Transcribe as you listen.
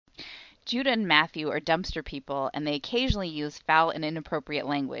Judah and Matthew are dumpster people, and they occasionally use foul and inappropriate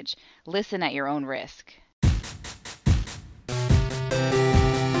language. Listen at your own risk.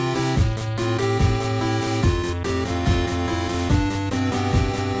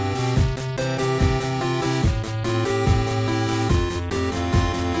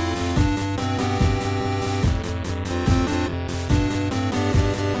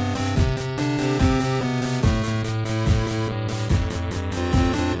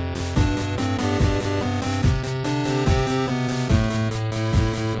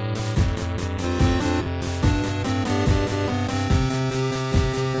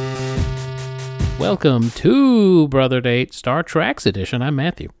 Welcome to Brother Date Star Trek's edition. I'm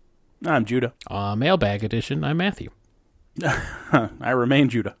Matthew. I'm Judah. Mailbag edition. I'm Matthew. I remain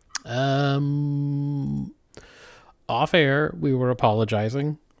Judah. Off air, we were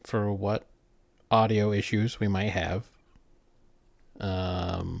apologizing for what audio issues we might have.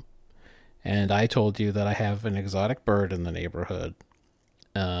 And I told you that I have an exotic bird in the neighborhood.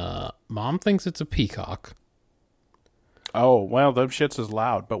 Mom thinks it's a peacock. Oh, well, those shits is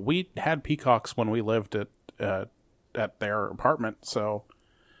loud. But we had peacocks when we lived at their apartment, so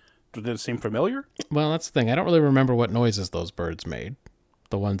did it seem familiar? Well, that's the thing. I don't really remember what noises those birds made.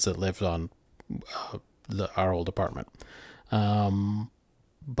 The ones that lived on our old apartment.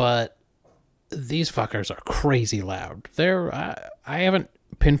 But these fuckers are crazy loud. I haven't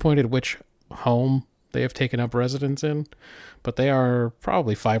pinpointed which home they have taken up residence in, but they are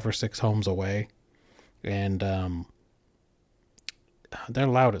probably 5 or 6 homes away. And they're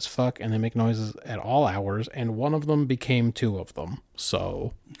loud as fuck, and they make noises at all hours, and one of them became 2 of them.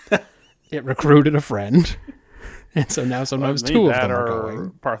 So it recruited a friend, and so now sometimes 2 of them are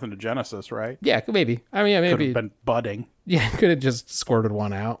going. Parthenogenesis, right? Yeah, maybe. I mean, yeah, maybe. Could have been budding. Yeah, could have just squirted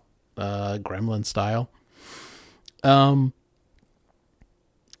one out, gremlin style. But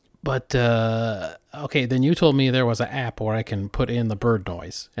okay, then you told me there was an app where I can put in the bird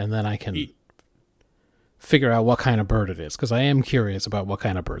noise, and then I can figure out what kind of bird it is, because I am curious about what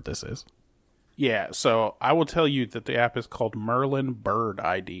kind of bird this is. Yeah, so I will tell you that the app is called Merlin Bird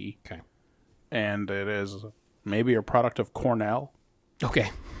ID. Okay. And it is maybe a product of Cornell.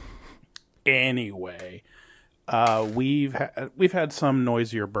 Okay. Anyway, we've had some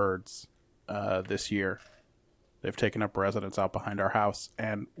noisier birds this year. They've taken up residence out behind our house,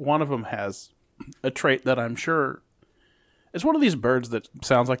 and one of them has a trait that I'm sure it's one of these birds that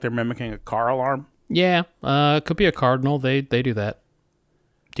sounds like they're mimicking a car alarm. Yeah, could be a cardinal. They do that.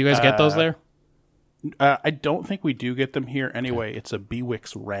 Do you guys get those there? I don't think we do get them here. Anyway, It's a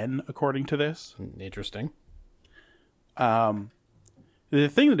Bewick's wren, according to this. Interesting. The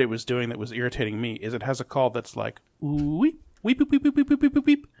thing that it was doing that was irritating me is it has a call that's like, weep, weep, weep, weep, weep, weep, weep, weep,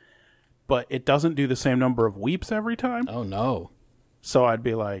 weep. But it doesn't do the same number of weeps every time. Oh, no. So I'd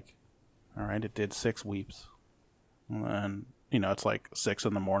be like, all right, it did 6 weeps. And, it's like 6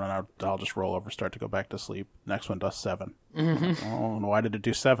 in the morning. I'll just roll over, start to go back to sleep. Next one does 7. Mm-hmm. Oh, and why did it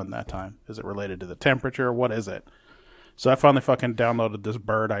do 7 that time? Is it related to the temperature? What is it? So I finally fucking downloaded this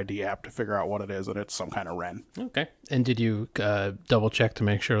bird ID app to figure out what it is, and it's some kind of wren. Okay. And did you double check to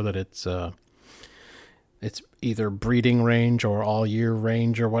make sure that it's either breeding range or all year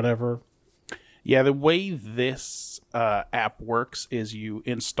range or whatever? Yeah, the way this app works is you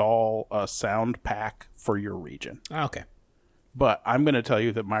install a sound pack for your region. Okay. But I'm going to tell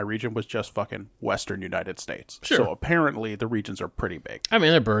you that my region was just fucking Western United States. Sure. So apparently the regions are pretty big. I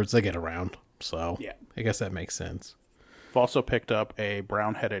mean, they're birds. They get around. So yeah, I guess that makes sense. I've also picked up a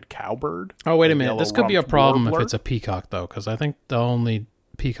brown-headed cowbird. Oh, wait a minute. This could be a problem warbler. if it's a peacock, though, because I think the only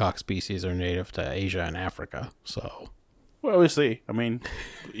peacock species are native to Asia and Africa. So, well, we'll see. I mean,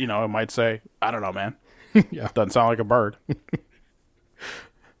 it might say, I don't know, man. Yeah. Doesn't sound like a bird.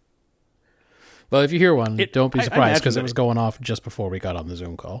 Well, if you hear one, don't be surprised, because it imagine was going off just before we got on the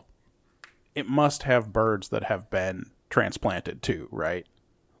Zoom call. It must have birds that have been transplanted, too, right?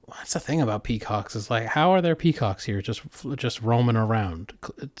 Well, that's the thing about peacocks. Is like, how are there peacocks here just roaming around?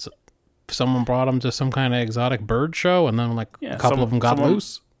 Someone brought them to some kind of exotic bird show, and then a couple of them got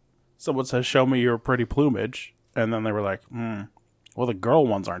loose? Someone says, show me your pretty plumage. And then they were like, well, the girl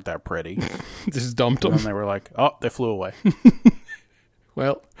ones aren't that pretty. Just dumped them. And then they were like, oh, they flew away.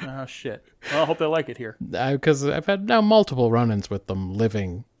 Well, oh, shit. Well, I hope they like it here. Because I've had now multiple run-ins with them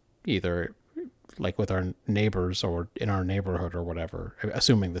living either like with our neighbors or in our neighborhood or whatever,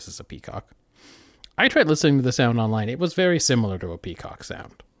 assuming this is a peacock. I tried listening to the sound online. It was very similar to a peacock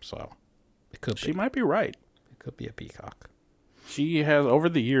sound. So it could be. She might be right. It could be a peacock. She has, over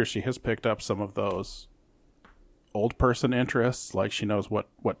the years, she has picked up some of those old person interests. Like she knows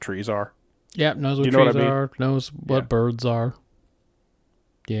what trees are. Yeah, knows what trees are, knows what birds are.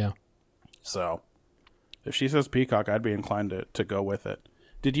 Yeah. So if she says peacock, I'd be inclined to go with it.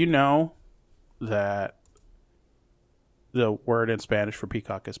 Did you know that the word in Spanish for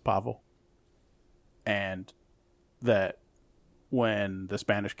peacock is pavo? And that when the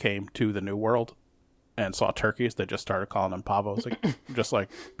Spanish came to the New World and saw turkeys, they just started calling them pavos, just like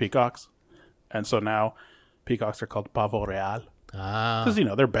peacocks. And so now peacocks are called pavo real. Because,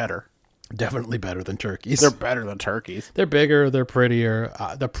 they're better. Definitely better than turkeys. They're better than turkeys. They're bigger. They're prettier.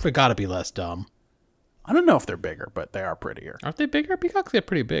 They got to be less dumb. I don't know if they're bigger, but they are prettier. Aren't they bigger? Peacocks get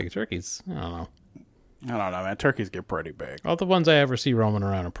pretty big. Turkeys, I don't know. I don't know, man. Turkeys get pretty big. All the ones I ever see roaming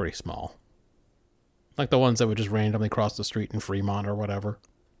around are pretty small. Like the ones that would just randomly cross the street in Fremont or whatever.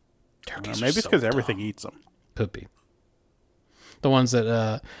 Turkeys maybe it's because everything eats them. Could be. The ones that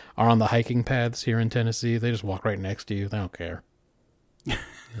are on the hiking paths here in Tennessee, they just walk right next to you. They don't care.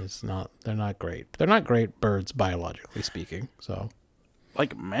 They're not great. They're not great birds, biologically speaking. So,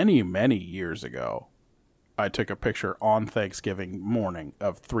 like many, many years ago, I took a picture on Thanksgiving morning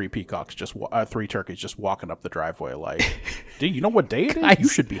of three turkeys just walking up the driveway. Like, dude, you know what day it is? Guys, you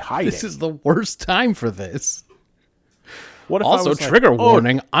should be hiding. This is the worst time for this. What if also, I was trigger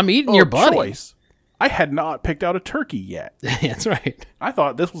warning, I'm eating your buddy. Choice. I had not picked out a turkey yet. That's right. I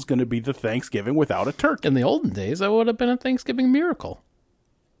thought this was going to be the Thanksgiving without a turkey. In the olden days, that would have been a Thanksgiving miracle.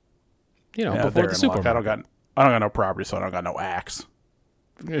 Before the supermarket. I don't got no property, so I don't got no axe.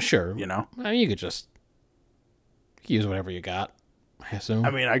 Sure. I mean, you could just use whatever you got, I assume.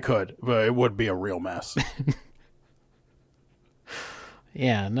 I mean, I could, but it would be a real mess.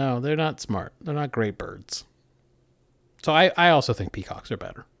 Yeah, no, they're not smart. They're not great birds. So I also think peacocks are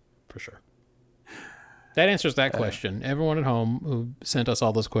better, for sure. That answers that question. Everyone at home who sent us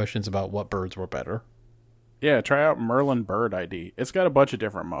all those questions about what birds were better. Yeah, try out Merlin Bird ID. It's got a bunch of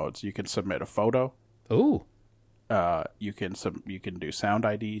different modes. You can submit a photo. Ooh. You can do sound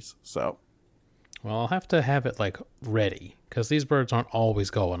IDs. So, well, I'll have to have it ready because these birds aren't always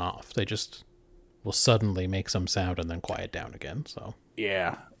going off. They just will suddenly make some sound and then quiet down again. So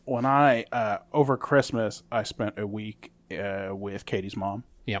yeah, when I over Christmas I spent a week with Katie's mom.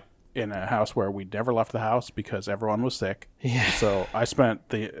 Yep. In a house where we never left the house because everyone was sick. Yeah. So I spent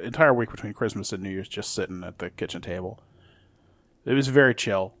the entire week between Christmas and New Year's just sitting at the kitchen table. It was very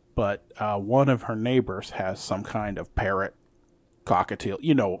chill, but one of her neighbors has some kind of parrot,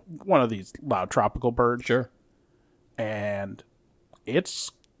 cockatiel, one of these loud tropical birds. Sure. And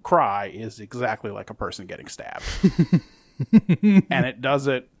its cry is exactly like a person getting stabbed. And it does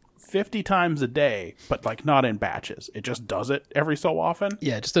it 50 times a day, but not in batches. It just does it every so often.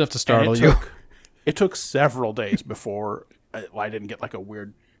 Yeah, just enough to startle you. It took several days before I didn't get a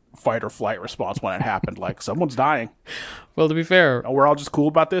weird fight or flight response when it happened. Someone's dying. Well, to be fair, we're all just cool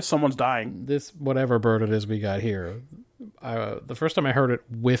about this. Someone's dying. This whatever bird it is we got here, the first time I heard it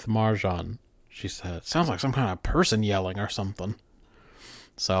with Marjan, she said, it sounds like some kind of person yelling or something.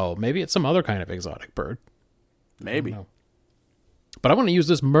 So maybe it's some other kind of exotic bird. Maybe. But I want to use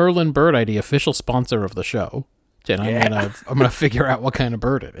this Merlin Bird ID, official sponsor of the show. And I'm gonna figure out what kind of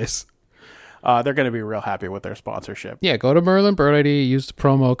bird it is. They're gonna be real happy with their sponsorship. Yeah, go to Merlin Bird ID, use the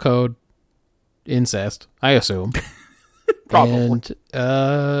promo code incest, I assume. Probably.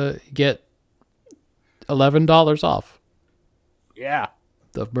 And get $11 off. Yeah.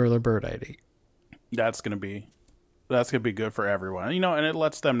 The Merlin Bird ID. That's gonna be good for everyone. And it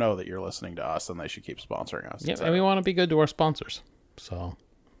lets them know that you're listening to us and they should keep sponsoring us. Yeah, and we want to be good to our sponsors. So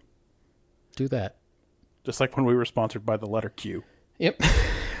do that. Just like when we were sponsored by the letter Q. Yep.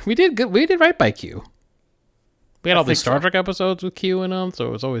 We did good. We did right by Q. We had all these Star Trek episodes with Q in them, so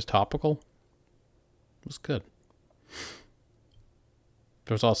it was always topical. It was good.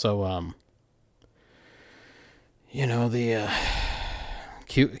 There was also the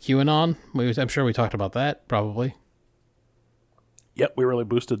QAnon. I'm sure we talked about that, probably. Yep, we really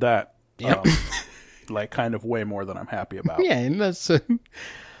boosted that. Yep. Kind of way more than I'm happy about. Yeah, and that's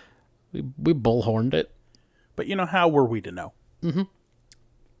we bullhorned it. But how were we to know? Mm-hmm.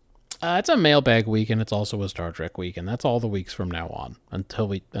 It's a mailbag week, and it's also a Star Trek week, and that's all the weeks from now on until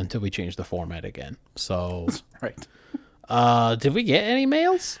we change the format again. So, right. Did we get any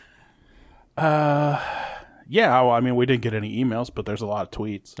mails? Yeah. Well, we didn't get any emails, but there's a lot of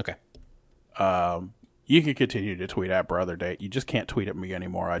tweets. Okay. You can continue to tweet at Brother Date. You just can't tweet at me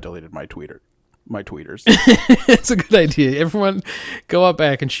anymore. I deleted my tweeters. It's a good idea. Everyone, go up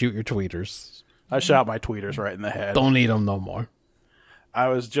back and shoot your tweeters. I shot my tweeters right in the head. Don't need them no more. I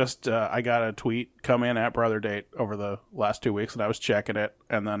was just, I got a tweet come in at Brother Date over the last 2 weeks, and I was checking it,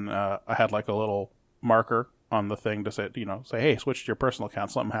 and then I had a little marker on the thing to say, hey, switch to your personal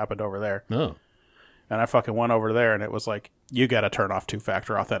account. Something happened over there. Oh. And I fucking went over there, and it was like, you got to turn off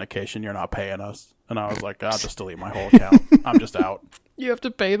two-factor authentication. You're not paying us. And I was like, I'll just delete my whole account. I'm just out. You have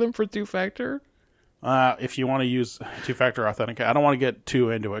to pay them for two-factor? If you want to use two-factor authentication, I don't want to get too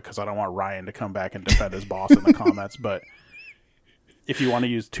into it because I don't want Ryan to come back and defend his boss in the comments. But if you want to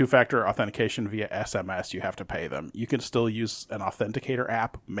use two-factor authentication via SMS, you have to pay them. You can still use an authenticator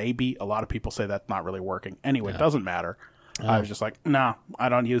app. Maybe. A lot of people say that's not really working. Anyway, It doesn't matter. I was just like, nah, I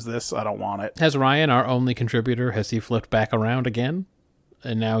don't use this. I don't want it. Has Ryan, our only contributor, has he flipped back around again?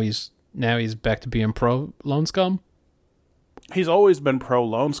 And now he's back to being pro Lone Scum? He's always been pro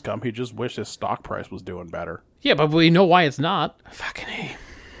Lone Scum. He just wished his stock price was doing better. Yeah, but we know why it's not. Fucking A.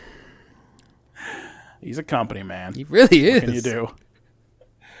 He's a company man. He really is. What can you do?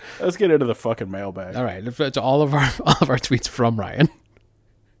 Let's get into the fucking mailbag. All right, it's all of our tweets from Ryan.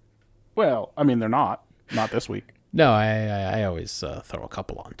 Well, I mean, they're not this week. No, I always throw a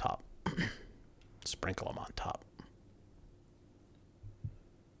couple on top. Sprinkle them on top.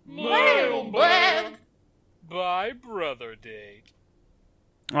 Mailbag by Brother Date.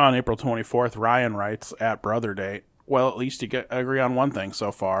 On April 24th, Ryan writes, at Brother Date, well, at least you agree on one thing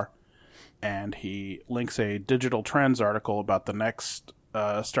so far. And he links a Digital Trends article about the next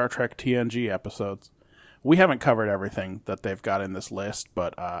Star Trek TNG episodes. We haven't covered everything that they've got in this list,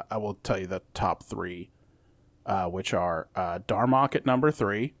 but I will tell you the top three, which are Darmok at number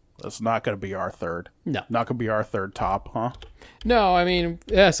 3. That's not going to be our third. No. Not going to be our third top, huh? No, I mean,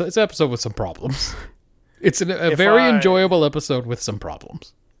 yeah, so it's an episode with some problems. It's a very enjoyable episode with some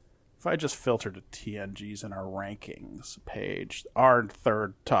problems. If I just filter the TNGs in our rankings page, our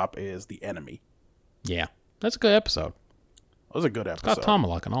third top is The Enemy. Yeah, that's a good episode. It was a good episode. It's got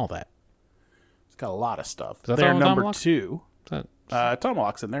Tomalak and all that. It's got a lot of stuff. Is that They're the number Tomalak? 2.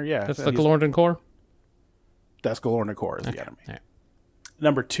 Tomalak's in there, yeah. That's the Galorndon Core? That's Galorndon Core is The Enemy. Right.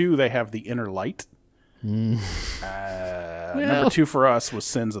 Number 2, they have The Inner Light. Number 2 for us was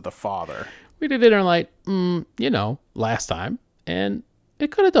Sins of the Father. We did Inner Light, last time, and it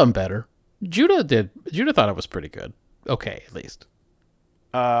could have done better. Judah thought it was pretty good. Okay, at least.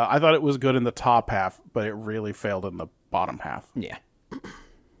 I thought it was good in the top half, but it really failed in the bottom half. Yeah.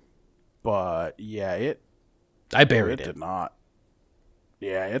 But, yeah, I buried it. It did not.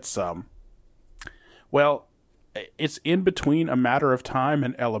 Yeah, it's, well, it's in between A Matter of Time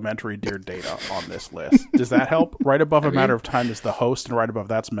and Elementary Dear Data on this list. Does that help? Right above A Matter of Time is The Host, and right above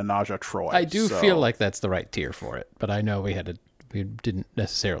that's Menage a Troy. I do feel like that's the right tier for it, but I know we didn't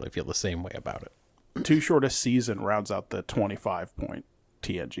necessarily feel the same way about it. Too Short a Season rounds out the 25-point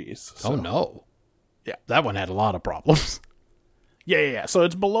TNGs. So. Oh, no. Yeah. That one had a lot of problems. Yeah. So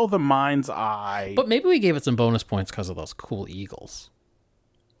it's below the mind's eye. But maybe we gave it some bonus points because of those cool eagles.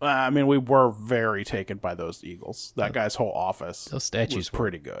 I mean, we were very taken by those eagles. That guy's whole office Those statues was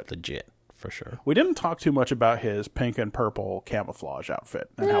pretty good. Legit, for sure. We didn't talk too much about his pink and purple camouflage outfit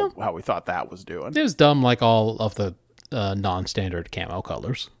and how we thought that was doing. It was dumb like all of the non-standard camo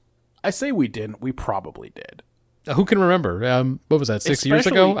colors. I say we didn't. We probably did. Who can remember? What was that, 6 years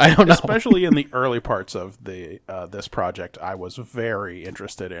ago? I don't know. Especially in the early parts of the this project, I was very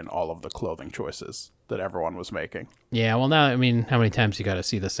interested in all of the clothing choices that everyone was making. Yeah, well now, I mean, how many times you got to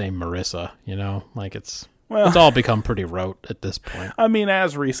see the same Marissa, Like it's all become pretty rote at this point. I mean,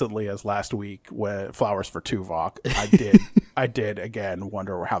 as recently as last week when Flowers for Tuvok, I did again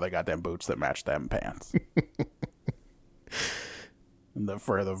wonder how they got them boots that matched them pants.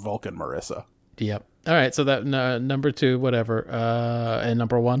 For the Vulcan Marissa. Yep. All right, so that number 2, whatever, and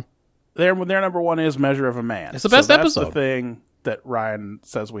number 1? Their number 1 is Measure of a Man. It's the best episode. That's the thing that Ryan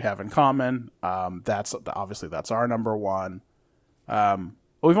says we have in common. That's our number 1.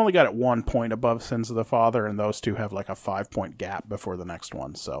 We've only got it 1 point above Sins of the Father, and those two have like a 5-point gap before the next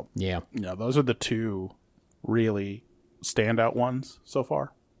one. So yeah, those are the two really standout ones so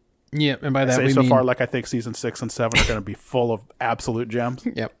far. Yeah, and by that we mean so far, like I think season 6 and 7 are going to be full of absolute gems.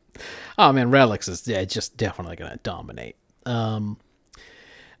 Yep. Oh man, Relics is just definitely going to dominate. And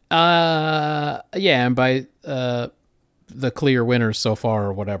by the clear winners so far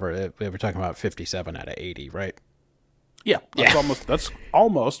or whatever, we were talking about 57 out of 80, right? Yeah, that's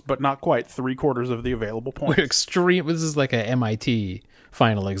almost, but not quite 3/4 of the available points. We're extreme. This is like a MIT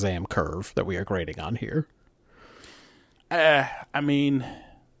final exam curve that we are grading on here. I mean,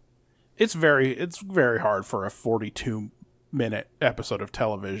 it's very hard for a 42-minute episode of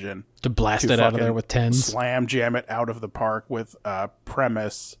television to blast it out of there with tens, slam jam it out of the park with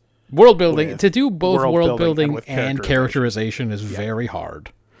premise, world building. To do both world building and characterization is yeah. very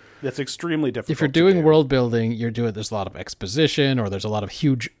hard. It's extremely difficult. If you're doing world building, there's a lot of exposition or there's a lot of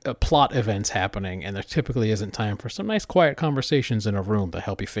huge plot events happening, and there typically isn't time for some nice quiet conversations in a room to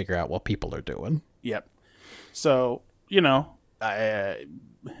help you figure out what people are doing. Yep. So,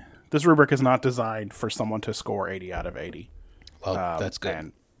 this rubric is not designed for someone to score 80 out of 80. Well, that's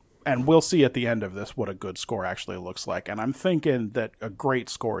good. And we'll see at the end of this what a good score actually looks like. And I'm thinking that a great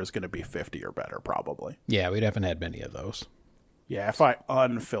score is going to be 50 or better, probably. Yeah, we haven't had many of those. Yeah, if I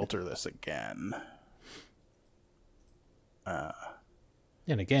unfilter this again.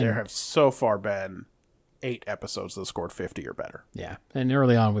 And again, there have so far been 8 episodes that scored 50 or better. Yeah, and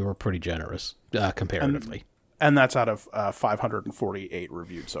early on we were pretty generous comparatively. And that's out of 548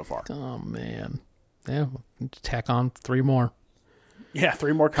 reviewed so far. Oh, man. Yeah, we'll tack on 3 more. Yeah,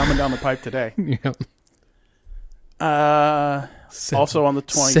 3 more coming down the pipe today. Yep. Also on the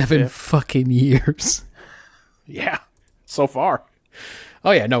 25th. 7 fucking years. Yeah, so far.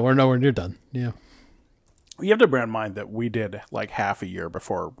 Oh, yeah, no, we're nowhere near done. Yeah. You have to bear in mind that we did like half a year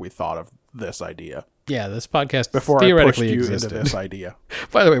before we thought of this idea. Yeah, this podcast before theoretically I pushed you existed. into this idea.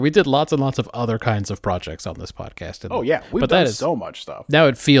 By the way, we did lots and lots of other kinds of projects on this podcast. Oh, yeah, we've done so much stuff. Now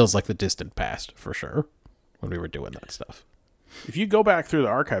it feels like the distant past, for sure, when we were doing that stuff. If you go back through the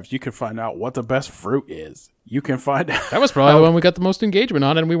archives, you can find out what the best fruit is. You can find out. That was probably the one we got the most engagement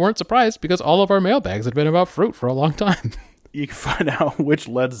on, and we weren't surprised because all of our mailbags had been about fruit for a long time. You can find out which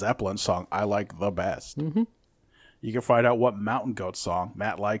Led Zeppelin song I like the best. Mm-hmm. You can find out what Mountain Goat song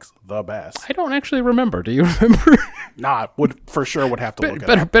Matt likes the best. I don't actually remember. Do you remember? Nah, would have to look it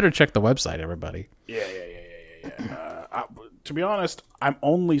up. Better check the website, everybody. Yeah. To be honest, I'm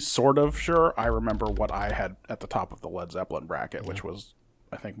only sort of sure I remember what I had at the top of the Led Zeppelin bracket, which was,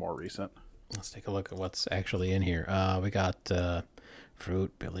 I think, more recent. Let's take a look at what's actually in here. We got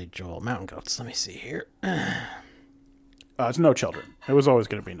Fruit, Billy Joel, Mountain Goats. Let me see here. It's No Children. It was always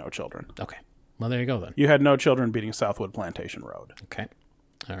going to be No Children. Okay. Well, there you go, then. You had No Children beating Southwood Plantation Road. Okay.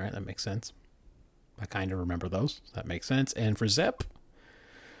 All right, that makes sense. I kind of remember those. That makes sense. And for Zepp,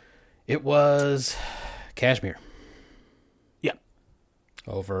 it was Kashmir. Yeah.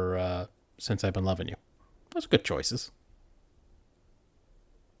 Over Since I've Been Loving You. Those are good choices.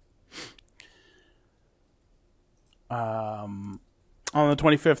 On the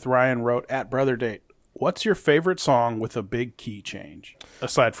 25th, Ryan wrote, at Brother Date, what's your favorite song with a big key change?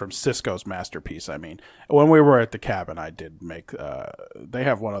 Aside from Cisco's masterpiece, I mean. When we were at the cabin, I did make... they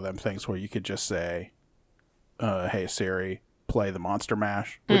have one of them things where you could just say, hey, Siri, play the Monster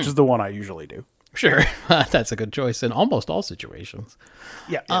Mash, which is the one I usually do. Sure. That's a good choice in almost all situations.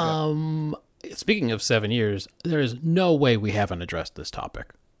 Yeah. Speaking of 7 years, there is no way we haven't addressed this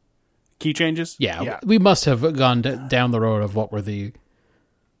topic. Key changes? Yeah. We must have gone down the road of what were the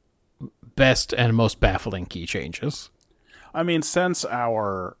best and most baffling key changes. I mean, since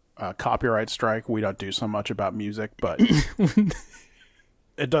our copyright strike, we don't do so much about music, but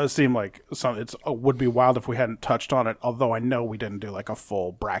it does seem like it would be wild if we hadn't touched on it, although I know we didn't do like a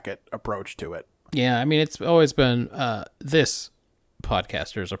full bracket approach to it. Yeah, I mean, it's always been this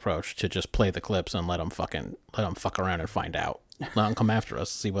podcaster's approach to just play the clips and let them fuck around and find out. Let them come after us,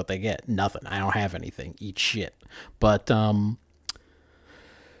 see what they get. Nothing. I don't have anything. Eat shit. But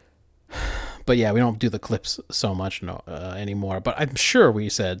yeah, we don't do the clips so much anymore. But I'm sure we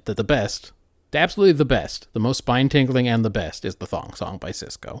said that the best, absolutely the best, the most spine-tingling and the best is the Thong Song by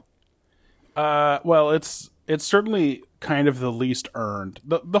Cisco. Well, it's certainly kind of the least earned.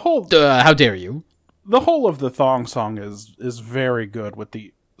 The whole how dare you? The whole of the Thong Song is very good with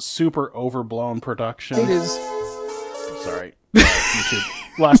the super overblown production. It is. Sorry. YouTube.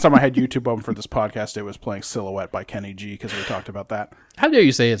 Last time I had YouTube open for this podcast, it was playing Silhouette by Kenny G because we talked about that. How dare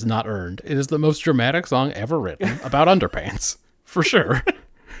you say it's not earned? It is the most dramatic song ever written about underpants. For sure.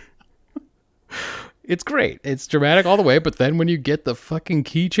 It's great. It's dramatic all the way, but then when you get the fucking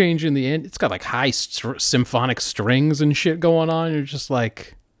key change in the end, it's got like high symphonic strings and shit going on. You're just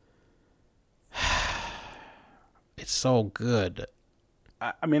like... It's so good.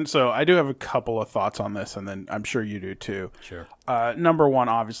 I mean, so I do have a couple of thoughts on this, and then I'm sure you do too. Sure. Number one,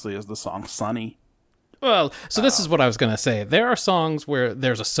 obviously, is the song Sunny. Well, so this is what I was going to say. There are songs where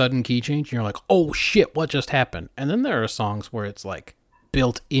there's a sudden key change, and you're like, oh shit, what just happened? And then there are songs where it's like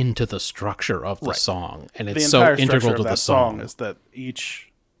built into the structure of the song, and it's so integral to the song. Is that each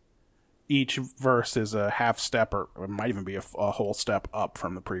verse is a half step, or it might even be a whole step up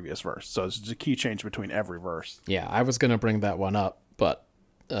from the previous verse. So it's a key change between every verse. Yeah, I was going to bring that one up, but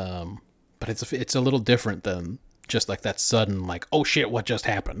it's a little different than just like that sudden, like, oh shit, what just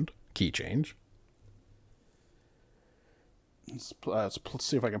happened? Key change. Let's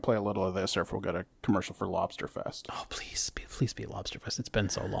see if I can play a little of this, or if we'll get a commercial for Lobster Fest. Oh, please be Lobster Fest. It's been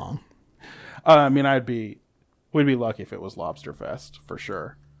so long. I mean, we'd be lucky if it was Lobster Fest for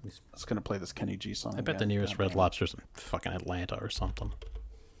sure. I was gonna play this Kenny G song. I bet the nearest Red Lobster's in fucking Atlanta or something.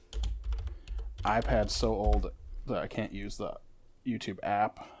 iPad's so old that I can't use the YouTube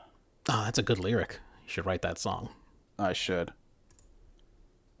app. Oh, that's a good lyric. You should write that song. I should.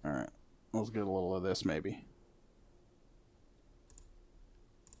 All right. Let's get a little of this, maybe.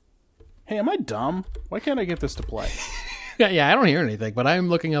 Hey, am I dumb? Why can't I get this to play? Yeah, I don't hear anything, but I'm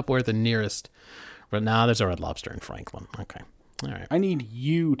looking up where the nearest... But now there's a Red Lobster in Franklin. Okay. All right. I need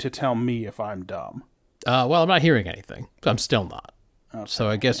you to tell me if I'm dumb. Well, I'm not hearing anything. I'm still not. Okay, So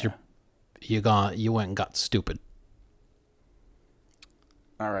I guess you went and got stupid.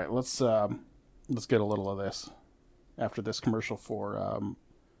 All right, let's get a little of this after this commercial for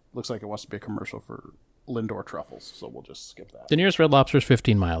looks like it wants to be a commercial for Lindor truffles, so we'll just skip that. The nearest Red Lobster is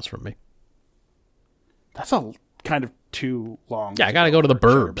 15 miles from me. That's a kind of too long. Yeah, I gotta go to the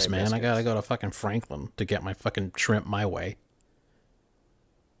Sugar Bay burbs, man. biscuits. I gotta go to fucking Franklin to get my fucking shrimp my way.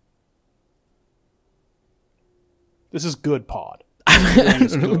 This is good pod.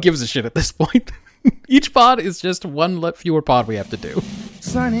 Who gives a shit at this point? Each pod is just one fewer pod we have to do.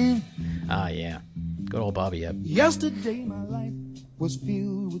 Sunny, Ah, yeah. Good old Bobby Yep. yesterday my life was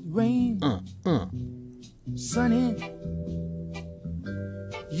filled with rain. Sunny,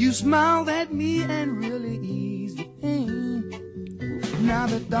 you smiled at me and really eased the pain. Now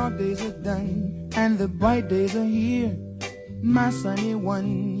the dark days are done and the bright days are here. My sunny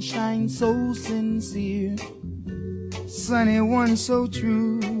one shines so sincere. Sunny one so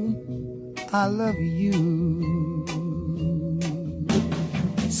true, I love you.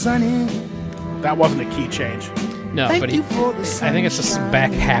 Sunny, That wasn't a key change. No, thank but you for the I think it's the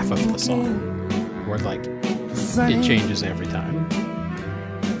back half of the song sunshine. where like Sunny, it changes every time.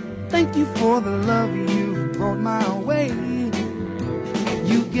 thank you for the love you brought my way.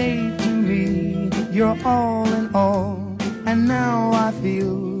 You gave to me your all in all, and now I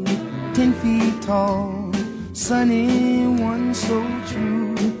feel 10 feet tall. Sunny one so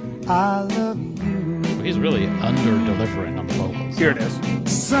true, I love you. He's really under-delivering on the vocals. Here it is.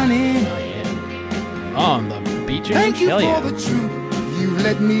 Sunny, Oh, yeah. On the beaches? thank you Hell for yeah. the truth you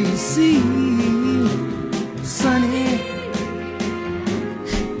let me see. Sunny,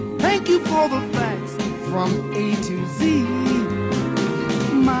 thank you for the facts from A to Z.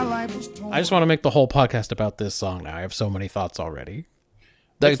 My life was torn. I just want to make the whole podcast about this song now. I have so many thoughts already.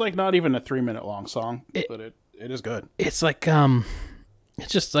 It's like not even a 3-minute long song, but it is good. It's like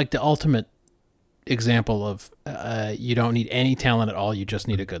it's just like the ultimate example of you don't need any talent at all, you just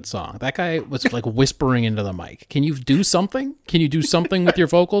need a good song. That guy was like whispering into the mic. Can you do something? Can you do something with your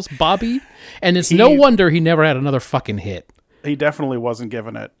vocals, Bobby? And it's no wonder he never had another fucking hit. He definitely wasn't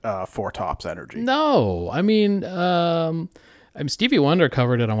giving it Four Tops energy. No, I mean Stevie Wonder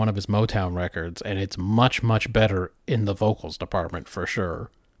covered it on one of his Motown records, and it's much, much better in the vocals department for sure,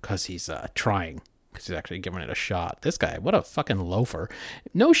 because he's trying. Because he's actually giving it a shot. This guy, what a fucking loafer.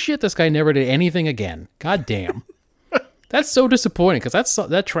 No shit, this guy never did anything again. God damn. That's so disappointing, because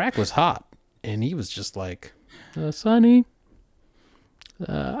that track was hot. And he was just like, Sonny,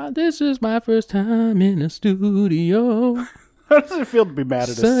 this is my first time in a studio. How does it feel to be mad at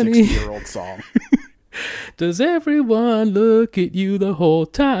a Sonny. 60-year-old song? Does everyone look at you the whole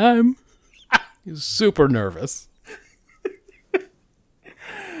time? He was super nervous.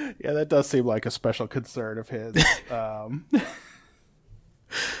 Yeah, that does seem like a special concern of his.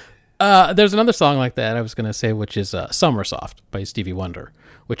 There's another song like that I was going to say, which is Summersoft by Stevie Wonder,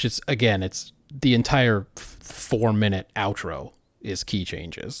 which is, again, it's the entire 4-minute outro is key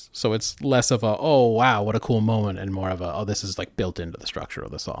changes. So it's less of a, oh, wow, what a cool moment, and more of a, oh, this is like built into the structure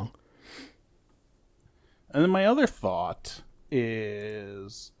of the song. And then my other thought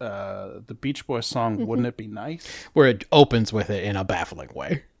is the Beach Boys song, Wouldn't It Be Nice? Where it opens with it in a baffling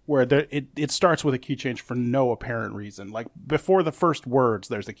way. Where it starts with a key change for no apparent reason. Like, before the first words,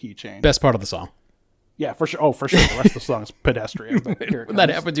 there's a key change. Best part of the song. Yeah, for sure. Oh, for sure. The rest of the song is pedestrian. But here it When that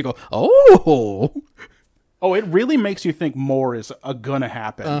comes. happens, you go, oh! Oh, it really makes you think more is gonna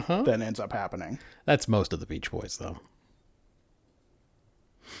happen than ends up happening. That's most of the Beach Boys, though.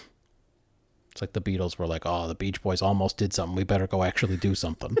 It's like the Beatles were like, oh, the Beach Boys almost did something. We better go actually do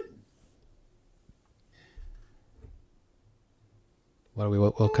something.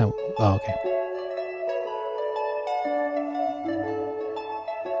 What kind of, oh, okay.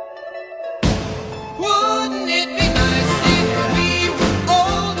 Wouldn't it be nice if we were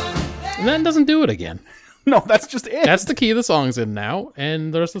older? And then doesn't do it again. No, that's just it. That's the key the song's in now.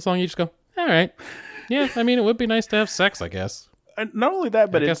 And the rest of the song, you just go, all right. Yeah, I mean, it would be nice to have sex, I guess. And not only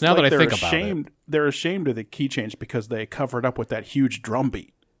that, but I it's guess now like that I they're think about ashamed. They're ashamed of the key change because they covered up with that huge drum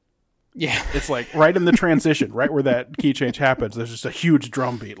beat. Yeah. It's like right in the transition, right where that key change happens. There's just a huge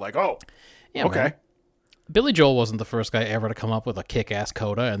drum beat. Like, oh, Yeah, okay. man. Billy Joel wasn't the first guy ever to come up with a kick-ass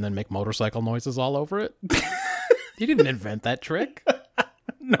coda and then make motorcycle noises all over it. He didn't invent that trick.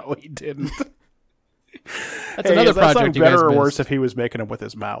 No, he didn't. That's another is that project song you guys better or missed. worse if he was making them with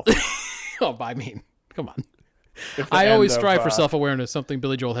his mouth? Oh, I mean, come on. If the I always end of, strive for self-awareness, something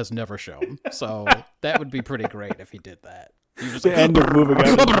Billy Joel has never shown. So that would be pretty great if he did that. You just the end of moving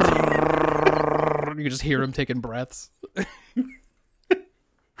on. you just hear him taking breaths.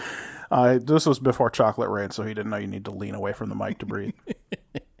 This was before Chocolate Rain, so he didn't know you need to lean away from the mic to breathe.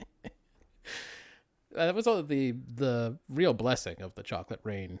 That was all the real blessing of the Chocolate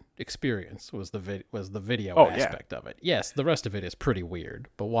Rain experience was the video aspect of it. Yes, the rest of it is pretty weird,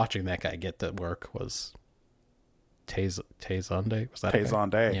 but watching that guy get to work was Tezonde. Was that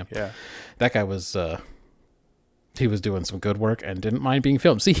Tezonde, yeah. That guy was he was doing some good work and didn't mind being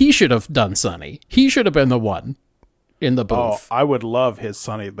filmed. See, he should have done Sonny. He should have been the one in the Oh, booth. I would love his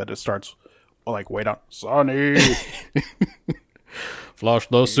Sonny, but it starts like, wait on Sonny. Flush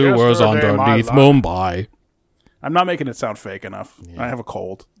the sewers Yesterday, my underneath life. Mumbai. I'm not making it sound fake enough. I have a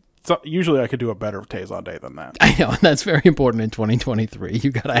cold. So usually I could do a better Tezonde than that. I know, and that's very important in 2023.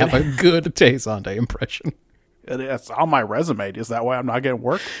 You got to have a good Tezonde impression. It's on my resume. Is that why I'm not getting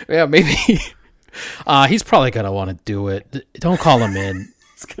work? Yeah, maybe. He's probably going to want to do it. Don't call him in.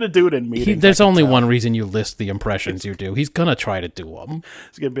 He's going to do it in meetings. There's only one reason you list the impressions you do. He's going to try to do them.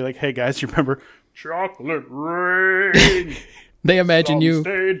 He's going to be like, hey guys, you remember Chocolate Rain? They imagine Some you.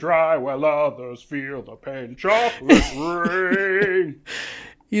 stay dry while others feel the pain. Chocolate Rain.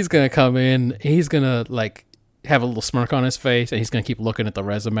 He's going to come in. He's going to like have a little smirk on his face, and he's going to keep looking at the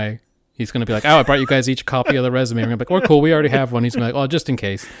resume. He's going to be like, oh, I brought you guys each a copy of the resume. We're going to be like, oh, cool, we already have one. He's going to be like, oh, just in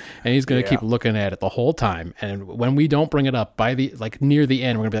case. And he's going to keep looking at it the whole time. And when we don't bring it up by the, like, near the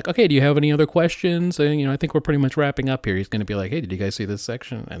end, we're going to be like, okay, do you have any other questions? And, I think we're pretty much wrapping up here. He's going to be like, hey, did you guys see this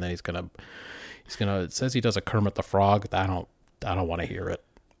section? And then it says he does a Kermit the Frog. I don't want to hear it.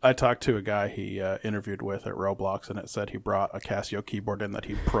 I talked to a guy he interviewed with at Roblox, and it said he brought a Casio keyboard in that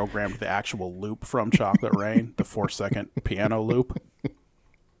he programmed the actual loop from Chocolate Rain, the 4-second piano loop.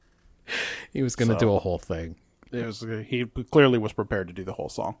 He was going to do a whole thing. He clearly was prepared to do the whole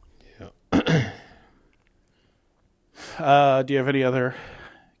song. Yeah. Do you have any other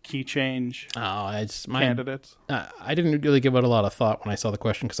key change candidates? I didn't really give it a lot of thought when I saw the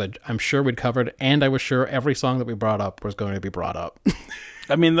question because I'm sure we'd covered, and I was sure every song that we brought up was going to be brought up.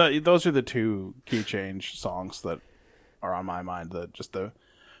 I mean, those are the two key change songs that are on my mind. Just the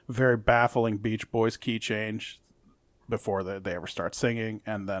very baffling Beach Boys key change before they ever start singing,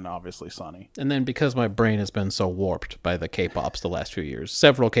 and then obviously Sonny. And then because my brain has been so warped by the K-pops the last few years,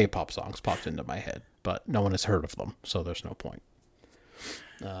 several K-pop songs popped into my head, but no one has heard of them, so there's no point.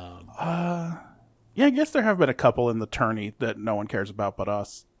 Yeah, I guess there have been a couple in the tourney that no one cares about but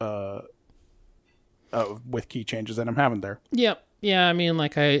us with key changes in them, haven't there? Yep. Yeah, I mean,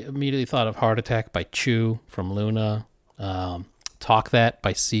 like, I immediately thought of Heart Attack by Chew from Luna, Talk That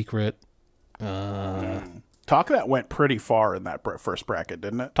by Secret. Talk That went pretty far in that first bracket,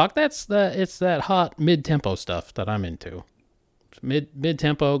 didn't it? Talk That's it's that hot mid-tempo stuff that I'm into.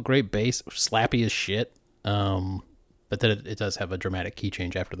 Mid-tempo, great bass, slappy as shit. But then it does have a dramatic key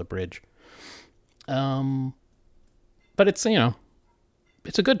change after the bridge. But it's,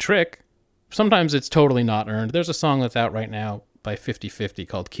 it's a good trick. Sometimes it's totally not earned. There's a song that's out right now by 50/50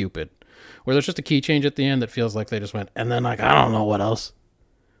 called Cupid, where there's just a key change at the end that feels like they just went, and then like, I don't know what else.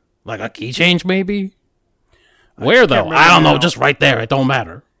 Like a key change maybe? Where though? I don't know, just right there. It don't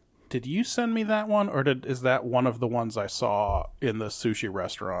matter. Did you send me that one, or is that one of the ones I saw in the sushi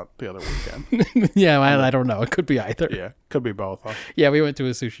restaurant the other weekend? Yeah, I don't know. It could be either. Yeah, could be both. Huh? Yeah, we went to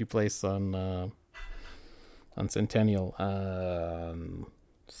a sushi place on Centennial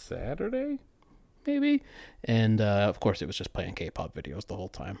Saturday, maybe, and of course it was just playing K-pop videos the whole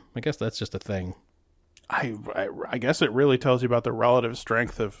time. I guess that's just a thing. I guess it really tells you about the relative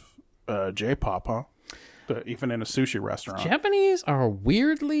strength of J-pop, huh? Even in a sushi restaurant. Japanese are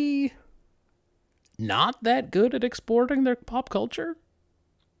weirdly not that good at exporting their pop culture,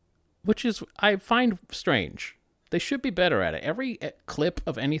 which is, I find strange. They should be better at it. Every clip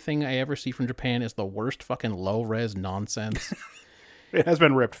of anything I ever see from Japan is the worst fucking low-res nonsense. It has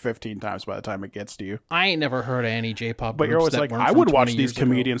been ripped 15 times by the time it gets to you. I ain't never heard of any J-pop But groups you're always that like, weren't I from would watch 20 these years ago.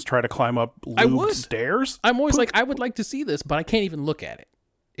 comedians try to climb up I lubed would. stairs. I'm always like, I would like to see this, but I can't even look at it.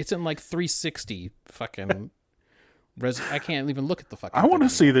 It's in like 360 fucking... I can't even look at the fucking I want to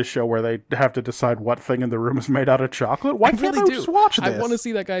thing see this show where they have to decide what thing in the room is made out of chocolate. Why I can't really I do. just watch this? I want to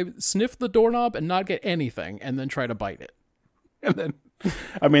see that guy sniff the doorknob and not get anything and then try to bite it. And then,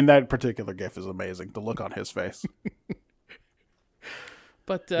 I mean, that particular gif is amazing. The look on his face.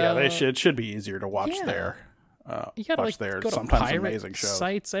 But yeah, it should be easier to watch yeah. their you gotta watch their go to sometimes pirate amazing shows.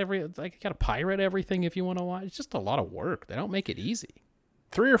 sites. You gotta pirate everything if you want to watch. It's just a lot of work. They don't make it easy.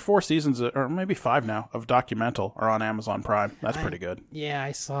 3 or 4 seasons, or maybe 5 now, of Documental are on Amazon Prime. That's pretty good. Yeah,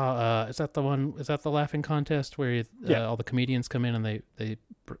 I saw. Is that the one? Is that the laughing contest where all the comedians come in and they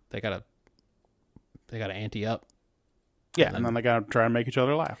gotta ante up? Yeah, and then they gotta try and make each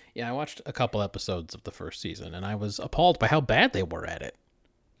other laugh. Yeah, I watched a couple episodes of the first season, and I was appalled by how bad they were at it.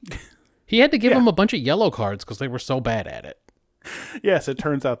 He had to give them a bunch of yellow cards because they were so bad at it. Yes, it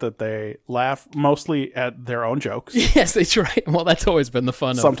turns out that they laugh mostly at their own jokes. Yes, they try. Well, that's always been the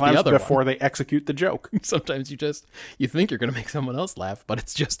fun Sometimes of the other before one. they execute the joke. Sometimes you think you're going to make someone else laugh, but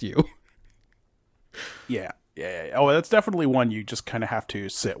it's just you. Yeah. Oh, that's definitely one you just kind of have to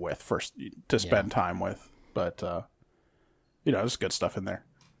sit with first to spend time with. But, there's good stuff in there.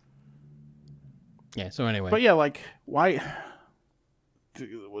 Yeah, so anyway. But yeah, like, why...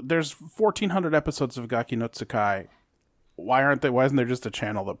 There's 1,400 episodes of Gaki no Tsukai. Why isn't there just a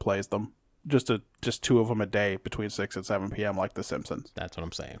channel that plays them? Just 2 of them a day between 6 and 7 p.m. like The Simpsons. That's what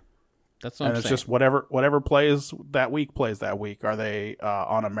I'm saying. And it's just whatever plays that week. Are they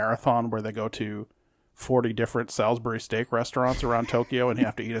on a marathon where they go to 40 different Salisbury steak restaurants around Tokyo and you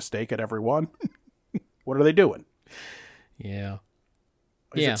have to eat a steak at every one? What are they doing? Yeah.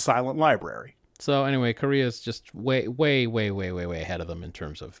 Is it Silent Library? So anyway, Korea's just way ahead of them in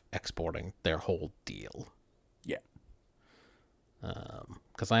terms of exporting their whole deal. Yeah.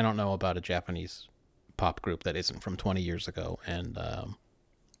 Because I don't know about a Japanese pop group that isn't from 20 years ago. And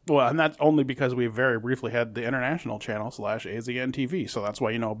well, and that's only because we very briefly had the international channel / AZN TV. So that's why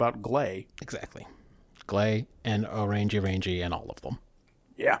you know about Glay. Exactly. Glay and Orangey and all of them.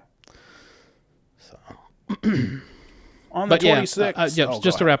 Yeah. So... On the 26th.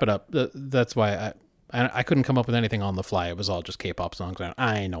 Just to wrap it up, that's why I couldn't come up with anything on the fly. It was all just K-pop songs.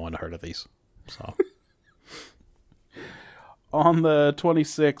 I ain't no one heard of these. So on the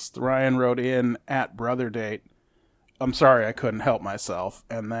 26th, Ryan wrote in at Brother Date, I'm sorry I couldn't help myself.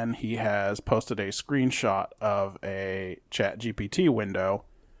 And then he has posted a screenshot of a ChatGPT window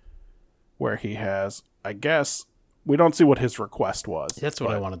where he has, I guess, we don't see what his request was. That's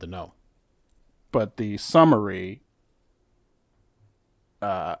what I wanted to know. But the summary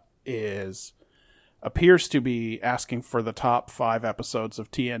appears to be asking for the top 5 episodes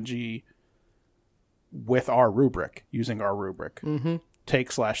of TNG with our rubric, using our rubric. Mm-hmm.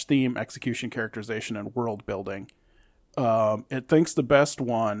 Take/theme, execution, characterization, and world building. It thinks the best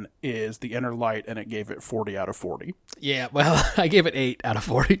one is The Inner Light, and it gave it 40 out of 40. Yeah, well, I gave it 8 out of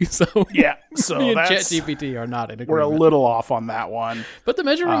 40, so... Yeah, so me and that's... ChatGPT are not in agreement. We're a little off on that one. But the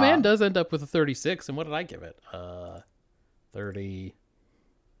Measurement Man does end up with a 36, and what did I give it? 30...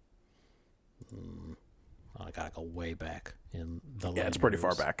 I gotta go way back in the... Yeah, it's pretty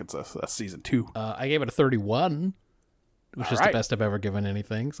far back. It's a season 2. I gave it a 31, which is the best I've ever given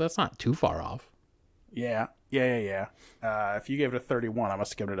anything, so that's not too far off. Yeah. If you gave it a 31, I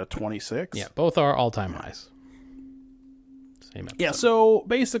must have given it a 26. Yeah, both are all-time highs. Same episode. Yeah, so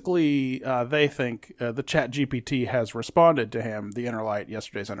basically, they think the ChatGPT has responded to him, The Inner Light,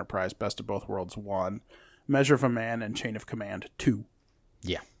 Yesterday's Enterprise, Best of Both Worlds 1, Measure of a Man, and Chain of Command 2.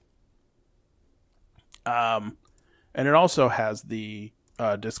 Yeah. And it also has the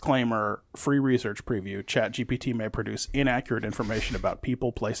disclaimer, free research preview, ChatGPT may produce inaccurate information about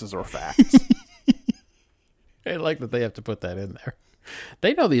people, places, or facts. I like that they have to put that in there.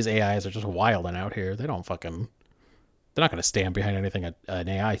 They know these AIs are just wilding out here. They don't fucking... They're not going to stand behind anything an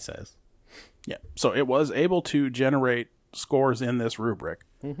AI says. Yeah, so it was able to generate scores in this rubric,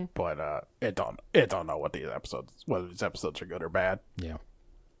 but it don't know whether these episodes are good or bad. Yeah.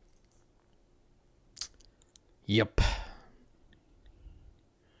 Yep.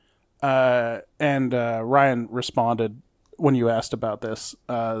 And Ryan responded when you asked about this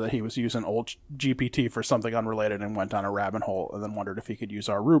that he was using old GPT for something unrelated and went down a rabbit hole, and then wondered if he could use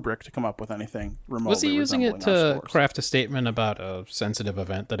our rubric to come up with anything remotely. Was he using it to scores. craft a statement about a sensitive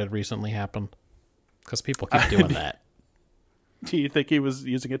event that had recently happened? Because people keep doing that. Do you think he was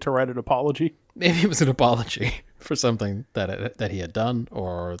using it to write an apology? Maybe it was an apology for something that he had done,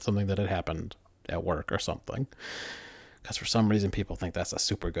 or something that had happened at work or something. Because for some reason people think that's a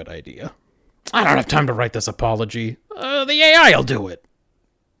super good idea. I don't have time to write this apology. The AI will do it.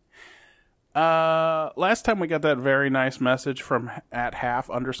 Last time we got that very nice message from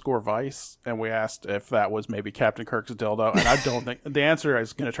 @half_Vice, and we asked if that was maybe Captain Kirk's dildo, and I don't think the answer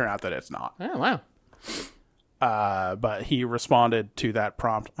is going to turn out that it's not. Oh, wow. But he responded to that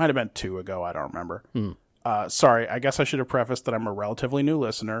prompt. Might have been 2 ago. I don't remember. Sorry, I guess I should have prefaced that I'm a relatively new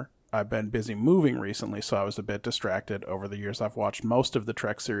listener. I've been busy moving recently, so I was a bit distracted. Over the years, I've watched most of the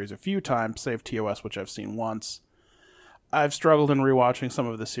Trek series a few times, save TOS, which I've seen once. I've struggled in rewatching some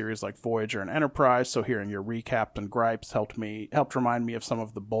of the series like Voyager and Enterprise, so hearing your recap and gripes helped remind me of some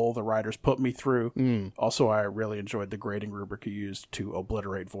of the bull the writers put me through. Also, I really enjoyed the grading rubric you used to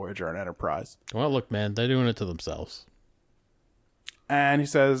obliterate Voyager and Enterprise. Well, look, man, they're doing it to themselves. And he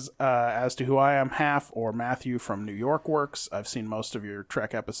says, as to who I am, Half or Matthew from New York works. I've seen most of your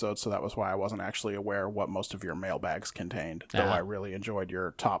Trek episodes, so that was why I wasn't actually aware what most of your mailbags contained, though I really enjoyed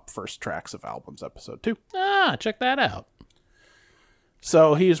your top first tracks of albums episode 2. Check that out.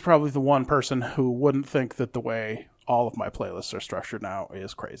 So he is probably the one person who wouldn't think that the way all of my playlists are structured now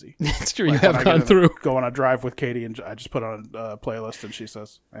is crazy. It's true, like you have gone through. Go on a drive with Katie, and I just put on a playlist, and she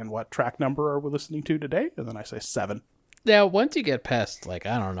says, and what track number are we listening to today? And then I say 7. Now, once you get past, like,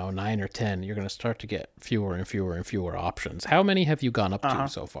 I don't know, 9 or 10, you're going to start to get fewer and fewer and fewer options. How many have you gone up to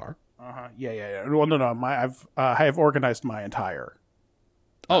so far? Yeah. Well, no. I have organized my entire.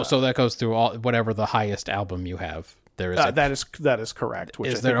 So that goes through all whatever the highest album you have. There is that is correct.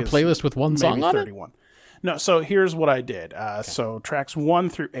 Which is there a playlist with one song on 31. No. So here's what I did. So tracks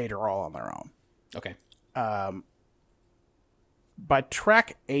 1 through 8 are all on their own. Okay. By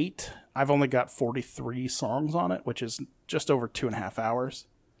track 8, I've only got 43 songs on it, which is just over 2.5 hours.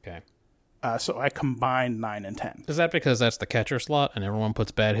 Okay. So I combined 9 and 10. Is that because that's the catcher slot and everyone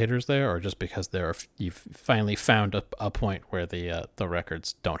puts bad hitters there, or just because you've finally found a point where the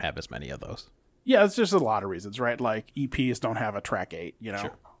records don't have as many of those? Yeah, it's just a lot of reasons, right? Like EPs don't have a track 8, you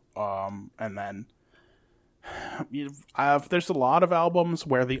know? Sure. And then there's a lot of albums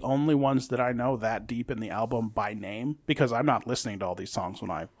where the only ones that I know that deep in the album by name, because I'm not listening to all these songs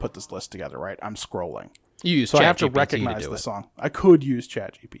when I put this list together, right? I'm scrolling. You use so I have to ChatGPT recognize to the it. song. I could use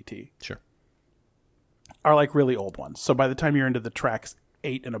ChatGPT. Sure. Are like really old ones. So by the time you're into the tracks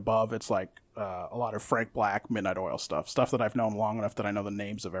 8 and above, it's like a lot of Frank Black, Midnight Oil stuff that I've known long enough that I know the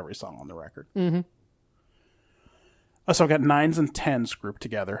names of every song on the record. Mm-hmm. So I've got 9s and 10s grouped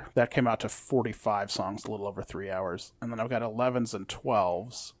together. That came out to 45 songs, a little over 3 hours. And then I've got 11s and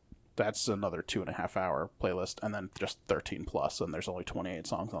 12s. That's another 2.5 hour playlist. And then just 13 plus, and there's only 28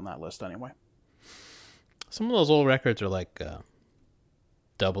 songs on that list anyway. Some of those old records are like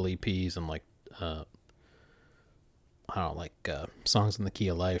double EPs and like I don't know, like songs in the key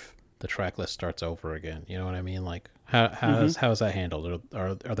of life. The track list starts over again. You know what I mean? Like how is that handled?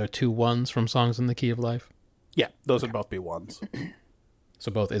 Are there 2 ones from songs in the key of life? Yeah, those would both be 1s.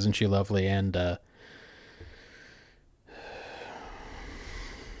 So both Isn't She Lovely and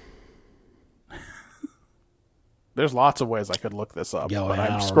There's lots of ways I could look this up, Yo, but I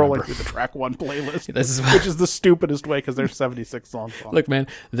I'm don't scrolling remember. through the track 1 playlist, This which is the stupidest way because there's 76 songs on it. Look, man,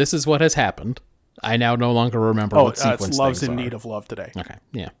 this is what has happened. I now no longer remember what sequence it's Love's things in are. Need of Love Today. Okay,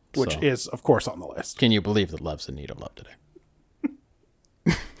 yeah. Which is, of course, on the list. Can you believe that Love's in Need of Love Today?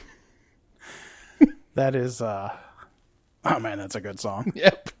 That is, oh man, that's a good song.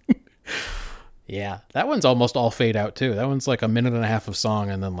 Yep. Yeah, that one's almost all fade out, too. That one's like a minute and a half of song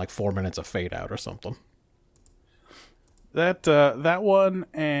and then like 4 minutes of fade out or something. That one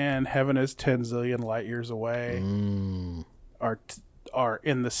and Heaven is 10 zillion light years away are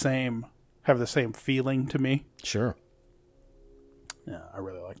in the same, have the same feeling to me. Sure. Yeah, I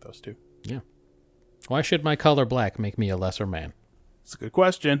really like those two. Yeah. Why should my color black make me a lesser man? It's a good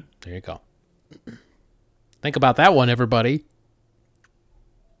question. There you go. Think about that one, everybody.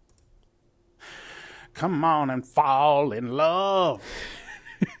 Come on and fall in love.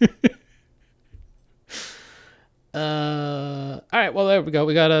 All right, well, there we go.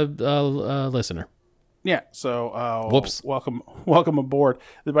 We got a listener. Yeah, so Whoops. welcome aboard.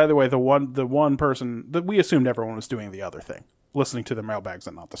 By the way, the one person that we assumed everyone was doing the other thing, listening to the mailbags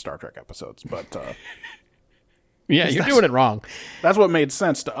and not the Star Trek episodes, but Yeah, you're doing it wrong. that's what made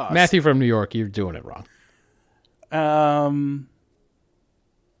sense to us. Matthew from New York, you're doing it wrong. On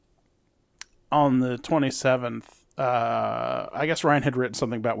the 27th, I guess Ryan had written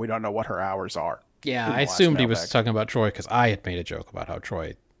something about we don't know what her hours are. Yeah, in the I last assumed he was mailbag. talking about Troy because I had made a joke about how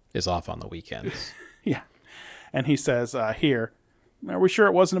Troy is off on the weekends. Yeah. And he says, here, are we sure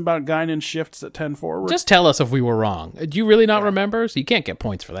it wasn't about Guinan shifts at 10 forward? Just tell us if we were wrong. Do you really not remember? So you can't get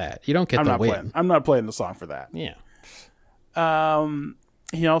points for that. You don't get the win. I'm not playing the song for that. Yeah.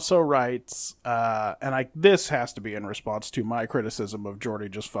 He also writes, and this has to be in response to my criticism of Geordi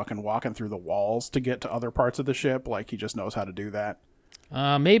just fucking walking through the walls to get to other parts of the ship, like he just knows how to do that.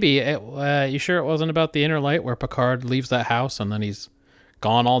 Maybe. You sure it wasn't about the inner light where Picard leaves that house and then he's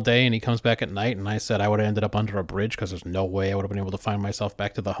gone all day and he comes back at night, and I said I would have ended up under a bridge because there's no way I would have been able to find myself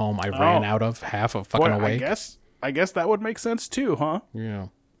back to the home I ran out of half of fucking Boy, awake. I guess that would make sense too, huh? Yeah.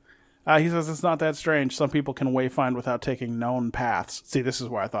 He says it's not that strange. Some people can wayfind without taking known paths. See, this is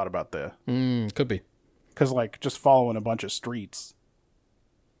where I thought about Could be. because like just following a bunch of streets.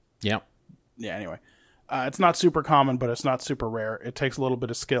 Yeah. Yeah. Anyway, it's not super common, but it's not super rare. It takes a little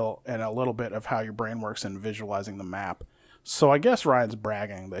bit of skill and a little bit of how your brain works in visualizing the map. So I guess Ryan's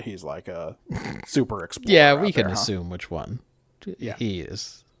bragging that he's like a super explorer. Yeah, we out can there, huh? assume which one Yeah. he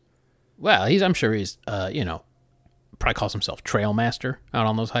is. Well, I'm sure he's, probably calls himself trail master out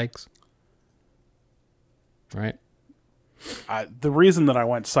on those hikes. Right? The reason that I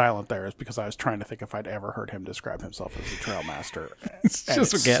went silent there is because I was trying to think if I'd ever heard him describe himself as a trail master. It's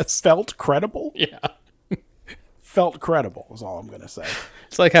just a guess. Felt credible. Yeah. Felt credible is all I'm going to say.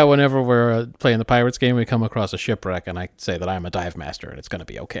 It's like how whenever we're playing the Pirates game, we come across a shipwreck and I say that I'm a dive master and it's going to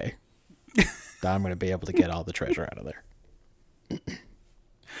be okay. I'm going to be able to get all the treasure out of there.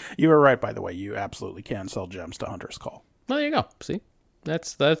 You were right, by the way. You absolutely can sell gems to Hunter's Call. Well, there you go. See?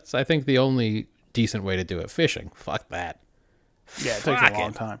 That's I think the only decent way to do it. Fishing. Fuck that. Yeah, it takes Fuck a long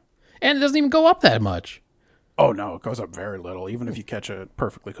it. time. And it doesn't even go up that much. Oh, no, it goes up very little, even if you catch a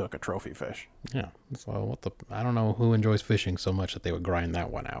perfectly cooked trophy fish. Yeah. So I don't know who enjoys fishing so much that they would grind that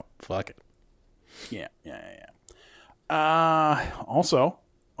one out. Fuck it. Yeah. Also,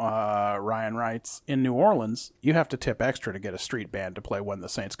 Ryan writes, in New Orleans, you have to tip extra to get a street band to play When the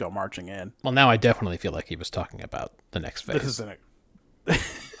Saints Go Marching In. Well, now I definitely feel like he was talking about the next phase. This is an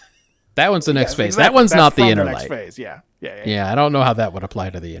That one's the next phase. exactly. That one's That's not the from inner next light. phase. Yeah. Yeah, I don't know how that would apply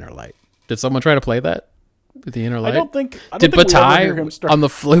to the inner light. Did someone try to play that with the inner light? I don't think Did we'll ever hear him Bataille start. on the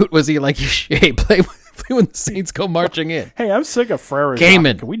flute? Was he like, "Hey, play When the Saints Go Marching In"? Hey, I'm sick of Frere.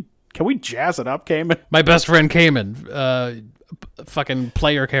 Cayman. Can we jazz it up, Cayman? My best friend Cayman, fucking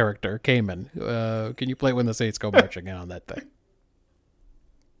player character Cayman. Can you play When the Saints Go Marching In on that thing?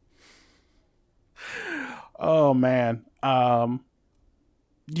 Oh man. Do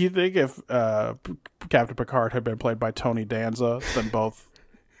you think if Captain Picard had been played by Tony Danza, then both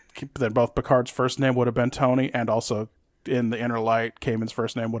Picard's first name would have been Tony, and also in the Inner Light, Cayman's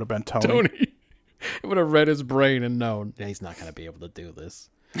first name would have been Tony? Tony. It would have read his brain and known he's not going to be able to do this.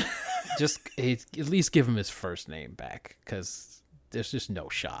 Just at least give him his first name back, because there's just no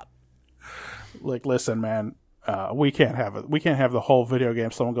shot. Like, listen, man, we can't have it. We can't have the whole video game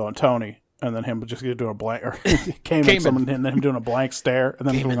someone going Tony, and then him just doing a blank, or Cayman, someone, and then him doing a blank stare, and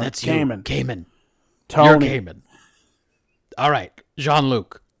then Cayman, going, that's Cayman, you. Cayman. Tony. You're Cayman. All right,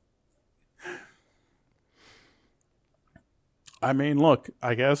 Jean-Luc. I mean, look,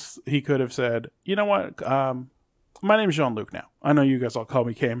 I guess he could have said, you know what? My name is Jean-Luc now. I know you guys all call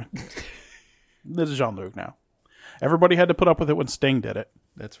me Cayman. This is Jean-Luc now. Everybody had to put up with it when Sting did it.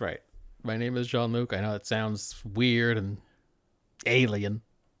 That's right. My name is Jean-Luc. I know it sounds weird and alien,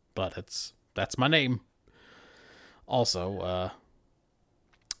 but that's my name. Also,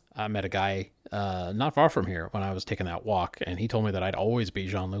 I met a guy not far from here when I was taking that walk, and he told me that I'd always be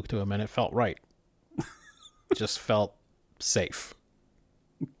Jean-Luc to him, and it felt right. Just felt safe.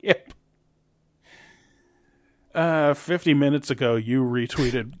 Yep. 50 minutes ago, you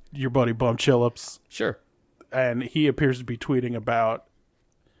retweeted your buddy Bum Chillips, Sure. and he appears to be tweeting about,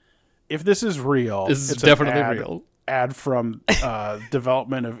 if this is real, This is it's definitely an real. ad from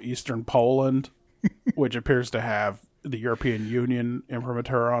development of Eastern Poland, which appears to have the European Union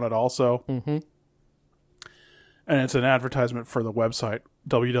imprimatur on it also. Mm-hmm. And it's an advertisement for the website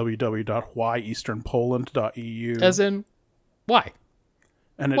www.whyeasternpoland.eu. As in, why?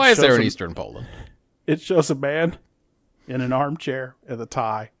 And it Why is there shows an him- Eastern Poland? It shows a man in an armchair with a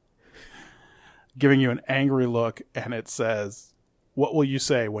tie giving you an angry look, and it says, "What will you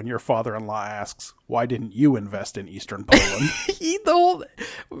say when your father-in-law asks, why didn't you invest in Eastern Poland?" The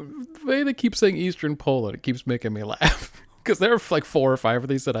way they keep saying Eastern Poland, it keeps making me laugh. Because there are like 4 or 5 of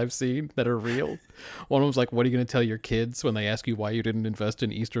these that I've seen that are real. One of them's like, what are you going to tell your kids when they ask you why you didn't invest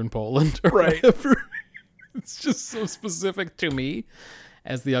in Eastern Poland? Or Right. whatever. It's just so specific to me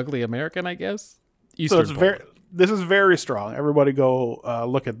as the ugly American, I guess. Eastern So Poland. this is very strong. Everybody go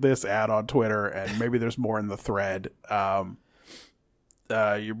look at this ad on Twitter, and maybe there's more in the thread. Your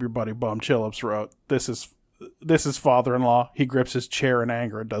buddy Bum Chillips wrote, This is father-in-law. He grips his chair in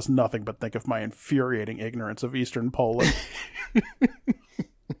anger and does nothing but think of my infuriating ignorance of Eastern Poland."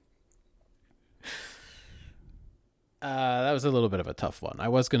 That was a little bit of a tough one. I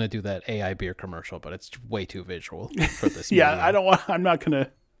was going to do that AI beer commercial, but it's way too visual for this. Yeah, medium. I'm not going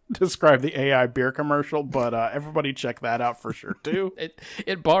to describe the AI beer commercial, but everybody check that out for sure too.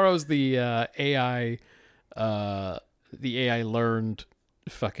 It borrows the AI learned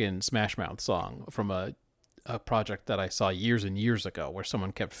fucking Smash Mouth song from a project that I saw years and years ago, where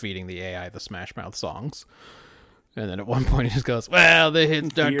someone kept feeding the AI the Smash Mouth songs, And then at one point he just goes, well, the hits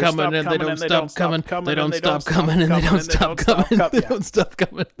start coming and they don't stop coming. They don't stop coming and they don't stop coming. They don't stop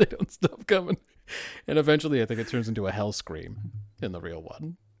coming. They don't stop coming. And eventually I think it turns into a hell scream in the real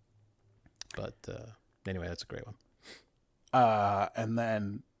one. But anyway, that's a great one. And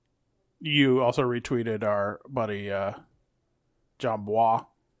then you also retweeted our buddy John Bois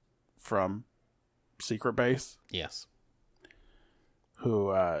from Secret Base. Yes.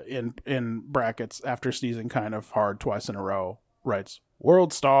 Who, in brackets, after sneezing kind of hard twice in a row, writes,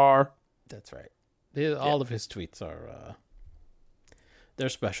 World Star. That's right. All of his tweets are, they're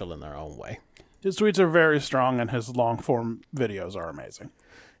special in their own way. His tweets are very strong, and his long-form videos are amazing.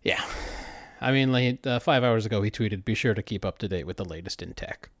 Yeah. I mean, like, 5 hours ago, he tweeted, be sure to keep up to date with the latest in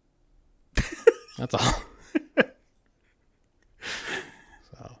tech. That's all.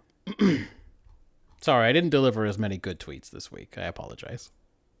 So... Sorry, I didn't deliver as many good tweets this week. I apologize.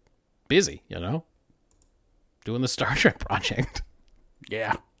 Busy, you know? Doing the Star Trek project.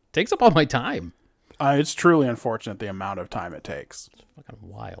 Yeah. Takes up all my time. It's truly unfortunate the amount of time it takes. It's fucking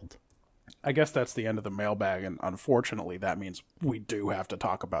wild. I guess that's the end of the mailbag, and unfortunately that means we do have to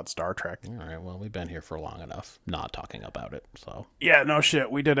talk about Star Trek. All right, well, we've been here for long enough not talking about it, so... Yeah, no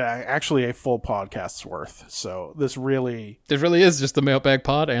shit. We did actually a full podcast's worth, so this really is just the mailbag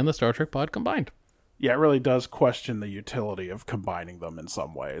pod and the Star Trek pod combined. Yeah, it really does question the utility of combining them in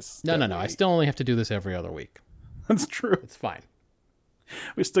some ways. No. I still only have to do this every other week. That's true. It's fine.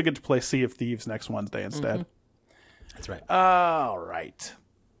 We still get to play Sea of Thieves next Wednesday instead. Mm-hmm. That's right. All right.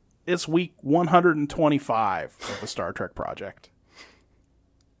 It's week 125 of the Star Trek project.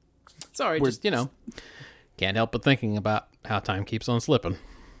 Sorry, just, can't help but thinking about how time keeps on slipping.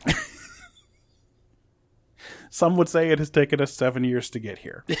 Some would say it has taken us 7 years to get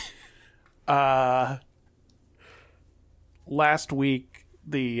here. Last week,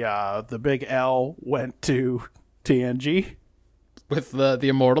 the big L went to TNG. With the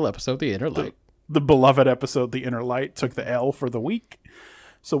immortal episode, The Inner Light. The beloved episode, The Inner Light, took the L for the week.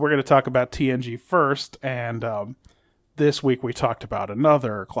 So we're going to talk about TNG first, and this week we talked about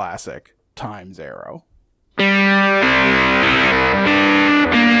another classic, Time Zero. Next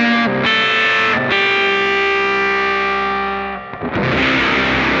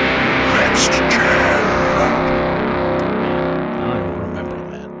Gen. I don't even remember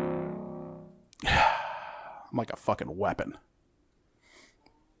that. I'm like a fucking weapon.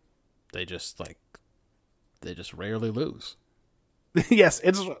 They just rarely lose. Yes,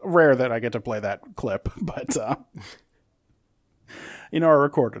 it's rare that I get to play that clip, but I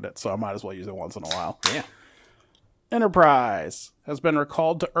recorded it, so I might as well use it once in a while. Yeah. Enterprise has been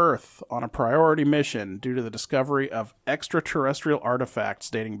recalled to Earth on a priority mission due to the discovery of extraterrestrial artifacts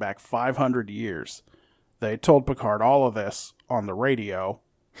dating back 500 years. They told Picard all of this on the radio,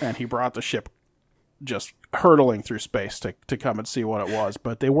 and he brought the ship just hurtling through space to come and see what it was,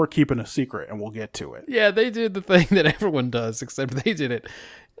 but they were keeping a secret, and we'll get to it. Yeah, they did the thing that everyone does, except they did it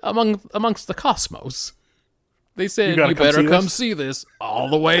amongst the cosmos. They said, you better come see this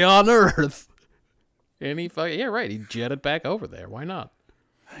all the way on Earth. And he jetted back over there. Why not?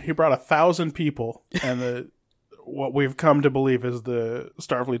 He brought 1,000 people, and what we've come to believe is the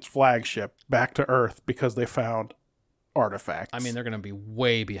Starfleet's flagship back to Earth because they found artifacts. I mean, they're going to be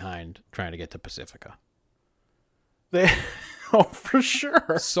way behind trying to get to Pacifica. For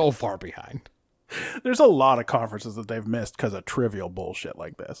sure. So far behind. There's a lot of conferences that they've missed because of trivial bullshit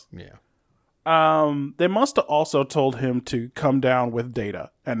like this. Yeah. They must have also told him to come down with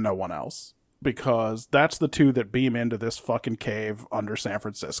Data and no one else, because that's the two that beam into this fucking cave under San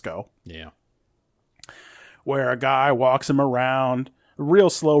Francisco. Yeah. Where a guy walks him around. Real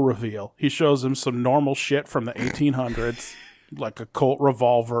slow reveal. He shows him some normal shit from the 1800s, like a Colt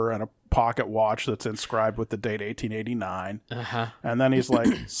revolver and a pocket watch that's inscribed with the date 1889. Uh-huh. And then he's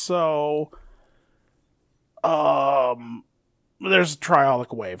like, so, there's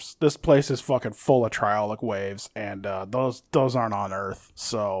triolic waves. This place is fucking full of triolic waves, and those aren't on Earth,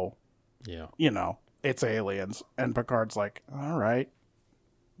 so, yeah, it's aliens. And Picard's like, all right.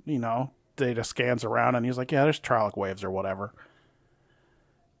 Data scans around, and he's like, yeah, there's triolic waves or whatever.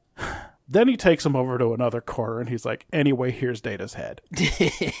 Then he takes him over to another corner, and he's like, anyway, here's Data's head.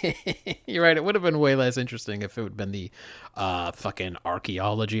 You're right. It would have been way less interesting if it would have been the fucking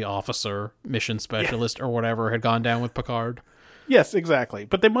archaeology officer, mission specialist, or whatever had gone down with Picard. Yes, exactly.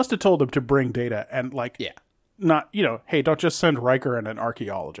 But they must have told him to bring Data and, not, hey, don't just send Riker and an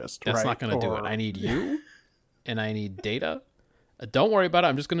archaeologist. That's right? not going to do it. I need you, and I need Data. Don't worry about it.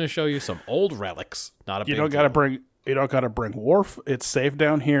 I'm just going to show you some old relics. Not a big deal. You don't got to bring Worf. It's safe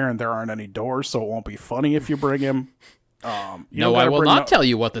down here, and there aren't any doors, so it won't be funny if you bring him. No, I will not tell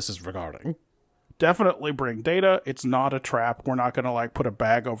you what this is regarding. definitely bring Data. It's not a trap. We're not going to like put a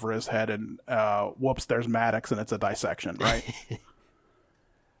bag over his head and whoops, there's Maddox and it's a dissection, right?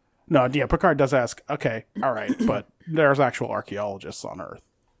 No, yeah, Picard does ask, okay, all right, but there's actual archaeologists on Earth.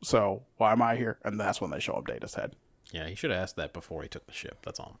 So why am I here? And that's when they show him Data's head. Yeah, he should have asked that before he took the ship.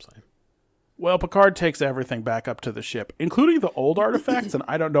 That's all I'm saying. Well, Picard takes everything back up to the ship, including the old artifacts, and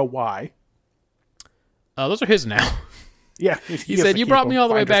I don't know why. Those are his now. Yeah. He said, you brought me all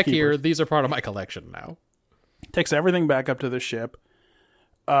the way back here. These are part of my collection now. Takes everything back up to the ship.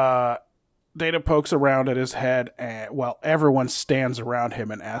 Data pokes around at his head, and everyone stands around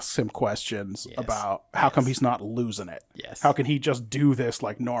him and asks him questions about how come he's not losing it. Yes. How can he just do this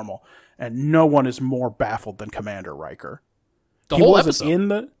like normal? And no one is more baffled than Commander Riker. Whole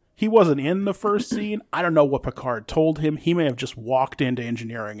episode. He wasn't in the first scene. I don't know what Picard told him. He may have just walked into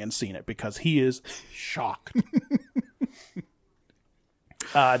engineering and seen it because he is shocked.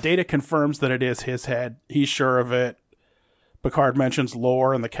 Data confirms that it is his head. He's sure of it. Picard mentions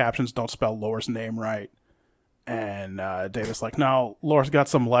Lore, and the captions don't spell Lore's name right. And Data's like, no, Lore's got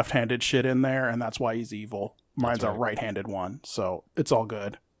some left-handed shit in there, and that's why he's evil. Mine's a right-handed one, so it's all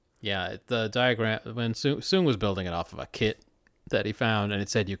good. Yeah, the diagram, when Soong was building it off of a kit that he found, and it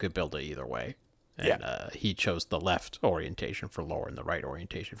said you could build it either way. And he chose the left orientation for Lore and the right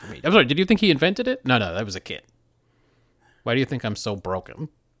orientation for me. I'm sorry, did you think he invented it? No, that was a kit. Why do you think I'm so broken?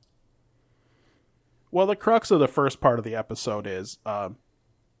 Well, the crux of the first part of the episode is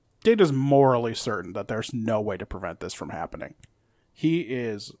Data's morally certain that there's no way to prevent this from happening. He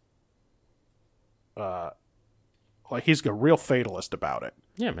is he's a real fatalist about it.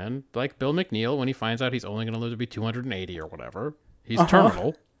 Yeah, man. Like Bill McNeil, when he finds out he's only going to live to be 280 or whatever, he's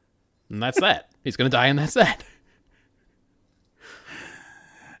terminal, and that's that. He's going to die, and that's that.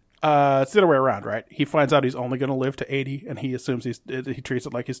 It's the other way around, right? He finds out he's only going to live to 80, and he assumes he treats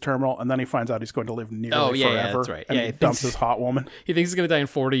it like he's terminal, and then he finds out he's going to live nearly forever. Yeah, that's right. And he dumps his hot woman. He thinks he's going to die in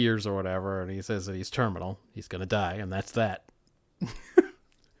 40 years or whatever, and he says that he's terminal. He's going to die, and that's that.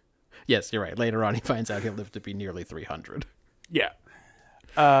 Yes, you're right. Later on, he finds out he'll live to be nearly 300. Yeah.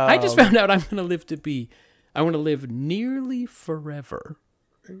 I just found out I want to live nearly forever.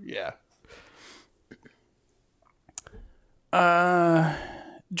 Yeah.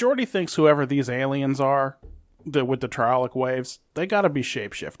 Geordi thinks whoever these aliens are, with the Trolloc waves, they gotta be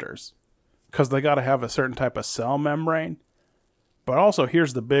shapeshifters. Because they gotta have a certain type of cell membrane. But also,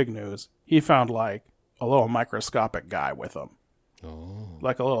 here's the big news. He found, like, a little microscopic guy with him. Oh.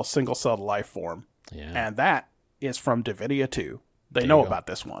 Like a little single-celled life form. Yeah. And that is from Davidia 2. They know about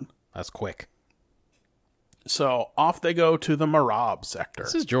this one. That's quick. So off they go to the Marab sector.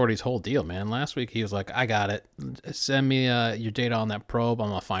 This is Geordi's whole deal, man. Last week he was like, I got it. Send me your data on that probe. I'm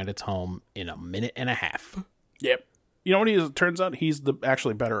going to find its home in a minute and a half. Yep. You know what he is? It turns out he's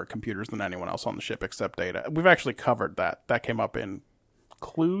actually better at computers than anyone else on the ship except Data. We've actually covered that. That came up in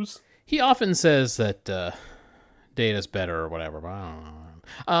Clues. He often says that Data's better or whatever, but I don't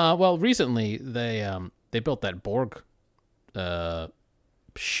know. Well, recently they built that Borg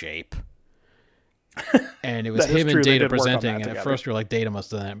shape. And it was him and Data presenting, and at first we were like, Data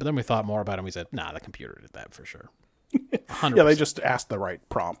must have done that. But then we thought more about it, and we said, nah, the computer did that for sure. 100%. Yeah, they just asked the right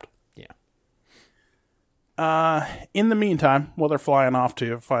prompt. Yeah. In the meantime, while they're flying off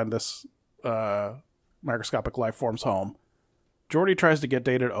to find this microscopic life form's home, Geordi tries to get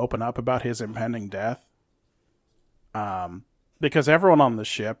Data to open up about his impending death. Because everyone on the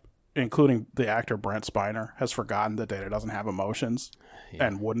ship, including the actor Brent Spiner, has forgotten that Data doesn't have emotions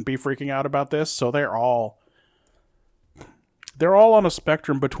and wouldn't be freaking out about this. So they're all on a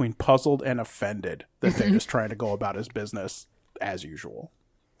spectrum between puzzled and offended that Data's trying to go about his business as usual.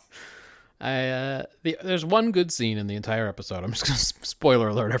 There's one good scene in the entire episode. I'm just going to spoiler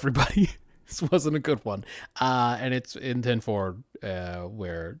alert everybody. This wasn't a good one. And it's in 10-4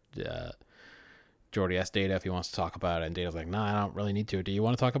 where Geordi asks Data if he wants to talk about it, and Data's like, "No, I don't really need to. Do you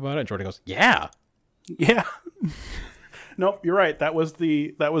want to talk about it?" And Geordi goes, "Yeah." Nope, you're right. That was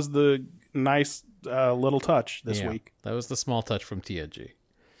the nice little touch this week. That was the small touch from TNG.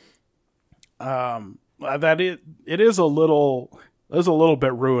 It is a little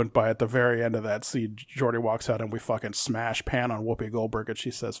bit ruined by at the very end of that scene. Geordi walks out and we fucking smash pan on Whoopi Goldberg, and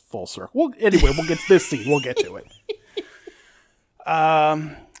she says full circle. Well, anyway, we'll get to this scene. We'll get to it.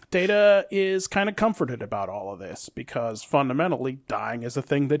 Data is kind of comforted about all of this because fundamentally dying is a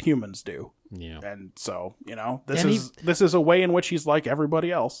thing that humans do. Yeah. And so, this is a way in which he's like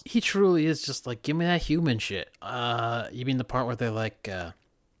everybody else. He truly is just like, give me that human shit. You mean the part where they're like,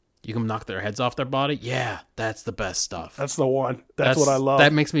 you can knock their heads off their body? Yeah, that's the best stuff. That's the one. That's what I love.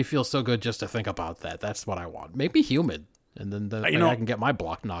 That makes me feel so good just to think about that. That's what I want. Make me human. And then I can get my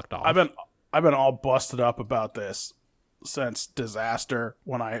block knocked off. I've been all busted up about this since Disaster,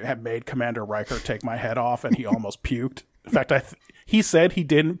 when I had made Commander Riker take my head off and he almost puked. In fact, he said he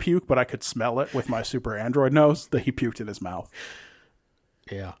didn't puke, but I could smell it with my super android nose that he puked in his mouth.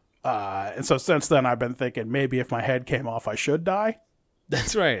 Yeah. And so since then, I've been thinking maybe if my head came off, I should die.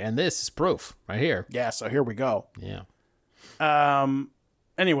 That's right. And this is proof right here. Yeah, so here we go. Yeah.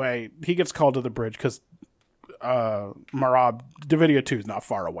 Anyway, he gets called to the bridge because Marab, Davidia 2 is not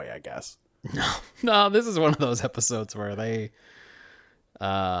far away, I guess. No, this is one of those episodes where they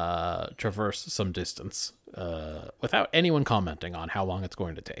traverse some distance without anyone commenting on how long it's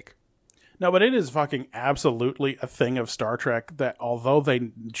going to take. No, but it is fucking absolutely a thing of Star Trek that although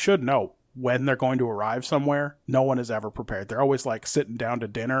they should know when they're going to arrive somewhere, no one is ever prepared. They're always like sitting down to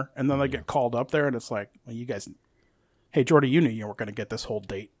dinner and then they get called up there and it's like, well, you guys, hey, Jordy, you knew you weren't going to get this whole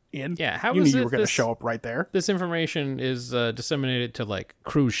date in. Yeah, how you is knew it you were going to show up right there. This information is disseminated to like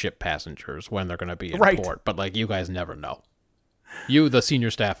cruise ship passengers when they're going to be in Right. port, but like you guys never know. You, the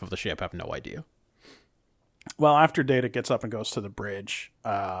senior staff of the ship, have no idea. Well, after Data gets up and goes to the bridge,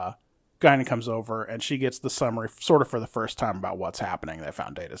 Guinan comes over and she gets the summary sort of for the first time about what's happening. They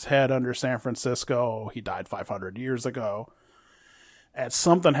found Data's head under San Francisco. He died 500 years ago. And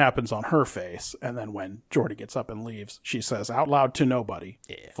something happens on her face. And then when Geordi gets up and leaves, she says out loud to nobody,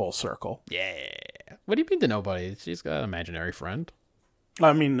 full circle. Yeah. What do you mean to nobody? She's got an imaginary friend.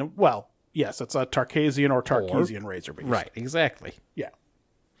 I mean, well, yes, it's a Tarkasian or Tarkesian razor beast. Right, exactly. Yeah.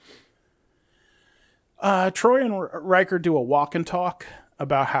 Troy and Riker do a walk and talk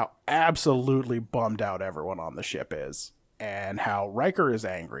about how absolutely bummed out everyone on the ship is and how Riker is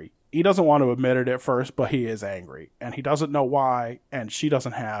angry. He doesn't want to admit it at first, but he is angry and he doesn't know why. And she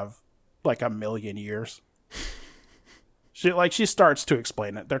doesn't have like a million years. She starts to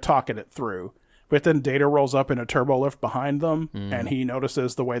explain it. They're talking it through, but then Data rolls up in a turbo lift behind them and he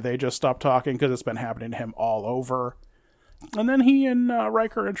notices the way they just stopped talking because it's been happening to him all over. And then he and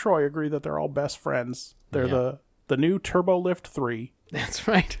Riker and Troy agree that they're all best friends. They're the new Turbo Lift 3. That's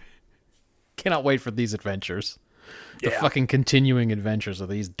right. Cannot wait for these adventures. The Yeah. fucking continuing adventures of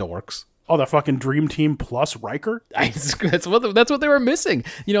these dorks. Oh, the fucking Dream Team plus Riker? That's what they were missing.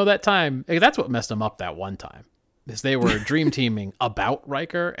 You know, that time, that's what messed them up that one time. Is they were dream teaming about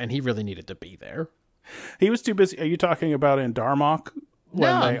Riker, and he really needed to be there. He was too busy. Are you talking about in Darmok? When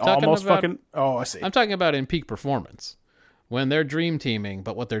No, they I'm talking almost about- fucking... Oh, I see. I'm talking about in peak performance. When they're dream teaming,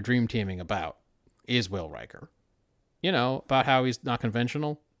 but what they're dream teaming about is Will Riker. You know, about how he's not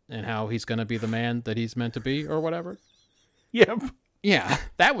conventional and how he's going to be the man that he's meant to be or whatever. Yep. Yeah,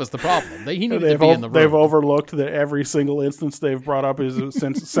 that was the problem. He needed to They've, be in the room. they've overlooked that every single instance they've brought up is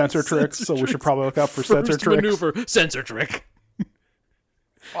sensor tricks, so we should probably look up for sensor First tricks. maneuver, sensor trick.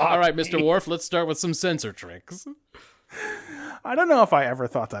 All right, Mr. Worf, let's start with some sensor tricks. I don't know if I ever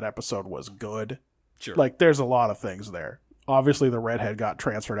thought that episode was good. Sure. Like, there's a lot of things there. Obviously, the redhead got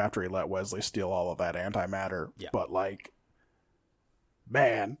transferred after he let Wesley steal all of that antimatter. Yeah. But, like,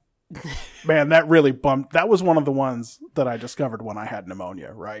 man, that really bummed. That was one of the ones that I discovered when I had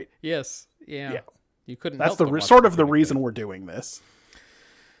pneumonia, right? Yes. Yeah. Yeah. You couldn't. That's help the but watch sort of the pretty reason we're doing this.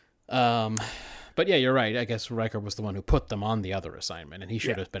 good. But yeah, you're right. I guess Riker was the one who put them on the other assignment, and he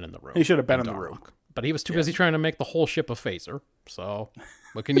should have been in the room. He should have been in the room. Darmok. But he was too busy trying to make the whole ship a phaser. So,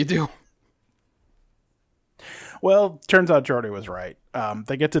 what can you do? Well, turns out Geordi was right.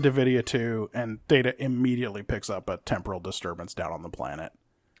 They get to Davidia 2, and Data immediately picks up a temporal disturbance down on the planet.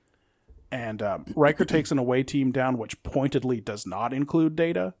 And Riker takes an away team down, which pointedly does not include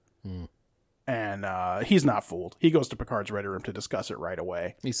Data. And he's not fooled. He goes to Picard's ready room to discuss it right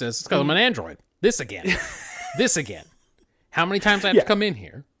away. He says, it's because I'm an android. This again. This again. How many times I have to come in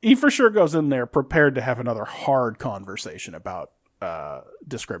here? He for sure goes in there prepared to have another hard conversation about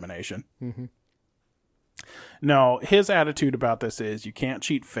discrimination. Mm-hmm. No, his attitude about this is you can't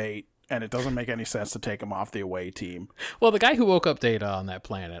cheat fate, and it doesn't make any sense to take him off the away team. Well, the guy who woke up Data on that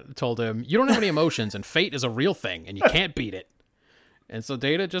planet told him, you don't have any emotions, and fate is a real thing, and you can't beat it. And so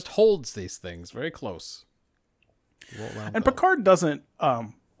Data just holds these things very close. And Picard doesn't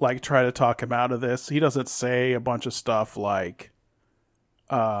try to talk him out of this. He doesn't say a bunch of stuff like,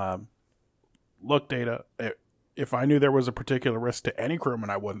 look, Data, if I knew there was a particular risk to any crewman,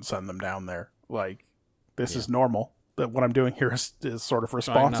 I wouldn't send them down there. Like, this is normal. That what I'm doing here is sort of Trying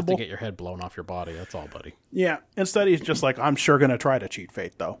responsible. not to get your head blown off your body. That's all, buddy. Yeah. Instead, he's just like, I'm sure going to try to cheat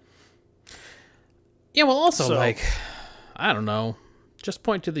fate, though. Yeah, well, also, I don't know. Just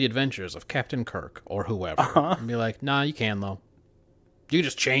point to the adventures of Captain Kirk or whoever. And be like, nah, you can, though. You can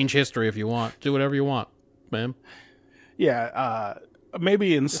just change history if you want. Do whatever you want, man. Yeah.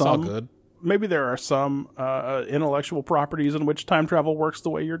 Maybe in It's all some good. maybe there are some intellectual properties in which time travel works the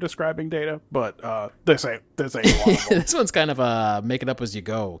way you're describing, Data, but this ain't one of them. This one's kind of a make it up as you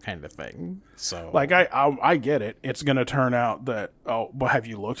go kind of thing. So, Like, I get it. It's going to turn out that, but have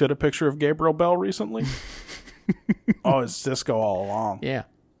you looked at a picture of Gabriel Bell recently? Oh, it's Cisco all along. yeah.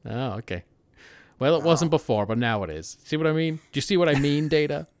 Oh, okay. Well, it wasn't before, but now it is. See what I mean? Do you see what I mean,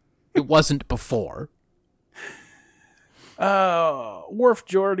 Data? It wasn't before. Worf,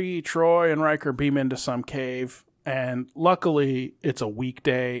 Geordi, Troy, and Riker beam into some cave, and luckily it's a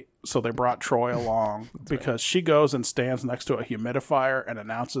weekday, so they brought Troy along because she goes and stands next to a humidifier and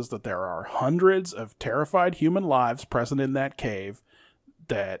announces that there are hundreds of terrified human lives present in that cave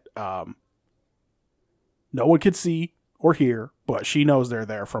that no one could see or hear, but she knows they're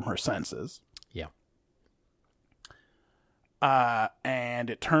there from her senses. Yeah. And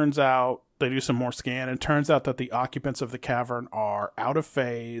it turns out they do some more scan, and it turns out that the occupants of the cavern are out of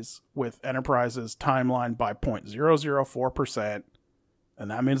phase with Enterprise's timeline by 0.004%,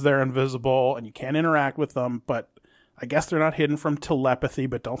 and that means they're invisible and you can't interact with them, but I guess they're not hidden from telepathy,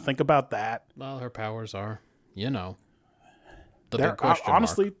 but don't think about that. Well, her powers are, the They're, big question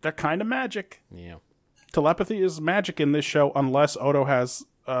honestly, mark. they're kind of magic. Yeah. Telepathy is magic in this show, unless Odo has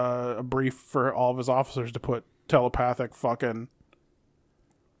a brief for all of his officers to put telepathic fucking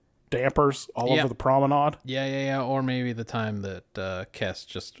dampers all over the promenade. Yeah. Or maybe the time that Kess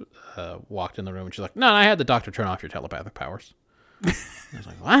just walked in the room and she's like, no, I had the doctor turn off your telepathic powers. I was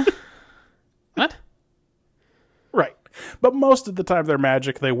like, what? What? Right. But most of the time they're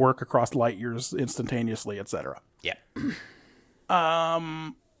magic. They work across light years instantaneously, etc. Yeah.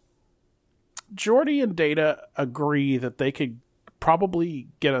 Geordi and Data agree that they could probably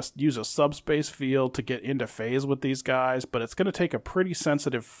use a subspace field to get into phase with these guys, but it's going to take a pretty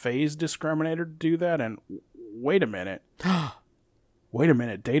sensitive phase discriminator to do that. And wait a minute.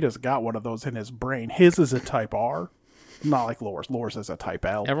 Data's got one of those in his brain. His is a type R. Not like Lore's. Lore's is a type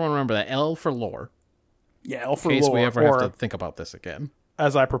L. Everyone remember that L for lore. Yeah, L for in case Lore. we ever have to think about this again.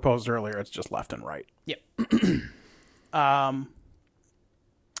 As I proposed earlier, it's just left and right. Yep.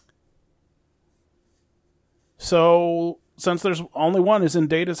 So, since there's only one is in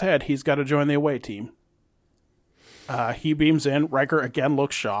Data's head, he's got to join the away team. He beams in. Riker again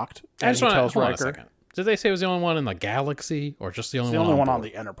looks shocked. I And just he want to tells hold on a Riker, second. Did they say it was the only one in the galaxy, or just the only it's the one? only one on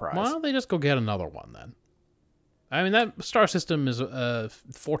board? the Enterprise. Why don't they just go get another one then? I mean, that star system is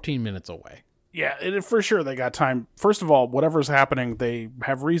 14 minutes away. Yeah, for sure they got time. First of all, whatever's happening, they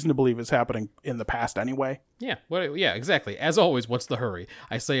have reason to believe is happening in the past anyway. Yeah, yeah, exactly. As always, what's the hurry?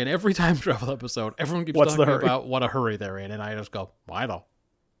 I say in every time travel episode, everyone keeps What's the talking hurry? about what a hurry they're in, and I just go, why though?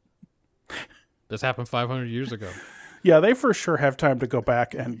 This happened 500 years ago. Yeah, they for sure have time to go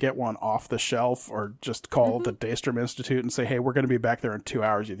back and get one off the shelf, or just call the Daystrom Institute and say, hey, we're going to be back there in 2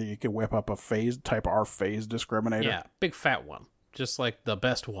 hours. You think you can whip up a phase, type R phase discriminator? Yeah, big fat one. Just like the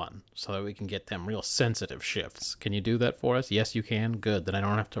best one, so that we can get them real sensitive shifts. Can you do that for us? Yes, you can. Good. Then I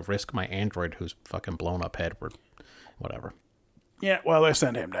don't have to risk my android who's fucking blown up headward. Whatever. Yeah, well, they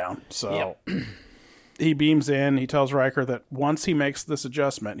send him down. So he beams in. He tells Riker that once he makes this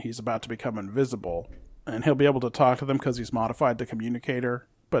adjustment, he's about to become invisible. And he'll be able to talk to them because he's modified the communicator,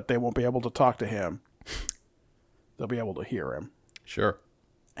 but they won't be able to talk to him. They'll be able to hear him. Sure.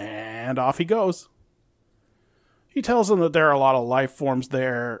 And off he goes. He tells them that there are a lot of life forms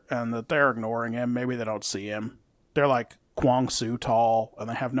there and that they're ignoring him. Maybe they don't see him. They're like Kwang Su tall, and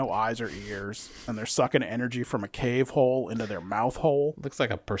they have no eyes or ears, and they're sucking energy from a cave hole into their mouth hole. Looks like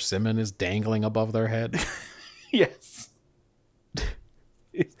a persimmon is dangling above their head. Yes.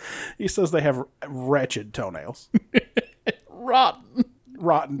 He says they have wretched toenails.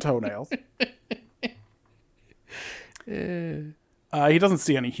 Rotten toenails. He doesn't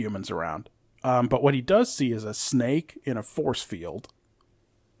see any humans around. But what he does see is a snake in a force field.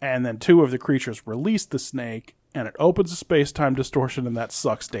 And then two of the creatures release the snake, and it opens a space-time distortion, and that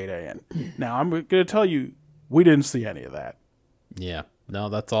sucks Data in. Now, I'm going to tell you, we didn't see any of that. Yeah. No,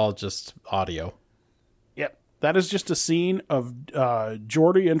 that's all just audio. Yep. That is just a scene of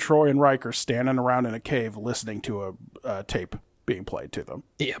Geordi and Troy and Riker standing around in a cave listening to a tape being played to them.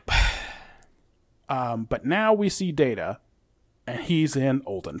 Yep. But now we see Data, and he's in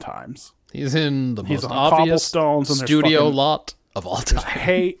olden times. He's in the He's most on obvious cobblestones, and there's studio fucking- lot of all There's time.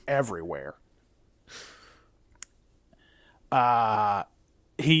 hay everywhere.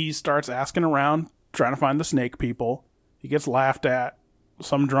 He starts asking around, trying to find the snake people. He gets laughed at.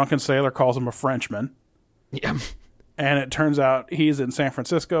 Some drunken sailor calls him a Frenchman. Yeah. And it turns out he's in San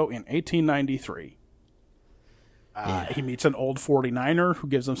Francisco in 1893. He meets an old 49er who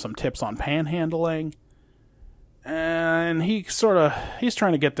gives him some tips on panhandling. And he's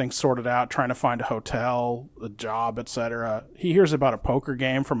trying to get things sorted out, trying to find a hotel, a job, etc. He hears about a poker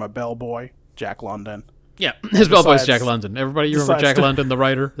game from a bellboy, Jack London. Yeah, his bellboy's Jack London. Everybody, you remember Jack London, the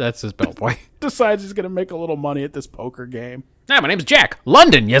writer? That's his bellboy. Decides he's going to make a little money at this poker game. Hi, my name's Jack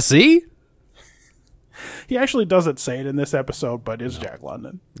London, you see? He actually doesn't say it in this episode, but it's Jack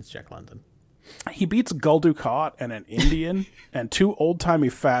London. It's Jack London. He beats Gul Dukat and an Indian and two old-timey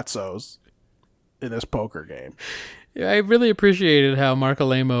fatsos in this poker game. Yeah, I really appreciated how Mark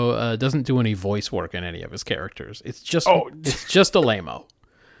Alamo doesn't do any voice work in any of his characters. It's just Alamo.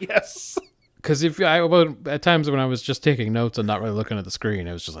 Yes. Because at times when I was just taking notes and not really looking at the screen,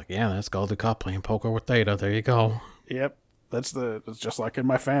 it was just like, yeah, that's Gul Dukat playing poker with Data. There you go. Yep. That's just like in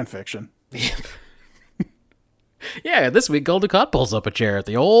my fan fiction. Yeah, this week Gul Dukat pulls up a chair at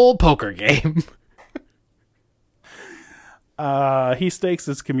the old poker game. He stakes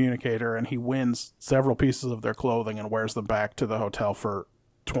his communicator and he wins several pieces of their clothing and wears them back to the hotel for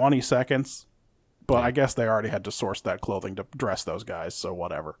 20 seconds. But I guess they already had to source that clothing to dress those guys, so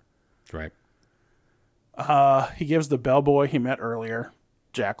whatever. Right. He gives the bellboy he met earlier,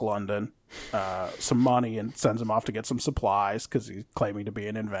 Jack London, some money and sends him off to get some supplies because he's claiming to be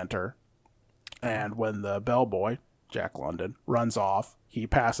an inventor. And when the bellboy, Jack London, runs off, he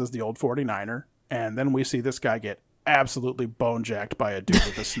passes the old 49er, and then we see this guy get absolutely bone-jacked by a dude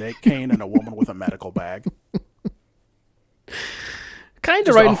with a snake cane and a woman with a medical bag. Kind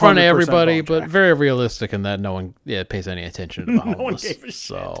of right in front of everybody, but very realistic in that no one pays any attention to the homeless. No one gave a shit.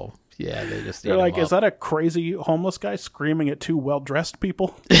 So, yeah, they're like, is that a crazy homeless guy screaming at two well-dressed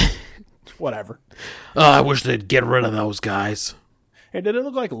people? Whatever. I wish they'd get rid of those guys. Hey, did it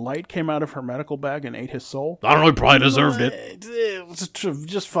look like light came out of her medical bag and ate his soul? I don't know, he probably deserved it. It was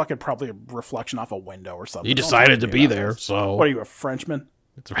just fucking probably a reflection off a window or something. He decided to be there, so... What are you, a Frenchman?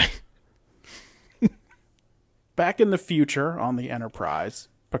 That's right. Back in the future, on the Enterprise,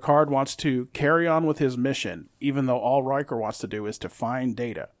 Picard wants to carry on with his mission, even though all Riker wants to do is to find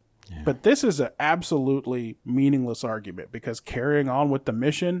Data. Yeah. But this is an absolutely meaningless argument, because carrying on with the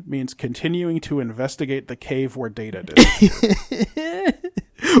mission means continuing to investigate the cave where Data is.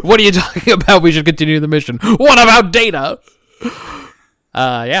 What are you talking about? We should continue the mission. What about Data?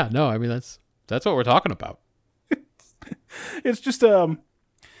 Yeah, no, I mean, that's what we're talking about. It's just,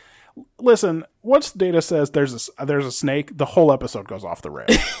 listen, once Data says there's a snake, the whole episode goes off the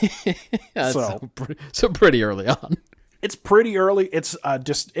rails. So pretty early on. It's pretty early. It's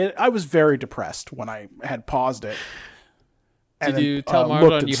I was very depressed when I had paused it. Did you tell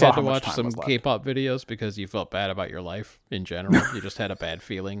Marzon you had to watch some K-pop videos because you felt bad about your life in general? You just had a bad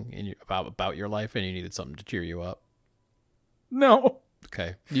feeling about your life and you needed something to cheer you up? No.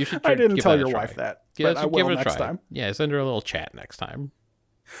 Okay. You should. I didn't tell your wife that, but I will next time. Yeah, send her a little chat next time.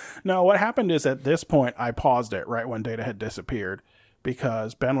 No, what happened is at this point I paused it right when Data had disappeared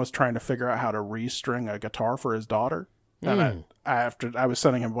because Ben was trying to figure out how to restring a guitar for his daughter. And I was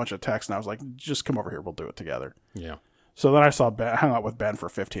sending him a bunch of texts, and I was like, just come over here, we'll do it together. Yeah. So then I hung out with Ben for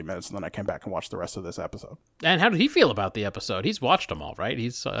 15 minutes, and then I came back and watched the rest of this episode. And how did he feel about the episode? He's watched them all, right?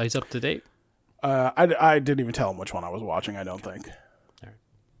 He's up to date? I didn't even tell him which one I was watching, I don't think.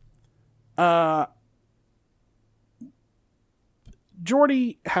 All right.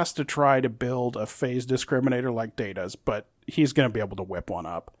 Geordi has to try to build a phase discriminator like Data's, but he's going to be able to whip one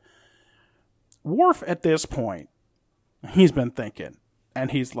up. Worf, at this point, he's been thinking,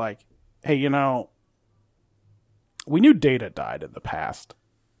 and he's like, hey, we knew Data died in the past,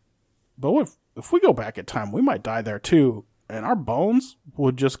 but if we go back in time, we might die there too, and our bones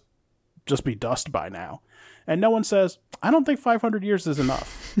would just be dust by now. And no one says, I don't think 500 years is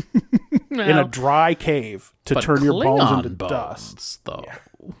enough in a dry cave to turn your bones into dust. Though. Yeah.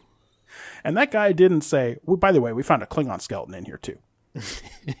 And that guy didn't say, by the way, we found a Klingon skeleton in here too.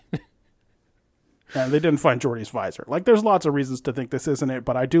 And they didn't find Geordi's visor. Like, there's lots of reasons to think this isn't it,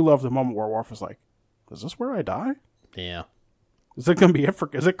 but I do love the moment where Worf is like, is this where I die? Yeah. Is it going to be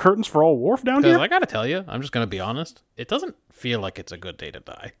is it curtains for old Worf down here? I got to tell you, I'm just going to be honest. It doesn't feel like it's a good day to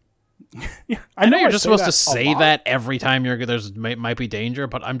die. Yeah, I know you're just supposed to say that every time might be danger,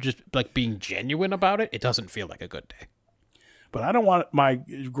 but I'm just like being genuine about it. It doesn't feel like a good day. But I don't want my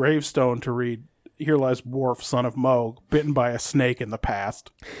gravestone to read, here lies Worf, son of Mo, bitten by a snake in the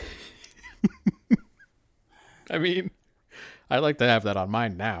past. I mean, I'd like to have that on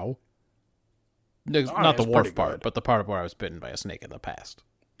mine now. Not the Worf part, but the part where I was bitten by a snake in the past.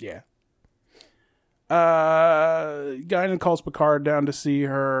 Yeah. Guinan calls Picard down to see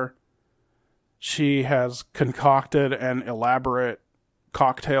her. She has concocted an elaborate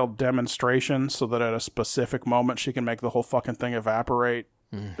cocktail demonstration so that at a specific moment she can make the whole fucking thing evaporate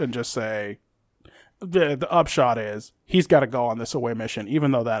and just say, the upshot is he's got to go on this away mission,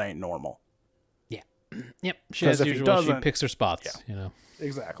 even though that ain't normal. Yeah. Yep. She, 'Cause as if he usual, she doesn't- picks her spots, you know.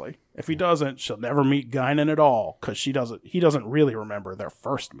 Exactly. If he doesn't, she'll never meet Guinan at all, because he doesn't really remember their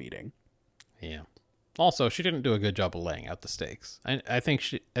first meeting. Yeah. Also, she didn't do a good job of laying out the stakes. I think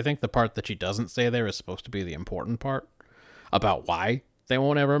the part that she doesn't say there is supposed to be the important part about why they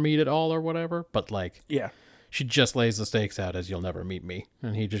won't ever meet at all or whatever. But like, Yeah. she just lays the stakes out as you'll never meet me,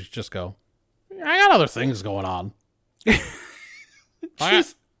 and he just go, I got other things going on.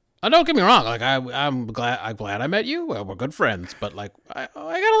 Don't get me wrong. Like I'm glad I met you. Well, we're good friends, but like I got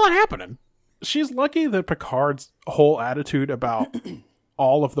a lot happening. She's lucky that Picard's whole attitude about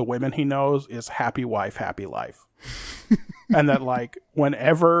all of the women he knows is happy wife, happy life. And that like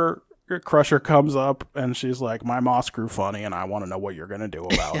whenever Crusher comes up and she's like, my moss grew funny and I want to know what you're going to do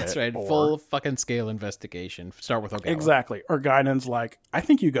about That's it. right. Or, Full fucking scale investigation. Start with Ogawa. exactly. Or Guinan's like, I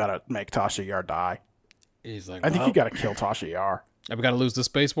think you got to make Tasha Yar die. He's like, I think you got to kill Tasha Yar. have we got to lose the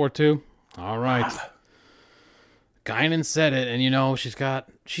space war too? All right. Guinan said it, and you know she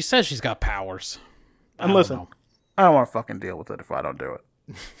says she's got powers. And listen, I don't want to fucking deal with it if I don't do it.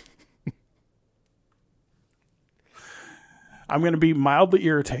 I'm going to be mildly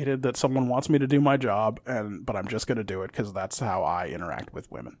irritated that someone wants me to do my job, but I'm just going to do it because that's how I interact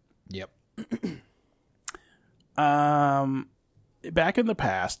with women. Yep. Back in the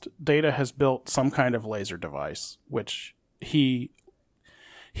past, Data has built some kind of laser device, which he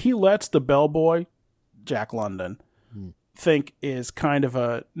lets the bellboy, Jack London, think is kind of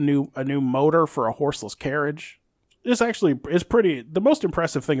a new motor for a horseless carriage. This actually is pretty. The most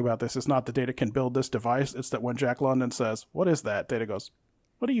impressive thing about this is not that Data can build this device. It's that when Jack London says, "What is that?" Data goes,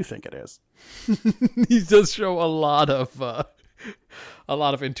 "What do you think it is?" He does show a lot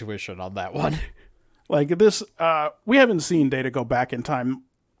of intuition on that one. Like this, we haven't seen Data go back in time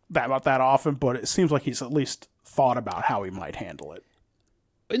that often, but it seems like he's at least thought about how he might handle it.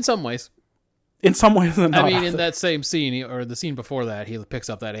 In some ways. In some ways, I mean, in that same scene, or the scene before that, he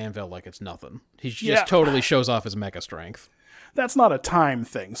picks up that anvil like it's nothing. He just totally shows off his mecha strength. That's not a time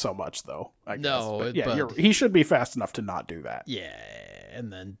thing so much, though. I guess. No, but he should be fast enough to not do that. Yeah,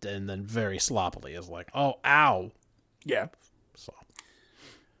 and then very sloppily is like, oh, ow. Yeah. So.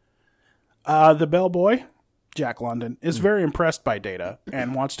 The bellboy, Jack London, is very impressed by Data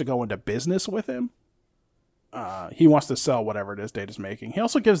and wants to go into business with him. He wants to sell whatever it is Data's making. He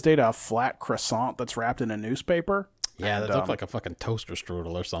also gives Data a flat croissant that's wrapped in a newspaper. Yeah, that looked like a fucking toaster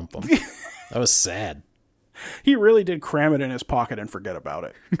strudel or something. That was sad. He really did cram it in his pocket and forget about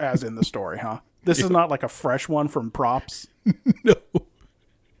it, as in the story, huh? This is not like a fresh one from props. No.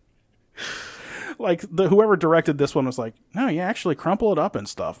 Like whoever directed this one was like, no, you actually crumple it up and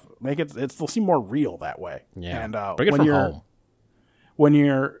stuff. Make it'll seem more real that way. Yeah, and bring it from home. When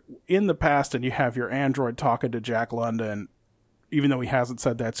you're in the past and you have your android talking to Jack London, even though he hasn't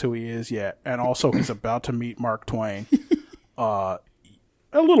said that's who he is yet, and also he's about to meet Mark Twain, a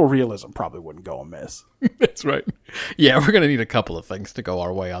little realism probably wouldn't go amiss. That's right. Yeah, we're going to need a couple of things to go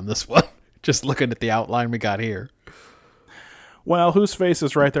our way on this one. Just looking at the outline we got here. Well, whose face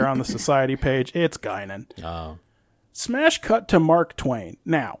is right there on the society page? It's Guinan. Oh. Smash cut to Mark Twain.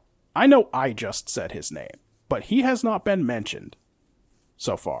 Now, I know I just said his name, but he has not been mentioned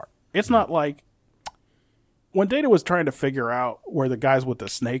so far. It's not like when Data was trying to figure out where the guys with the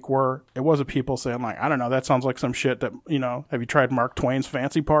snake were, it wasn't people saying like, I don't know, that sounds like some shit that, have you tried Mark Twain's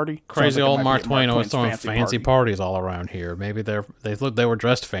fancy party? Crazy Sounds like old it might Mark be at Twain always throwing Twain's fancy parties all around here. Maybe they were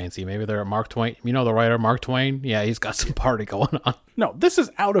dressed fancy. Maybe they're at Mark Twain. You know the writer Mark Twain? Yeah, he's got some party going on. No, this is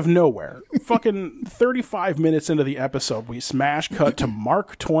out of nowhere. Fucking 35 minutes into the episode, we smash cut to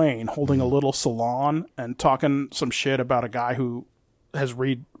Mark Twain holding a little salon and talking some shit about a guy who has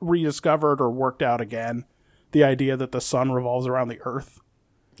rediscovered or worked out again the idea that the sun revolves around the earth.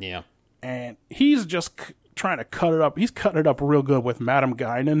 Yeah. And he's just trying to cut it up. He's cutting it up real good with Madame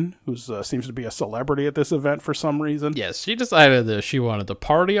Guinan, who seems to be a celebrity at this event for some reason. Yes, she decided that she wanted to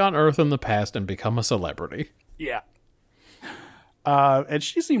party on Earth in the past and become a celebrity. Yeah. And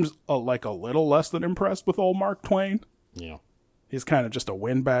she seems like a little less than impressed with old Mark Twain. Yeah. He's kind of just a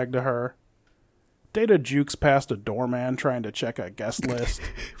windbag to her. Data jukes past a doorman trying to check a guest list.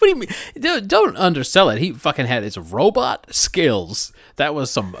 What do you mean? Dude, don't undersell it. He fucking had his robot skills. That was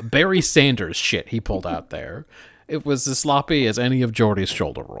some Barry Sanders shit he pulled out there. It was as sloppy as any of Geordie's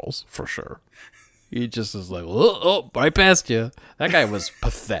shoulder rolls, for sure. He just was like, oh, right past you. That guy was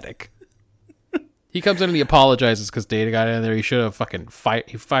pathetic. He comes in and he apologizes because Data got in there. He should have fucking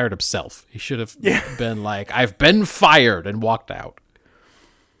he fired himself. He should have been like, I've been fired, and walked out.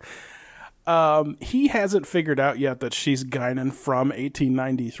 He hasn't figured out yet that she's Guinan from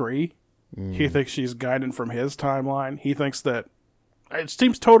 1893. He thinks she's Guinan from his timeline. He thinks that it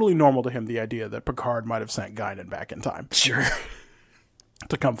seems totally normal to him, the idea that Picard might have sent Guinan back in time. Sure.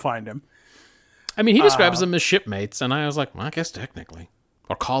 To come find him. I mean, he describes them as shipmates, and I was like, well, I guess technically.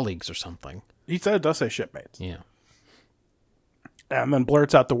 Or colleagues or something. He said it does say shipmates. Yeah. And then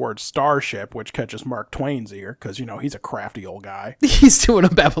blurts out the word starship, which catches Mark Twain's ear, because, he's a crafty old guy. He's doing a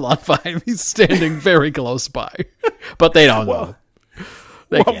Babylon 5. He's standing very close by. But they don't know.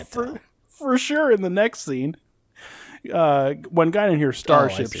 They can't tell. For sure, in the next scene, when Guinan hears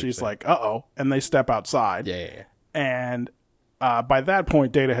starship, she's like, uh-oh, and they step outside. Yeah. And by that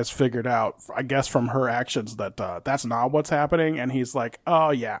point, Data has figured out, I guess from her actions, that that's not what's happening, and he's like,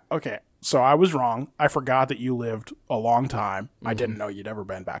 oh, yeah, okay. So I was wrong. I forgot that you lived a long time. I didn't know you'd ever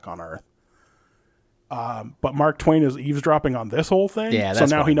been back on Earth. But Mark Twain is eavesdropping on this whole thing. Yeah, so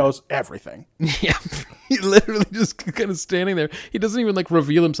now he knows everything. Yeah. He's literally just kind of standing there. He doesn't even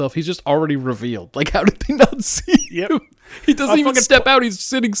reveal himself. He's just already revealed. How did they not see him? He doesn't even step out. He's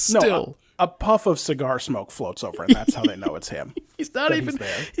sitting still. No, a puff of cigar smoke floats over, and that's how they know it's him. He's not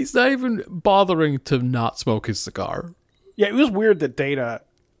even bothering to not smoke his cigar. Yeah, it was weird that Data...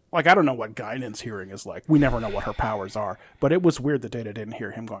 I don't know what Guinan's hearing is like. We never know what her powers are. But it was weird that Data didn't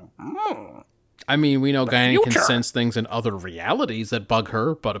hear him going, I mean, we know Guinan future. can sense things in other realities that bug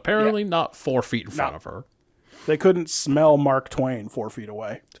her, but apparently not 4 feet in front of her. They couldn't smell Mark Twain 4 feet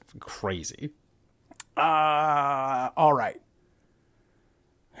away. Crazy. All right.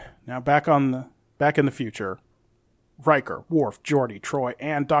 Now back in the future, Riker, Worf, Geordi, Troy,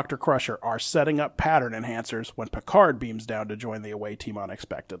 and Dr. Crusher are setting up pattern enhancers when Picard beams down to join the away team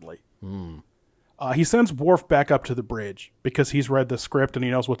unexpectedly. He sends Worf back up to the bridge because he's read the script and he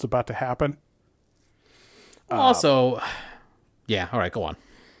knows what's about to happen. Also, yeah, all right, go on.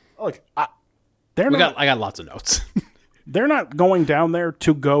 Look, I got lots of notes. They're not going down there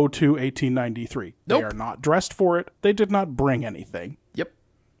to go to 1893. Nope. They are not dressed for it. They did not bring anything. Yep.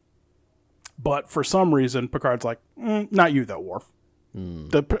 But for some reason, Picard's like, not you though, Worf.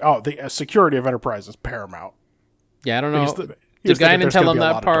 The security of Enterprise is paramount. Yeah, I don't know. Did Guinan tell him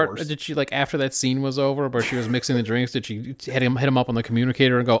that part? Or did she, after that scene was over, where she was mixing the drinks, did she hit him up on the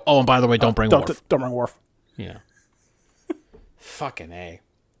communicator and go, oh, and by the way, don't bring Worf? Don't bring Worf. Yeah. Fucking A.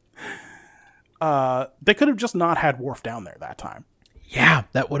 They could have just not had Worf down there that time. Yeah,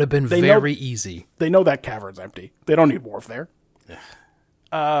 that would have been very easy. They know that cavern's empty. They don't need Worf there.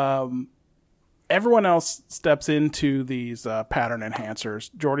 Everyone else steps into these pattern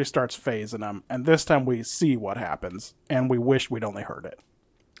enhancers. Geordi starts phasing them, and this time we see what happens, and we wish we'd only heard it.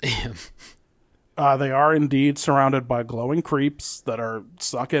 They are indeed surrounded by glowing creeps that are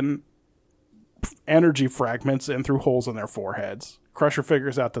sucking energy fragments in through holes in their foreheads. Crusher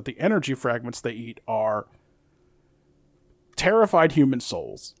figures out that the energy fragments they eat are terrified human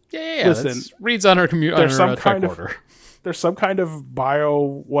souls. Yeah. Listen, reads on her there's some kind order. of there's some kind of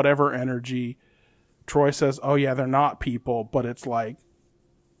bio whatever energy. Troy says, oh yeah, they're not people, but it's like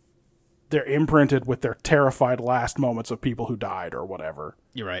they're imprinted with their terrified last moments of people who died or whatever.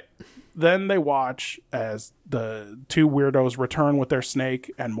 You're right. Then they watch as the two weirdos return with their snake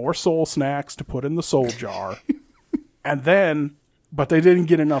and more soul snacks to put in the soul jar. But they didn't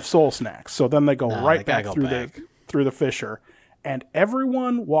get enough soul snacks. So then they go back through the fissure. And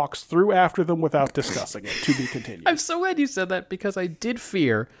everyone walks through after them without discussing it. To be continued. I'm so glad you said that because I did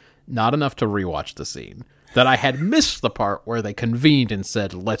fear, not enough to rewatch the scene, that I had missed the part where they convened and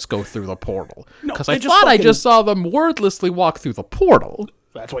said, let's go through the portal. Because I thought I just saw them wordlessly walk through the portal.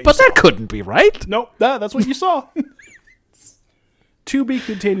 That's what you saw. That couldn't be right. Nope, that's what you saw. To be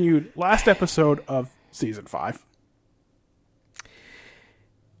continued, last episode of Season 5.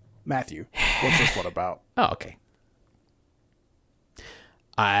 Matthew, what's this one about? Oh, okay.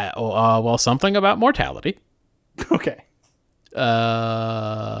 Well, something about mortality. Okay.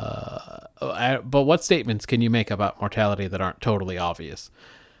 But what statements can you make about mortality that aren't totally obvious?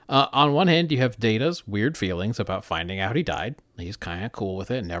 On one hand, you have Data's weird feelings about finding out he died. He's kind of cool with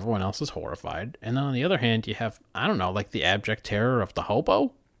it, and everyone else is horrified. And then on the other hand, you have, I don't know, the abject terror of the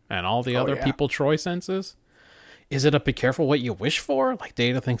hobo and all the other people Troy senses. Is it a be careful what you wish for?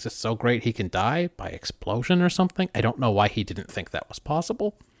 Data thinks it's so great he can die by explosion or something. I don't know why he didn't think that was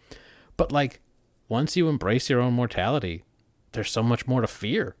possible. But, once you embrace your own mortality, there's so much more to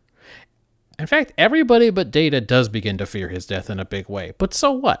fear. In fact, everybody but Data does begin to fear his death in a big way. But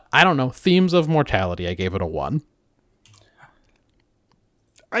so what? I don't know. Themes of mortality, I gave it a 1.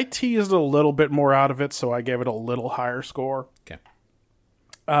 I teased a little bit more out of it, so I gave it a little higher score. Okay.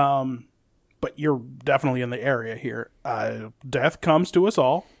 But you're definitely in the area here. Death comes to us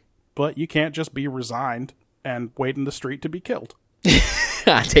all, but you can't just be resigned and wait in the street to be killed.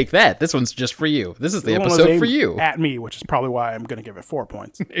 Take that. This one's just for you. This is the one was episode for aimed you. At me, which is probably why I'm going to give it 4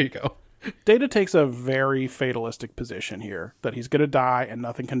 points. There you go. Data takes a very fatalistic position here, that he's going to die and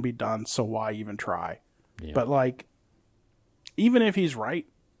nothing can be done, so why even try? Yeah. But, like, even if he's right,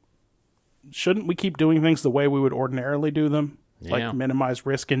 shouldn't we keep doing things the way we would ordinarily do them? Yeah. Like, minimize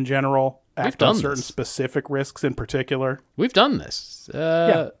risk in general, act on certain specific risks in particular? We've done this.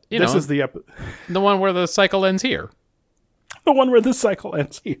 This is the the one where the cycle ends here. the one where the cycle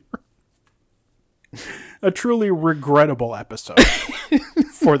ends here. A truly regrettable episode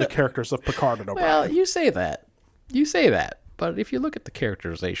for the characters of Picard and O'Brien. Well, you say that. You say that. But if you look at the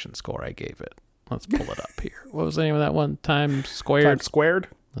characterization score I gave it, let's pull it up here. What was the name of that one? Times Squared? Times Squared?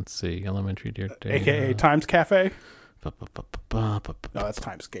 Let's see. Elementary Dear Data. AKA Times Cafe? No, that's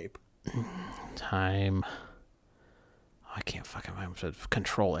Timescape. Time. Oh, I can't fucking remember.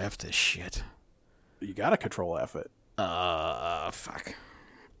 Control F this shit. You gotta Control F it. Fuck.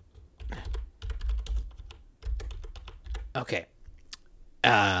 Okay.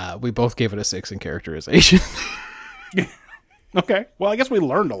 We both gave it a 6 in characterization. Okay. Well, I guess we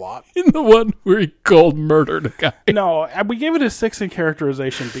learned a lot. In the one where he cold murdered a guy. No, we gave it a 6 in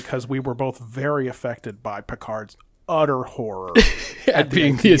characterization because we were both very affected by Picard's utter horror At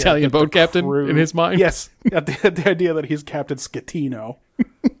being the Italian boat captain in his mind? Yes. At the idea that he's Captain Schettino.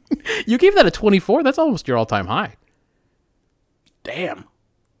 You gave that a 24? That's almost your all-time high. Damn.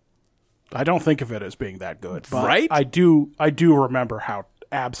 I don't think of it as being that good. But Right? I do remember how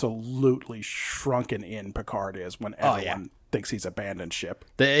absolutely shrunken in Picard is when everyone thinks he's abandoned ship.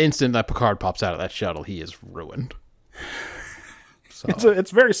 The instant that Picard pops out of that shuttle, he is ruined. So. It's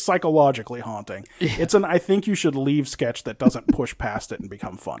very psychologically haunting. Yeah. It's an I think you should leave sketch that doesn't push past it and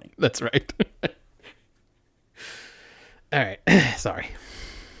become funny. That's right. All right. Sorry.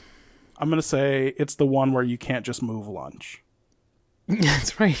 I'm going to say it's the one where you can't just move lunch.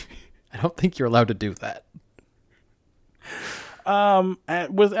 That's right. I don't think you're allowed to do that.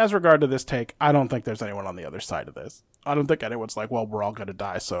 As regard to this take, I don't think there's anyone on the other side of this. I don't think anyone's like, well, we're all going to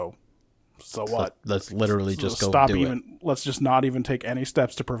die, so what? Let's literally just go stop do even, it. Let's just not even take any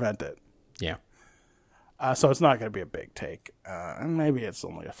steps to prevent it. Yeah. So it's not going to be a big take. And maybe it's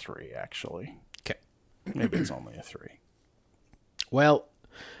only a 3, actually. Okay. Maybe it's only a 3. Well,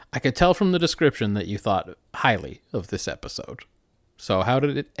 I could tell from the description that you thought highly of this episode. So how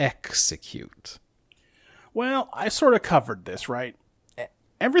did it execute? Well, I sort of covered this, right?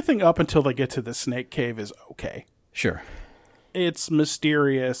 Everything up until they get to the snake cave is okay. Sure. It's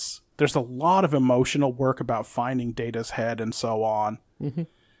mysterious. There's a lot of emotional work about finding Data's head and so on. Mm-hmm.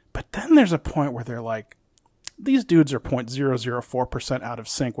 But then there's a point where they're like, these dudes are 0.004% out of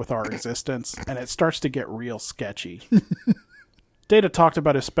sync with our existence, and it starts to get real sketchy. Data talked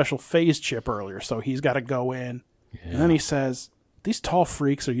about his special phase chip earlier, so he's got to go in. Yeah. And then he says, these tall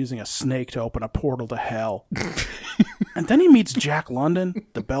freaks are using a snake to open a portal to hell. And then he meets Jack London,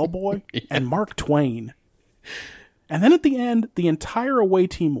 the bellboy, and Mark Twain. And then at the end, the entire away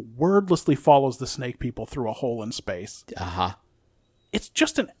team wordlessly follows the snake people through a hole in space. Uh-huh. It's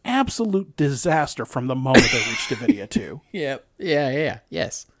just an absolute disaster from the moment they reach Davidia 2. Yep. Yeah.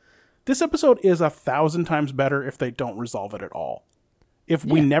 Yes. This episode is 1,000 times better if they don't resolve it at all. If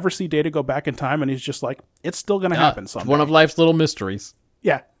we never see Data go back in time and he's just like, it's still going to happen someday. One of life's little mysteries.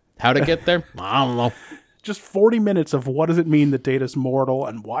 Yeah. How to get there? I don't know. Just 40 minutes of what does it mean that Data's mortal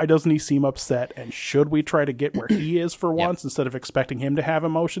and why doesn't he seem upset and should we try to get where he is for once instead of expecting him to have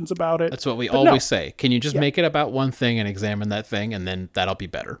emotions about it? That's what we always say. Can you just make it about one thing and examine that thing and then that'll be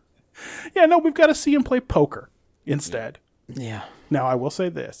better? Yeah, no, we've got to see him play poker instead. Yeah. Now, I will say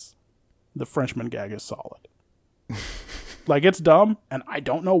this. The Frenchman gag is solid. Like, it's dumb, and I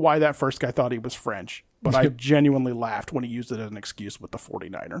don't know why that first guy thought he was French, but I genuinely laughed when he used it as an excuse with the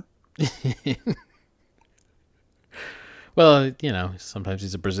 49er. Well, sometimes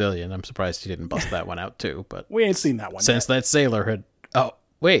he's a Brazilian. I'm surprised he didn't bust that one out, too. But we ain't seen that one since yet. that sailor had... Oh,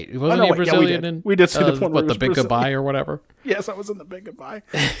 wait. Wasn't he a Brazilian? Yeah, we did see the one where what, the Big Goodbye or whatever? Yes, I was in the Big Goodbye.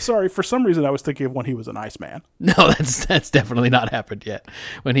 Sorry, for some reason I was thinking of when he was an Iceman. No, that's definitely not happened yet.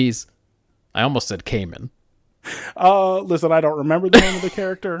 When he's... I almost said Cayman. Listen, I don't remember the name of the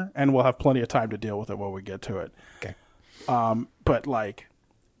character, and we'll have plenty of time to deal with it when we get to it. Okay. But, like,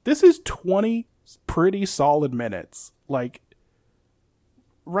 this is 20 pretty solid minutes. Like,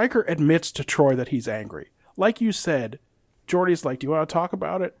 Riker admits to Troy that he's angry. Like you said, Geordi's like, do you want to talk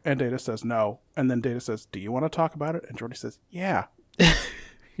about it? And Data says no. And then Data says, do you want to talk about it? And Geordi says, yeah.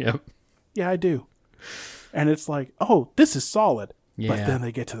 Yep. Yeah, I do. And it's like, oh, this is solid. Yeah. But then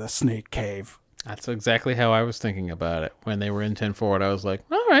they get to the snake cave. That's exactly how I was thinking about it. When they were in 10 forward, I was like,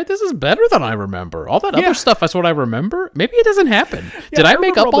 all right, this is better than I remember. All that other stuff, that's what I remember. Maybe it doesn't happen. Did I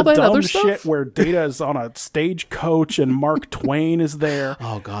make up all that other stuff? Shit where Data is on a stagecoach and Mark Twain is there.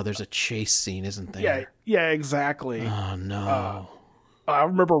 Oh, God, there's a chase scene, isn't there? Yeah, exactly. Oh, no. I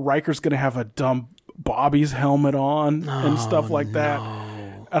remember Riker's going to have a dumb Bobby's helmet on and stuff like that.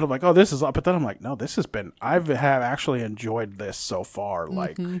 And I'm like, oh, this is up. But then I'm like, no, this has been, have actually enjoyed this so far.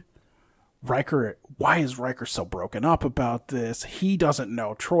 Like, Riker, why is Riker so broken up about this? He doesn't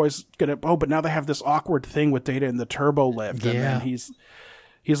know. Troy's gonna, but now they have this awkward thing with Data in the turbo lift. And then he's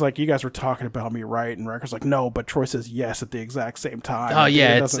like, you guys were talking about me, right? And Riker's like, no, but Troy says yes at the exact same time. Oh,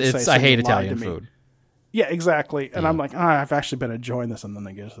 yeah, it's I hate Italian food. Yeah, exactly. And I'm like, I've actually been enjoying this. And then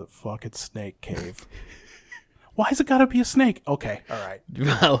they get to the fucking snake cave. Why has it got to be a snake? Okay, all right.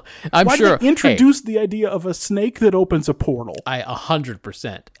 Well, I'm Why sure. Why did they introduce the idea of a snake that opens a portal?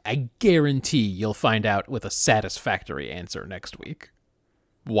 100%. I guarantee you'll find out with a satisfactory answer next week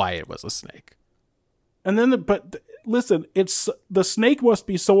why it was a snake. And then, listen, it's the snake must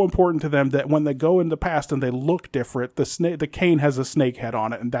be so important to them that when they go in the past and they look different, the cane has a snake head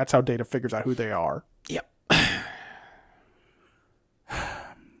on it, and that's how Data figures out who they are. Yep.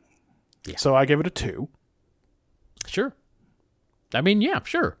 Yeah. So I give it a 2. Sure. I mean, yeah,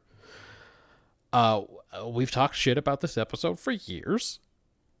 sure. We've talked shit about this episode for years,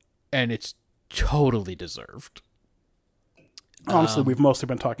 and it's totally deserved. Honestly, we've mostly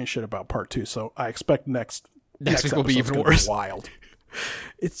been talking shit about part 2, so I expect next week will be even worse. Wild.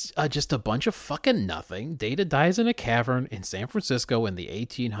 It's just a bunch of fucking nothing. Data dies in a cavern in San Francisco in the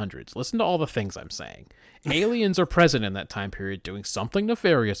 1800s. Listen to all the things I'm saying. Aliens are present in that time period doing something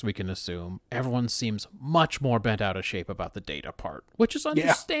nefarious, we can assume. Everyone seems much more bent out of shape about the Data part, which is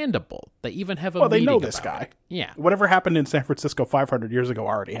understandable. They even have a meeting they know about this guy. it. Yeah. Whatever happened in San Francisco 500 years ago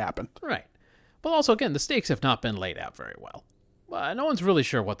already happened. Right. But also, again, the stakes have not been laid out very well. No one's really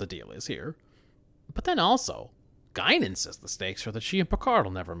sure what the deal is here. But then also, Guinan says the stakes are that she and Picard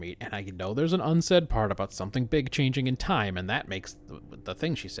will never meet, and I know there's an unsaid part about something big changing in time, and that makes the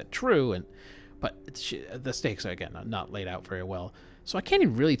thing she said true, but the stakes are, again, not laid out very well. So I can't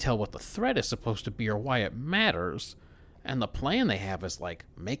even really tell what the threat is supposed to be or why it matters. And the plan they have is, like,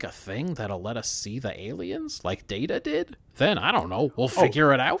 make a thing that'll let us see the aliens, like Data did? Then, I don't know, we'll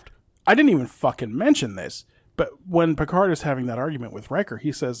figure it out? I didn't even fucking mention this, but when Picard is having that argument with Riker,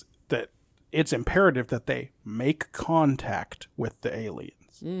 he says that it's imperative that they make contact with the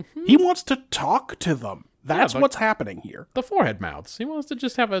aliens. Mm-hmm. He wants to talk to them. That's what's happening here. The forehead mouths. He wants to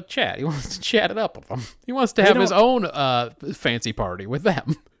just have a chat. He wants to chat it up with them. He wants to have his own fancy party with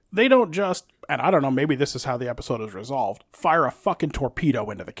them. They don't just, and I don't know, maybe this is how the episode is resolved, fire a fucking torpedo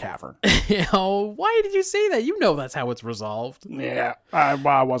into the cavern. Why did you say that? You know that's how it's resolved. Yeah,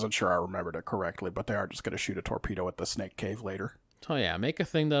 I wasn't sure I remembered it correctly, but they are just going to shoot a torpedo at the snake cave later. Oh yeah, make a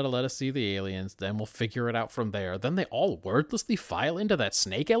thing that'll let us see the aliens, then we'll figure it out from there. Then they all wordlessly file into that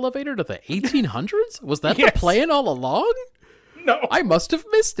snake elevator to the 1800s? Was that the plan all along? No. I must have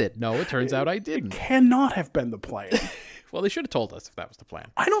missed it. No, it turns out I didn't. It cannot have been the plan. Well, they should have told us if that was the plan.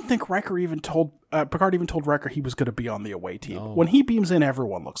 I don't think Picard even told Riker he was going to be on the away team. No. When he beams in,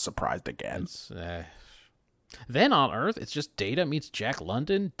 everyone looks surprised again. Then on Earth, it's just Data meets Jack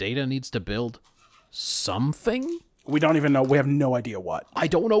London. Data needs to build something. We don't even know. We have no idea what. I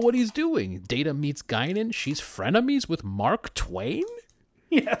don't know what he's doing. Data meets Guinan. She's frenemies with Mark Twain?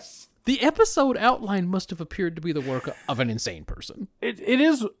 Yes. The episode outline must have appeared to be the work of an insane person. It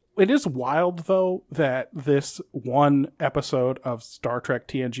is wild, though, that this one episode of Star Trek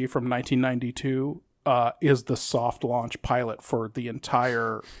TNG from 1992 is the soft launch pilot for the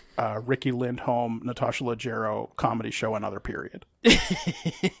entire Ricky Lindholm, Natasha Leggero comedy show Another Period.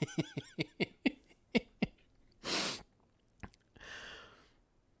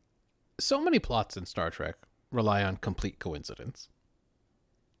 So many plots in Star Trek rely on complete coincidence.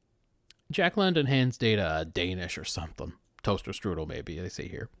 Jack London hands Data a Danish or something. Toaster strudel, maybe, they say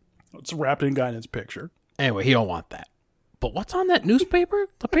here. It's wrapped in Guinan's picture. Anyway, he don't want that. But what's on that newspaper?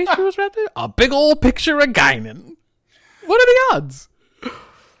 The pastry was wrapped in? A big old picture of Guinan. What are the odds?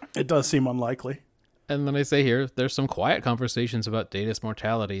 It does seem unlikely. And then they say here, there's some quiet conversations about Data's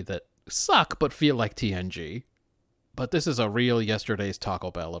mortality that suck but feel like TNG. But this is a real yesterday's Taco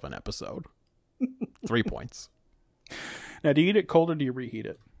Bell of an episode. 3 points. Now, do you eat it cold or do you reheat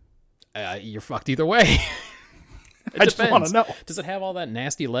it? You're fucked either way. I just want to know. Does it have all that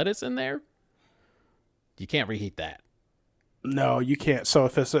nasty lettuce in there? You can't reheat that. No, you can't. So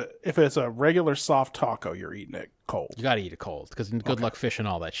if it's a regular soft taco, you're eating it cold. You got to eat it cold because good luck fishing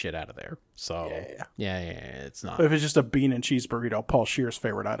all that shit out of there. So yeah, it's not. But if it's just a bean and cheese burrito, Paul Scheer's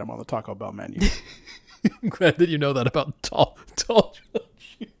favorite item on the Taco Bell menu. I'm glad that you know that about tall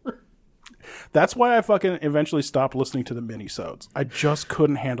Scheer. That's why I fucking eventually stopped listening to the mini-sodes. I just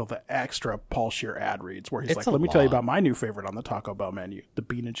couldn't handle the extra Paul Scheer ad reads where he's It's like, a let me tell you lot. about my new favorite on the Taco Bell menu, the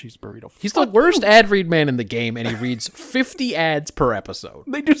bean and cheese burrito. He's the worst ad read man in the game, and he reads 50 ads per episode.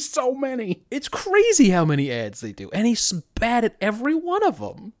 They do so many. It's crazy how many ads they do, and he's bad at every one of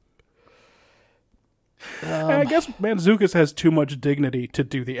them. And I guess Manzukis has too much dignity to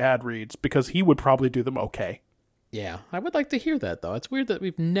do the ad reads because he would probably do them okay. Yeah, I would like to hear that, though. It's weird that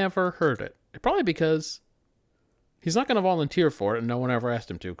we've never heard it. Probably because he's not going to volunteer for it, and no one ever asked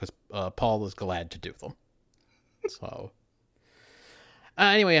him to, because Paul is glad to do them. So,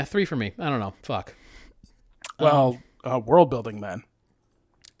 anyway, yeah, 3 for me. I don't know. Fuck. Well, world building then.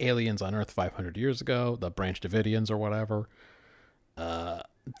 Aliens on Earth 500 years ago, the Branch Davidians or whatever.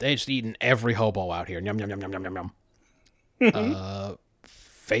 They just eating every hobo out here. Yum, yum, yum, yum, yum, yum, yum.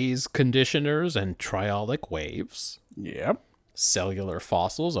 Phase conditioners and triolic waves. Yep. Cellular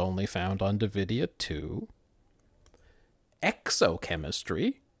fossils only found on Davidia 2.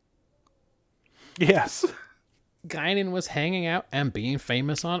 Exochemistry. Yes. Guinan was hanging out and being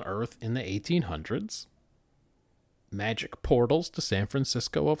famous on Earth in the 1800s. Magic portals to San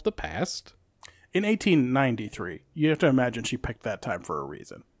Francisco of the past. In 1893, you have to imagine she picked that time for a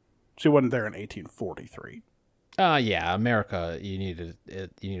reason. She wasn't there in 1843. Yeah, America, you needed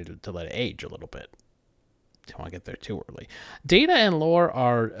to let it age a little bit. Don't want to get there too early. Data and lore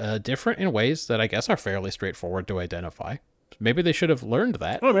are different in ways that I guess are fairly straightforward to identify. Maybe they should have learned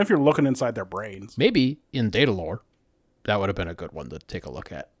that. Well, I mean, if you're looking inside their brains. Maybe in data lore, that would have been a good one to take a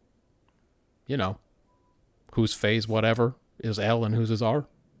look at. You know, whose phase whatever is L and whose is R.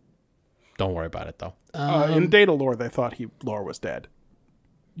 Don't worry about it, though. In data lore, they thought lore was dead.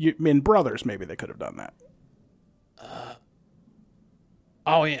 In Brothers, maybe they could have done that.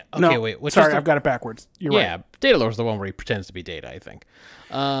 Oh, yeah. Okay, No, wait. Which sorry, is the, I've got it backwards. You're yeah, right. Data Lore is the one where he pretends to be Data, I think.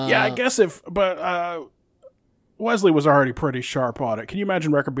 Yeah, I guess but Wesley was already pretty sharp on it. Can you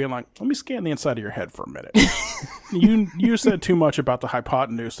imagine Wrecker being like, let me scan the inside of your head for a minute. You said too much about the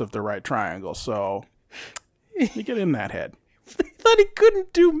hypotenuse of the right triangle, so you get in that head. He thought he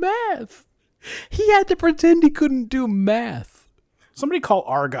couldn't do math. He had to pretend he couldn't do math. Somebody call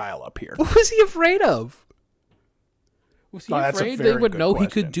Argyle up here. What was he afraid of? Was he That's a afraid they very would good know he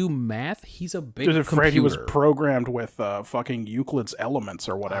question. could do math? He's a big He was afraid he was computer. programmed with fucking Euclid's elements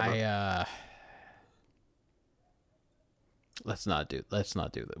or whatever. Let's not do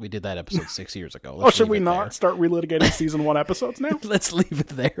that. We did that episode 6 years ago. Oh, should we not start relitigating season 1 episodes now? Let's leave it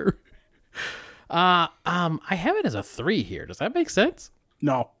there. I have it as a 3 here. Does that make sense?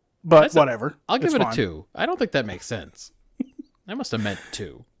 No, but That's whatever. I'll give It's it fine. a 2. I don't think that makes sense. I must have meant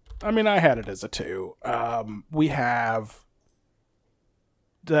 2. I mean, I had it as a 2. We have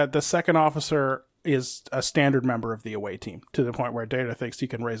the second officer is a standard member of the away team to the point where Data thinks he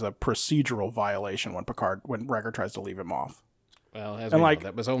can raise a procedural violation when Wrecker tries to leave him off. Well, as And we like- know,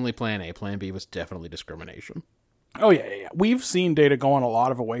 that was only Plan A. Plan B was definitely discrimination. Oh yeah. We've seen Data go on a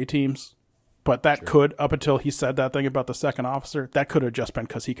lot of away teams, but that could, up until he said that thing about the second officer, that could have just been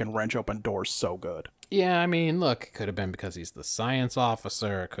because he can wrench open doors so good. Yeah, I mean, look, it could have been because he's the science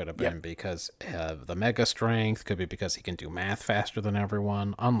officer. It could have been because of the mega strength. Could be because he can do math faster than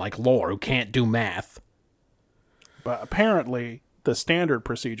everyone. Unlike Lore, who can't do math. But apparently, the standard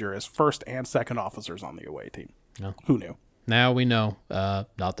procedure is first and second officers on the away team. No. Who knew? Now we know.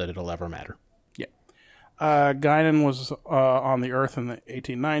 Not that it'll ever matter. Yeah. Guinan was on the Earth in the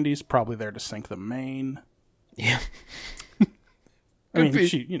 1890s, probably there to sink the Maine. Yeah. I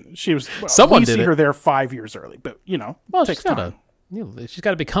mean, she was. Well, Someone we did see it. her there 5 years early, but Well, it takes time. she's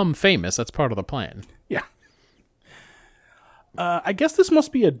got to become famous. That's part of the plan. Yeah. I guess this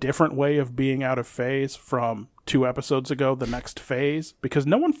must be a different way of being out of phase from 2 episodes ago, the next phase, because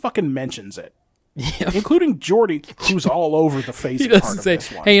no one fucking mentions it. Yeah. Including Jordy, who's all over the phase He part doesn't of say,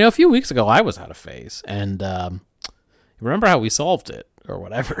 this one. hey, a few weeks ago I was out of phase, and remember how we solved it, or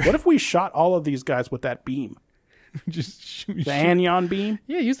whatever. What if we shot all of these guys with that beam? Just shoot. The anion beam?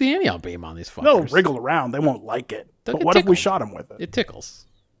 Yeah, use the anion beam on these fuckers. They'll wriggle around. They won't like it. They'll But get what if we tickled. shot them with it? It tickles.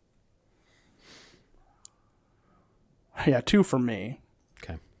 Yeah, 2 for me.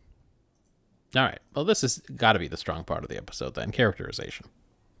 Okay. All right. Well, this has got to be the strong part of the episode then. Characterization.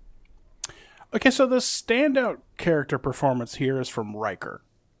 Okay, so the standout character performance here is from Riker,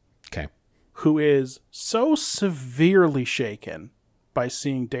 Okay. who is so severely shaken by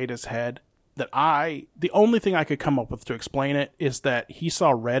seeing Data's head the only thing I could come up with to explain it is that he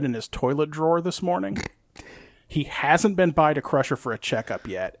saw red in his toilet drawer this morning. He hasn't been by to Crusher for a checkup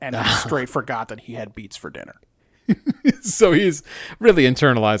yet, and he straight forgot that he had beets for dinner. So he's really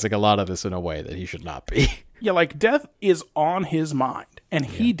internalizing a lot of this in a way that he should not be. Yeah, like death is on his mind, and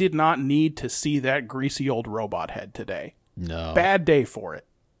he did not need to see that greasy old robot head today. No. Bad day for it.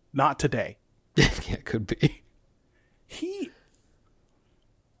 Not today. Yeah, it could be.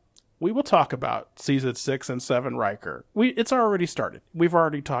 We will talk about season 6 and 7 Riker. It's already started. We've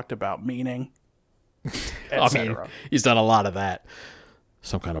already talked about meaning, etc. He's done a lot of that.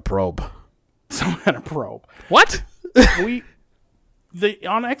 Some kind of probe. Some kind of probe. What?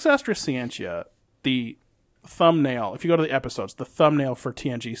 On Ex Astra Scientia, the thumbnail, if you go to the episodes, the thumbnail for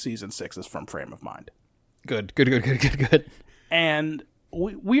TNG season 6 is from Frame of Mind. Good. And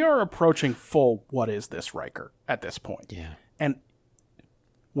we are approaching full what is this Riker at this point. Yeah. And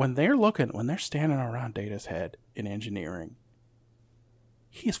when they're standing around Data's head in engineering,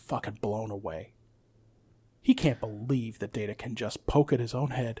 he is fucking blown away. He can't believe that Data can just poke at his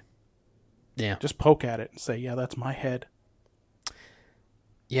own head. Yeah. Just poke at it and say, yeah, that's my head.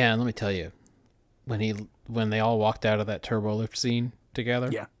 Yeah, and let me tell you, when they all walked out of that turbo lift scene together,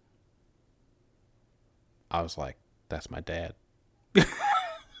 Yeah. I was like, that's my dad.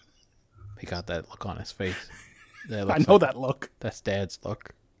 He got that look on his face. I know that look. That's Dad's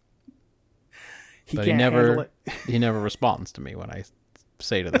look. He But can't handle it. he never responds to me when I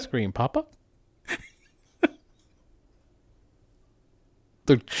say to the screen, Papa.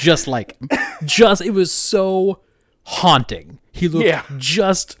 They're just like him. It was so haunting. He looked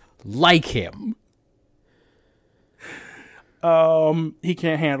just like him. He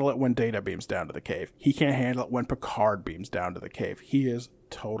can't handle it when Data beams down to the cave. He can't handle it when Picard beams down to the cave. He is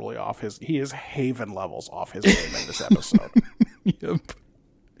totally he is Haven levels off his game in this episode. Yep.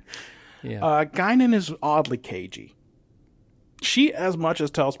 Yeah. Guinan is oddly cagey. She as much as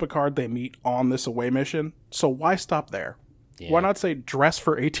tells Picard they meet on this away mission, so why stop there? Yeah. Why not say dress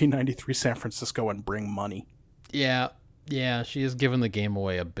for 1893 San Francisco and bring money? Yeah, she has given the game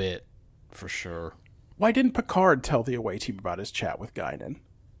away a bit, for sure. Why didn't Picard tell the away team about his chat with Guinan?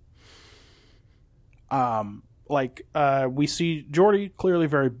 We see Geordi clearly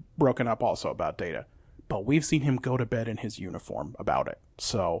very broken up also about Data, but we've seen him go to bed in his uniform about it.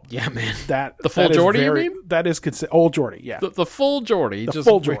 So yeah, man, the full Geordi, you mean? That is old Geordi, yeah. The full Geordi. The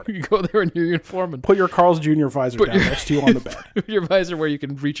full Geordi. You go there in your uniform and put your Carl's Jr. visor down next to you on the bed. Put your visor where you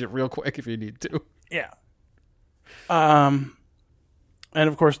can reach it real quick if you need to. Yeah. And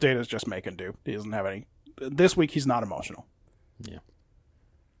of course, Data's just making do. He doesn't have any. This week, he's not emotional. Yeah.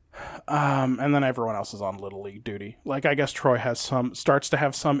 And then everyone else is on Little League duty. Like, I guess Troy starts to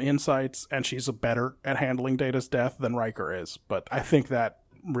have some insights, and she's better at handling Data's death than Riker is. But I think that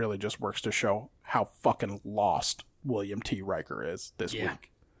really just works to show how fucking lost William T. Riker is this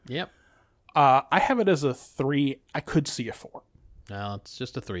week. Yep. I have it as a 3. I could see a 4. No, it's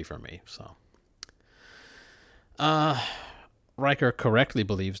just a 3 for me, so. Riker correctly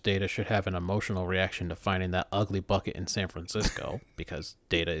believes Data should have an emotional reaction to finding that ugly bucket in San Francisco, because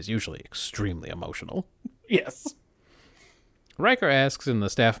Data is usually extremely emotional. Yes. Riker asks in the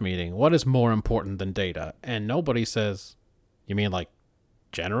staff meeting, what is more important than Data? And nobody says, you mean like,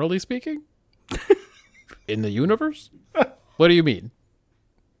 generally speaking? In the universe? What do you mean?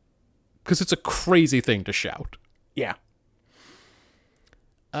 Because it's a crazy thing to shout. Yeah.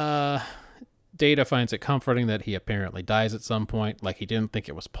 Data finds it comforting that he apparently dies at some point, like he didn't think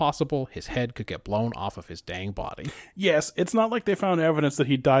it was possible his head could get blown off of his dang body. Yes, it's not like they found evidence that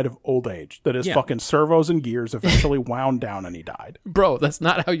he died of old age, that his fucking servos and gears eventually wound down and he died. Bro, that's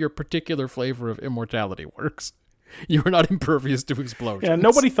not how your particular flavor of immortality works. You are not impervious to explosions. Yeah,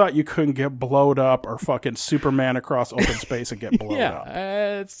 nobody thought you couldn't get blowed up or fucking Superman across open space and get blown up.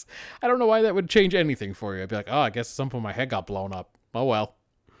 I don't know why that would change anything for you. I'd be like, I guess at some point my head got blown up. Oh well.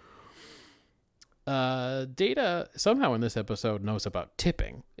 Data somehow in this episode knows about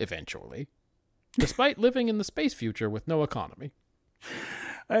tipping eventually, despite living in the space future with no economy.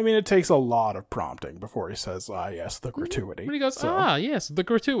 I mean, it takes a lot of prompting before he says, yes, the gratuity. But he goes, yes, the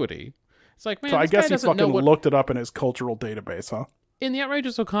gratuity. It's like, man, so I guess he fucking looked it up in his cultural database, huh? In the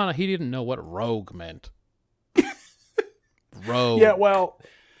Outrageous Okana, he didn't know what rogue meant. Rogue. Yeah, well,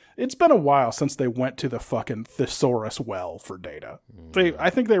 it's been a while since they went to the fucking thesaurus well for Data. I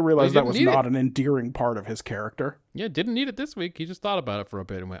think they realized that was not an endearing part of his character. Yeah, didn't need it this week. He just thought about it for a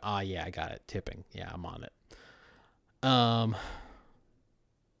bit and went, yeah, I got it. Tipping. Yeah, I'm on it.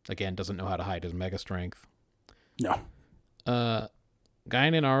 Again, doesn't know how to hide his mega strength. No.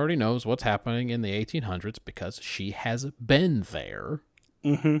 Guinan already knows what's happening in the 1800s because she has been there.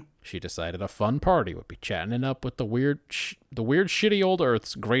 She decided a fun party would be chatting it up with the weird shitty old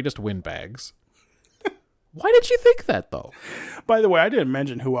Earth's greatest windbags. Why did you think that, though? By the way, I didn't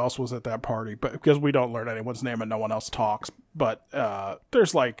mention who else was at that party, but because we don't learn anyone's name and no one else talks. But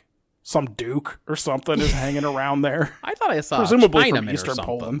there's like some duke or something is hanging around there. I thought I saw presumably a from Chinaman Eastern or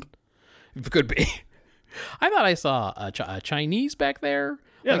something. Poland. It could be. I thought I saw a Chinese back there.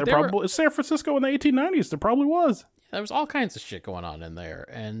 Yeah, Like, there probably it's San Francisco in the 1890s. There probably was. There was all kinds of shit going on in there,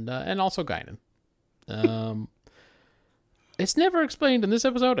 and also Guinan. It's never explained in this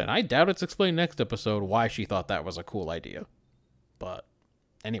episode, and I doubt it's explained next episode why she thought that was a cool idea. But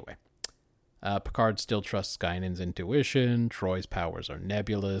anyway, Picard still trusts Guinan's intuition. Troy's powers are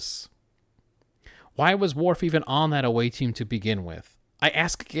nebulous. Why was Worf even on that away team to begin with? I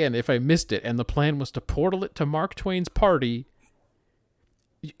ask again if I missed it, and the plan was to portal it to Mark Twain's party.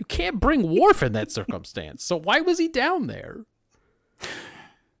 You can't bring Worf in that circumstance, so why was he down there?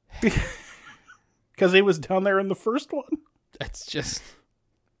 Because he was down there in the first one. It's just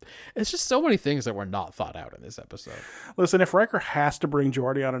so many things that were not thought out in this episode. Listen, if Riker has to bring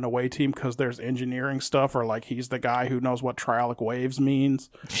Geordi on an away team because there's engineering stuff, or like he's the guy who knows what trialic waves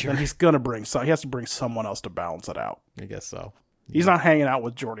means, then he's gonna bring he has to bring someone else to balance it out. I guess so. He's not hanging out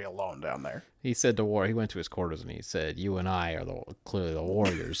with Geordi alone down there. He said to War, he went to his quarters and he said, "You and I are clearly the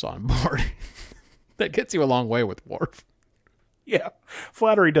warriors on board." That gets you a long way with Worf. Yeah,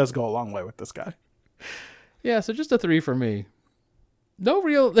 flattery does go a long way with this guy. Yeah, so just a 3 for me.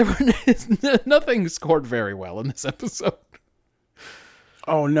 Nothing scored very well in this episode.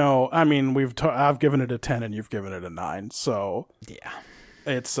 Oh no, I mean I've given it a 10 and you've given it a 9, so yeah,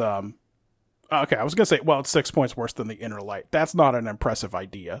 it's okay. I was gonna say, well, it's 6 points worse than the Inner Light. That's not an impressive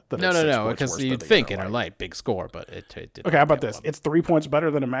idea. No, because you'd think Inner Light, big score, but it didn't. Okay, how about this? It's 3 points better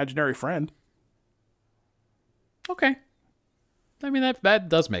than Imaginary Friend. Okay, I mean that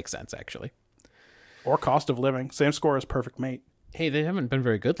does make sense actually. Or Cost of Living, same score as Perfect Mate. Hey, they haven't been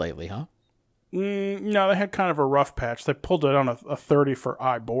very good lately, huh? No, they had kind of a rough patch. They pulled it on a 30 for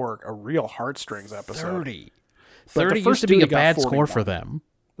I, Borg, a real heartstrings episode. 30 used to be a bad score for them.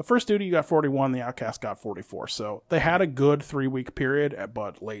 The first duty got 41, the Outcast got 44. So they had a good 3-week period,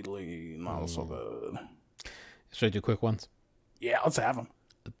 but lately not so good. Should I do quick ones? Yeah, let's have them.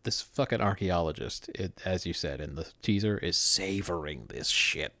 This fucking archaeologist, as you said in the teaser, is savoring this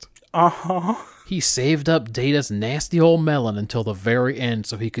shit. Uh-huh. He saved up Data's nasty old melon until the very end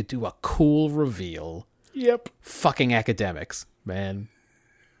so he could do a cool reveal. Yep. Fucking academics, man.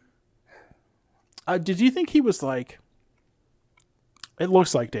 Did you think he was like... It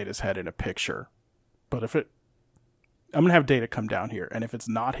looks like Data's head in a picture, but I'm going to have Data come down here, and if it's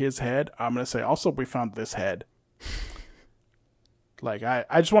not his head, I'm going to say, also, we found this head. Like, I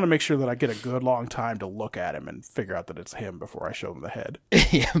just want to make sure that I get a good long time to look at him and figure out that it's him before I show him the head.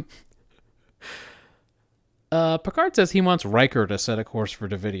 Yeah. Picard says he wants Riker to set a course for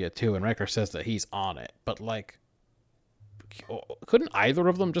Davidia too, and Riker says that he's on it. But, like, couldn't either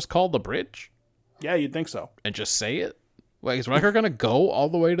of them just call the bridge? Yeah, you'd think so. And just say it? Like, is Riker going to go all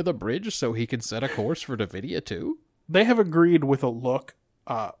the way to the bridge so he can set a course for Davidia too? They have agreed with a look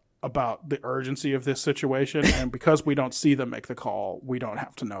about the urgency of this situation, and because we don't see them make the call, we don't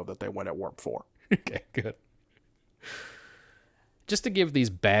have to know that they went at warp 4. Okay, good. Just to give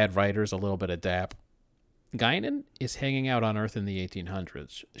these bad writers a little bit of dap, Guinan is hanging out on Earth in the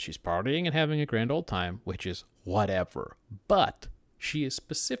 1800s. She's partying and having a grand old time, which is whatever. But she is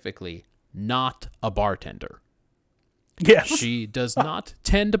specifically not a bartender. Yes. She does not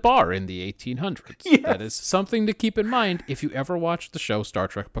tend a bar in the 1800s. Yes. That is something to keep in mind if you ever watch the show Star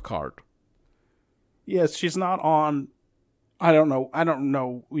Trek Picard. Yes, she's not on... I don't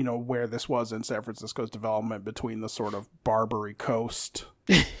know, where this was in San Francisco's development between the sort of Barbary Coast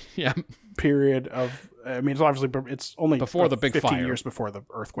Yeah. period of... I mean, it's only Before the big 15 fire. years before the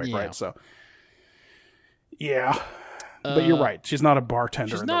earthquake, Yeah. right? So, yeah. But you're right. She's not a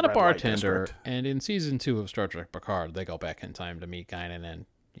bartender. She's in not the a red light bartender, district. and in season 2 of Star Trek Picard, they go back in time to meet Guinan, and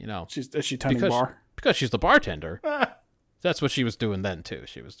Is she tending bar? because she's the bartender. That's what she was doing then too.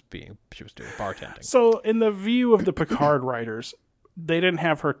 She was doing bartending. So, in the view of the Picard writers, they didn't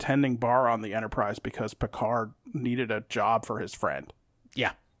have her tending bar on the Enterprise because Picard needed a job for his friend.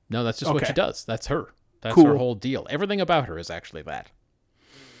 Yeah, no, that's just what Okay. she does. That's her. That's Cool. her whole deal. Everything about her is actually that.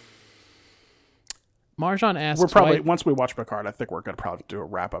 Marjan asks, We're probably why... once we watch Picard, I think we're going to probably do a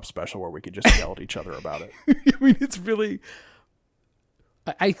wrap-up special where we could just yell at each other about it. I mean, it's really...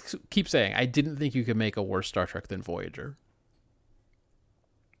 I keep saying, I didn't think you could make a worse Star Trek than Voyager.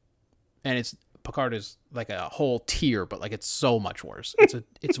 And Picard is like a whole tier, but like it's so much worse.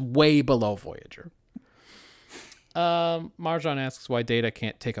 It's way below Voyager. Marjan asks why Data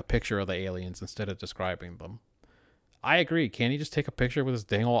can't take a picture of the aliens instead of describing them. I agree. Can't he just take a picture with his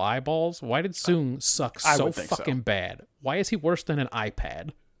dang old eyeballs? Why did Soong suck so fucking bad? Why is he worse than an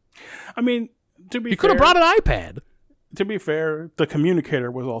iPad? I mean, to be fair, he could have brought an iPad. To be fair, the communicator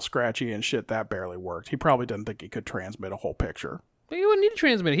was all scratchy and shit. That barely worked. He probably didn't think he could transmit a whole picture. But he wouldn't need to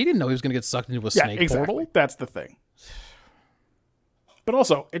transmit it. He didn't know he was going to get sucked into a snake portal. That's the thing. But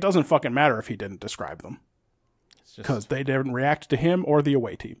also, it doesn't fucking matter if he didn't describe them. Because they didn't react to him or the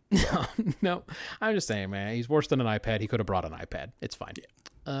away team. So. No, I'm just saying, man. He's worse than an iPad. He could have brought an iPad. It's fine.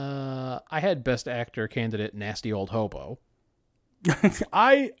 Yeah. I had best actor candidate Nasty Old Hobo.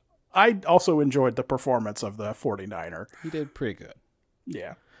 I also enjoyed the performance of the 49er. He did pretty good.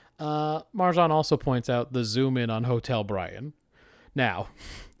 Yeah. Marjan also points out the zoom in on Hotel Brian. Now,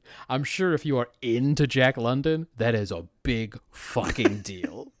 I'm sure if you are into Jack London, that is a big fucking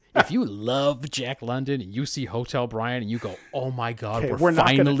deal. If you love Jack London and you see Hotel Brian and you go, oh my God, we're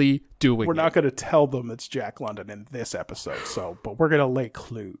finally doing it. We're not going to tell them it's Jack London in this episode, but we're going to lay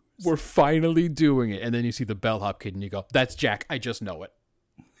clues. We're finally doing it. And then you see the bellhop kid and you go, that's Jack. I just know it.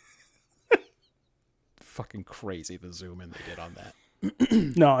 Fucking crazy the zoom in they did on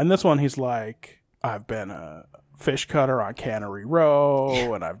that. No, in this one he's like, I've been a fish cutter on Cannery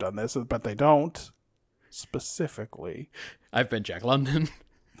Row and I've done this, but they don't specifically. I've been Jack London.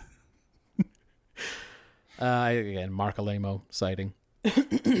 Again, Mark Alamo sighting.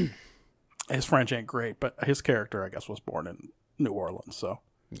 His French ain't great, but his character, I guess, was born in New Orleans, so.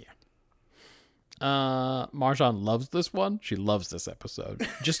 Yeah. Marjan loves this one. She loves this episode.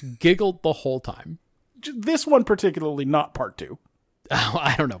 Just giggled the whole time. This one particularly, not part 2. Oh,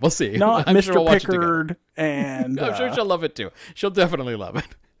 I don't know. We'll see. Not I'm Mr. Sure we'll Pickard and... I'm sure she'll love it, too. She'll definitely love it.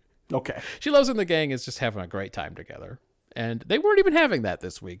 Okay. She loves when the gang is just having a great time together. And they weren't even having that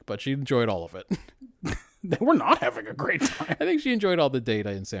this week, but she enjoyed all of it. They were not having a great time. I think she enjoyed all the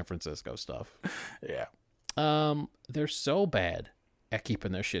Data in San Francisco stuff. Yeah. They're so bad at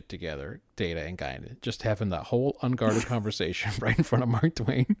keeping their shit together, Data and Guinan. Just having that whole unguarded conversation right in front of Mark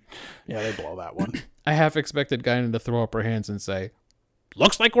Twain. Yeah, they blow that one. I half expected Guinan to throw up her hands and say,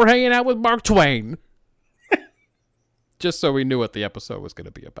 looks like we're hanging out with Mark Twain. Just so we knew what the episode was going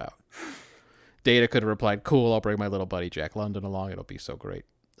to be about. Data could have replied, cool, I'll bring my little buddy Jack London along. It'll be so great.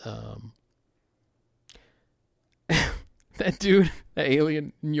 That dude, that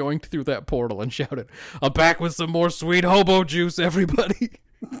alien, yoinked through that portal and shouted, I'm back with some more sweet hobo juice, everybody.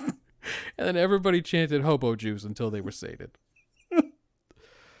 And then everybody chanted hobo juice until they were sated.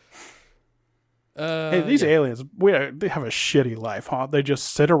 Hey, these aliens, they have a shitty life, huh? They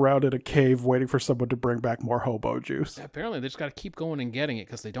just sit around in a cave waiting for someone to bring back more hobo juice. Apparently, they just got to keep going and getting it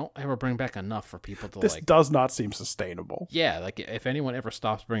because they don't ever bring back enough for people to This does not seem sustainable. Yeah, like if anyone ever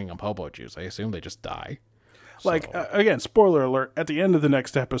stops bringing them hobo juice, I assume they just die. Like, again, spoiler alert, at the end of the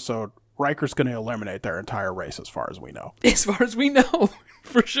next episode, Riker's going to eliminate their entire race as far as we know. As far as we know,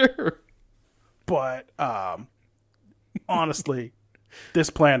 for sure. But, honestly,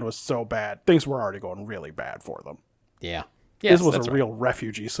 this plan was so bad. Things were already going really bad for them. Yeah. Yes, this was a real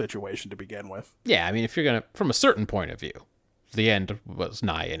refugee situation to begin with. Yeah, I mean, if you're going to, from a certain point of view, the end was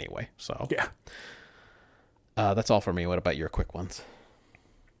nigh anyway, so. Yeah. That's all for me. What about your quick ones?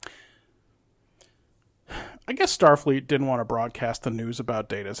 I guess Starfleet didn't want to broadcast the news about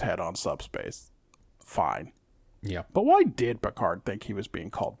Data's head on subspace. Fine. Yeah. But why did Picard think he was being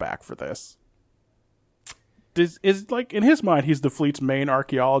called back for this? Is like, in his mind, he's the fleet's main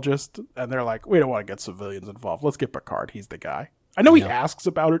archaeologist, and they're like, we don't want to get civilians involved. Let's get Picard. He's the guy. I know he asks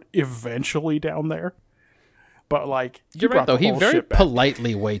about it eventually down there, but like, you're right though. He very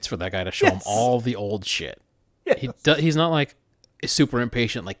politely waits for that guy to show him all the old shit. Yes. He's not like super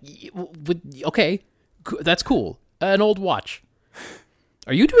impatient. Like, okay, that's cool. An old watch.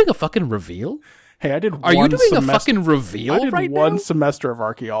 Are you doing a fucking reveal? Hey, Are you doing a fucking reveal right now? I did one semester of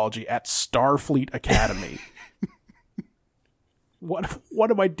archaeology at Starfleet Academy.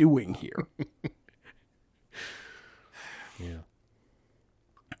 What am I doing here?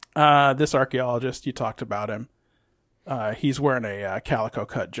 Yeah. This archaeologist, you talked about him. He's wearing a calico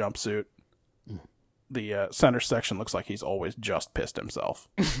cut jumpsuit. The center section looks like he's always just pissed himself,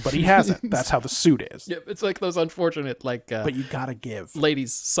 but he hasn't. That's how the suit is. Yep, it's like those unfortunate but you gotta give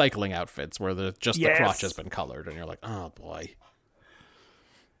ladies' cycling outfits where the crotch has been colored, and you're like, oh boy.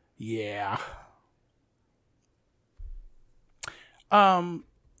 Yeah.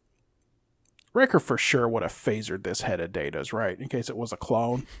 Riker for sure would have phasered this head of Data's, right? In case it was a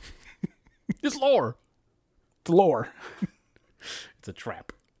clone. It's lore. It's lore. It's a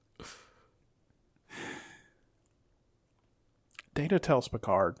trap. Data tells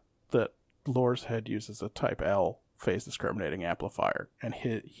Picard that Lore's head uses a Type L phase discriminating amplifier, and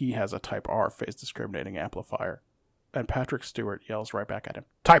he has a Type R phase discriminating amplifier. And Patrick Stewart yells right back at him,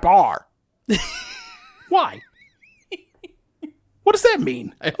 Type R! Why? What does that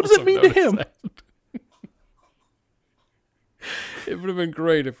mean? What does it mean to him? That. It would have been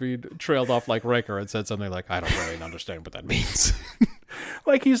great if he'd trailed off like Riker and said something like, I don't really understand what that means.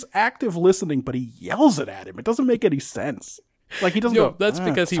 Like, he's active listening, but he yells it at him. It doesn't make any sense. Like, he doesn't go, that's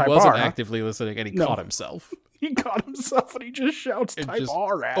because he Type wasn't R, huh?" actively listening and he caught himself. He caught himself and he just shouts And Type just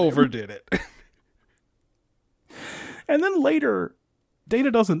R at him. overdid it. And then later,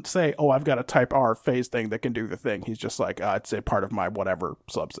 Data doesn't say, oh, I've got a Type R phase thing that can do the thing. He's just like, it's a part of my whatever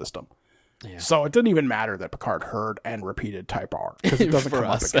subsystem. Yeah. So it didn't even matter that Picard heard and repeated Type R, because it doesn't come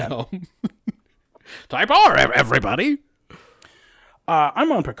up again. Type R, everybody!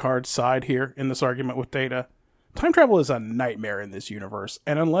 I'm on Picard's side here in this argument with Data. Time travel is a nightmare in this universe,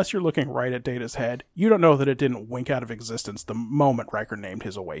 and unless you're looking right at Data's head, you don't know that it didn't wink out of existence the moment Riker named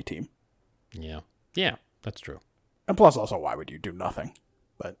his away team. Yeah. Yeah, that's true. And plus, also, why would you do nothing?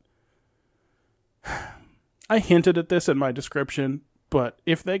 But I hinted at this in my description, but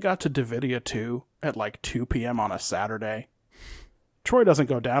if they got to Davidia 2 at like 2 p.m. on a Saturday, Troy doesn't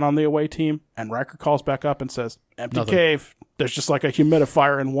go down on the away team, and Riker calls back up and says, empty Nothing. cave. There's just like a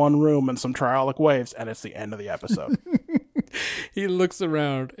humidifier in one room and some triolic waves, and it's the end of the episode. He looks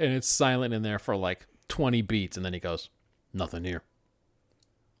around and it's silent in there for like 20 beats, and then he goes, nothing here.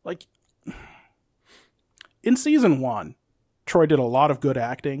 Like, in season 1, Troy did a lot of good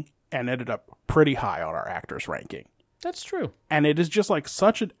acting and ended up pretty high on our actors ranking. That's true. And it is just like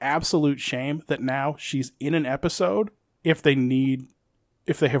such an absolute shame that now she's in an episode if they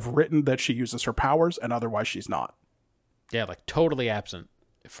have written that she uses her powers, and otherwise she's not. Yeah, like totally absent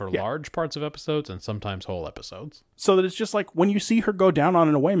for large parts of episodes and sometimes whole episodes. So that it's just like when you see her go down on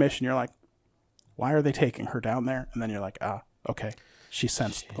an away mission, you're like, why are they taking her down there? And then you're like, okay. She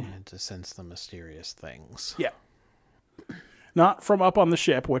sensed them. And to sense the mysterious things. Yeah. Not from up on the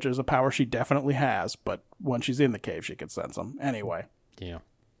ship, which is a power she definitely has, but when she's in the cave, she can sense them. Anyway. Yeah.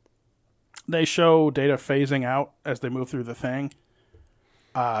 They show Data phasing out as they move through the thing.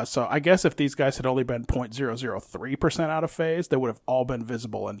 So I guess if these guys had only been 0.003% out of phase, they would have all been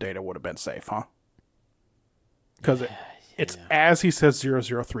visible and Data would have been safe, huh? Because it's as he says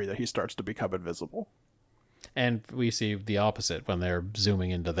 003 that he starts to become invisible. And we see the opposite when they're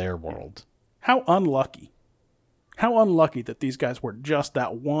zooming into their world. How unlucky. How unlucky that these guys were just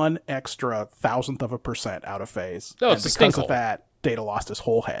that one extra 1,000% out of phase. Oh, and it's a because stinkhole. of that, Data lost his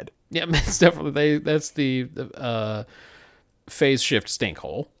whole head. Yeah, it's definitely that's the phase shift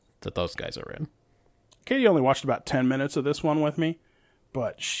stinkhole that those guys are in. Katie only watched about 10 minutes of this one with me,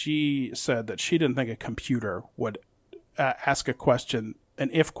 but she said that she didn't think a computer would ask a question, an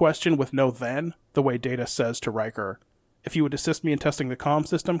if question with no then, the way Data says to Riker, if you would assist me in testing the comm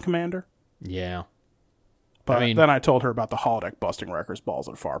system, Commander. Yeah. But then I told her about the holodeck busting Riker's balls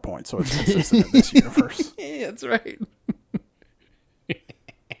at Farpoint, so it's consistent in this universe. Yeah, that's right.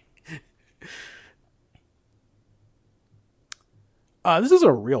 This is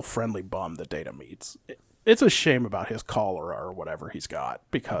a real friendly bum that Data meets. It's a shame about his cholera or whatever he's got,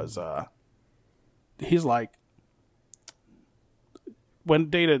 because he's like, when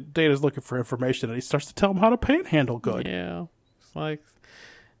Data's looking for information, and he starts to tell him how to panhandle good. Yeah. It's like,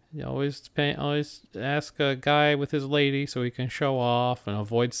 you always ask a guy with his lady so he can show off and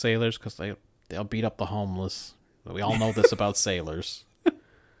avoid sailors because they'll beat up the homeless. We all know this about sailors.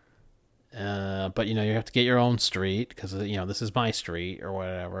 But you have to get your own street because this is my street or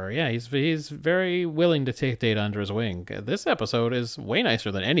whatever. Yeah, he's very willing to take Data under his wing. This episode is way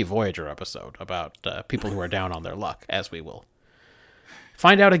nicer than any Voyager episode about people who are down on their luck, as we will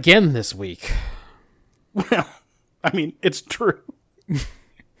find out again this week. Well, I mean, it's true.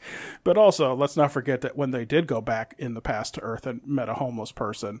 But also, let's not forget that when they did go back in the past to Earth and met a homeless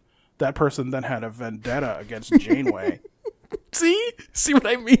person, that person then had a vendetta against Janeway. See what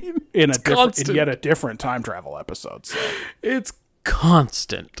I mean? In yet a different time travel episode. So. It's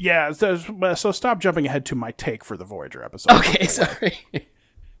constant. Yeah, so stop jumping ahead to my take for the Voyager episode. Okay, sorry.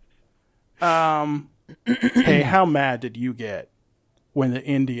 Hey, how mad did you get when the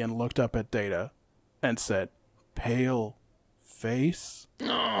Indian looked up at Data and said, pale face?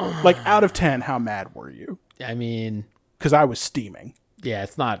 Like, out of 10, how mad were you? I mean... Because I was steaming. Yeah,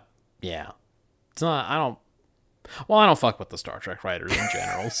 it's not... Yeah. It's not... I don't fuck with the Star Trek writers in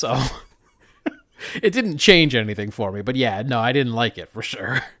general, so... It didn't change anything for me, but yeah, no, I didn't like it, for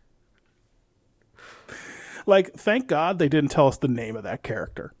sure. Like, thank God they didn't tell us the name of that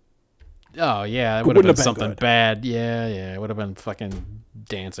character. Oh, yeah, it would have been something good. bad. Yeah, it would have been fucking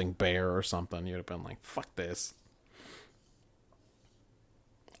dancing bear or something, you'd have been like, fuck this.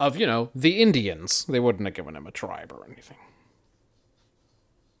 Of, the Indians. They wouldn't have given him a tribe or anything.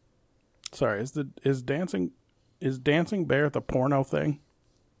 Sorry, is dancing bear the porno thing?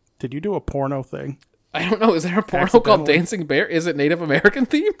 Did you do a porno thing? I don't know. Is there a porno called Dancing Bear? Is it Native American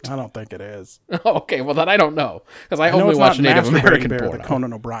themed? I don't think it is. Oh, okay, well then I don't know. Because I only watch Native American Bear, porno. The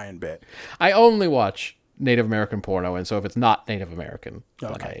Conan O'Brien bit. I only watch Native American porno, and so if it's not Native American,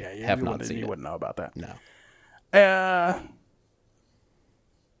 then I have not seen it. You wouldn't know about that. No.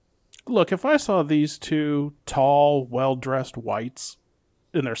 Look, if I saw these two tall, well-dressed whites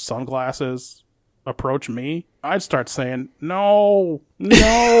in their sunglasses approach me, I'd start saying, no,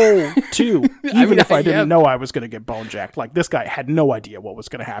 too. Even if I didn't know I was going to get bone jacked. Like, this guy had no idea what was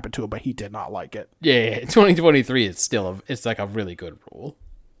going to happen to him, but he did not like it. Yeah, 2023 is still, it's like a really good rule.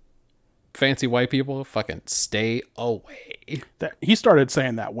 Fancy white people, fucking stay away. He started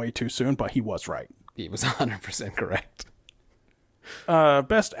saying that way too soon, but he was right. He was 100% correct.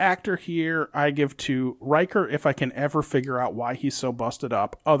 Best actor here, I give to Riker if I can ever figure out why he's so busted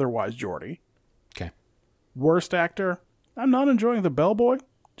up. Otherwise, Geordi. Okay. Worst actor, I'm not enjoying the bellboy,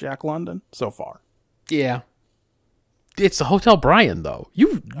 Jack London, so far. Yeah. It's the Hotel Brian, though.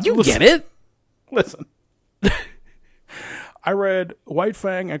 You get it. Listen. I read White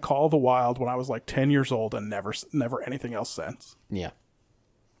Fang and Call of the Wild when I was like 10 years old and never anything else since. Yeah.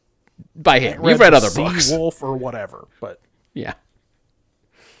 By him. You've read other books. Sea Wolf or whatever, but... Yeah.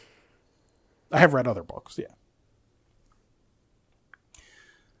 I have read other books, yeah.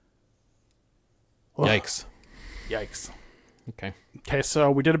 Yikes. Yikes. Okay,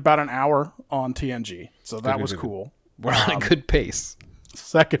 so we did about an hour on TNG, so that was cool. We're on a good pace.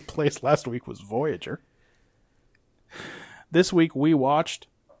 Second place last week was Voyager. This week we watched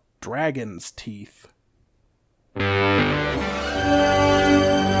Dragon's Teeth.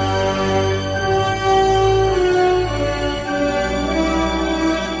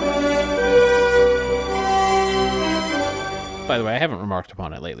 By the way, I haven't remarked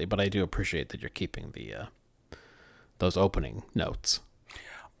upon it lately, but I do appreciate that you're keeping those opening notes.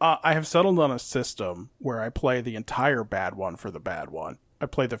 I have settled on a system where I play the entire bad one for the bad one. I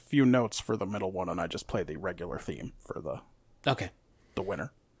play the few notes for the middle one, and I just play the regular theme for the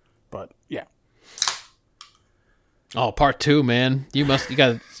winner. But yeah. Oh, part 2, man. You got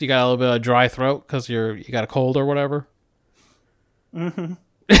a little bit of dry throat because you got a cold or whatever. Mm-hmm.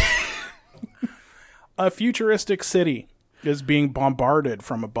 A futuristic city is being bombarded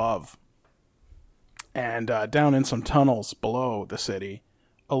from above. And down in some tunnels below the city,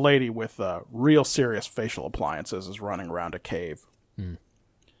 a lady with real serious facial appliances is running around a cave. Mm.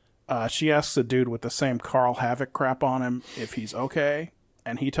 She asks a dude with the same Carl Havoc crap on him if he's okay,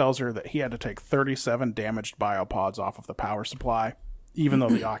 and he tells her that he had to take 37 damaged biopods off of the power supply, even though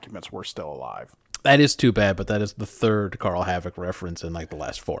the occupants were still alive. That is too bad, but that is the third Carl Havoc reference in like the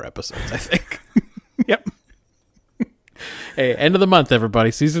last 4 episodes, I think. Yep. Hey, end of the month,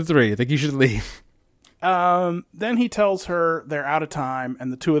 everybody. Season 3. I think you should leave. Then he tells her they're out of time,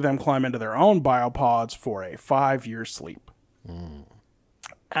 and the two of them climb into their own biopods for a 5-year sleep. Mm.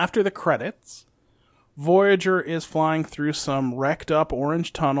 After the credits, Voyager is flying through some wrecked up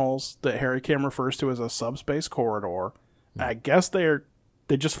orange tunnels that Harry Kim refers to as a subspace corridor. Mm. I guess they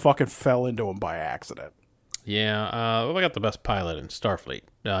just fucking fell into them by accident. Yeah, they got the best pilot in Starfleet.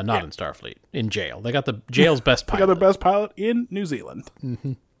 In Starfleet. In jail. They got the jail's best pilot. They got the best pilot in New Zealand.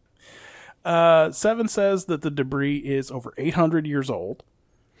 Mm-hmm. Seven says that the debris is over 800 years old.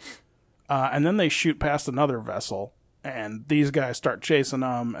 And then they shoot past another vessel, and these guys start chasing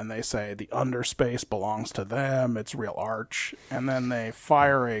them, and they say the underspace belongs to them. It's real arch. And then they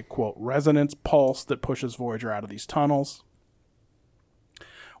fire a, quote, resonance pulse that pushes Voyager out of these tunnels.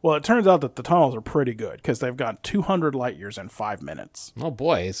 Well, it turns out that the tunnels are pretty good, because they've got 200 light years in 5 minutes. Oh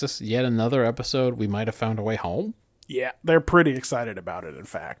boy, is this yet another episode we might have found a way home? Yeah, they're pretty excited about it, in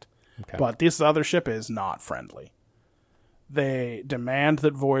fact. Okay. But this other ship is not friendly. They demand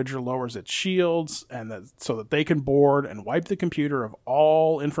that Voyager lowers its shields so that they can board and wipe the computer of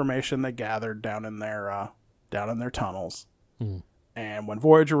all information they gathered down in their tunnels. Mm. And when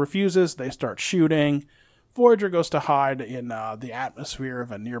Voyager refuses, they start shooting. Voyager goes to hide in the atmosphere of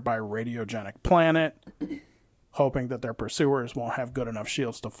a nearby radiogenic planet, hoping that their pursuers won't have good enough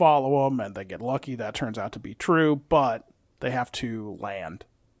shields to follow them, and they get lucky. That turns out to be true, but they have to land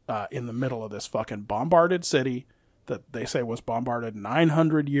in the middle of this fucking bombarded city that they say was bombarded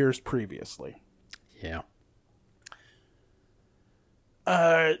 900 years previously. Yeah.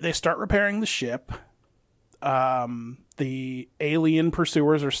 They start repairing the ship. The alien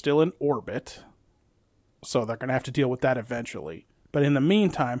pursuers are still in orbit, so they're going to have to deal with that eventually. But in the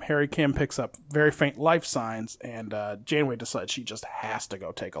meantime, Harry Kim picks up very faint life signs, and Janeway decides she just has to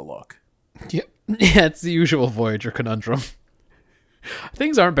go take a look. Yep. Yeah, it's the usual Voyager conundrum.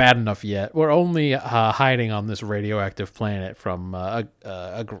 Things aren't bad enough yet. We're only hiding on this radioactive planet from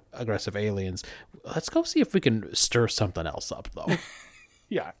aggressive aliens. Let's go see if we can stir something else up, though.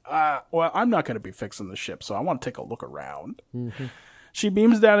 Yeah. Well, I'm not going to be fixing the ship, so I want to take a look around. Mm-hmm. She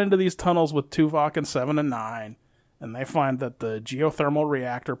beams down into these tunnels with Tuvok and 7 and 9, and they find that the geothermal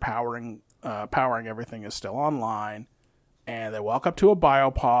reactor powering everything is still online, and they walk up to a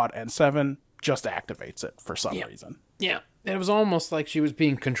biopod, and 7 just activates it for some reason. Yeah. It was almost like she was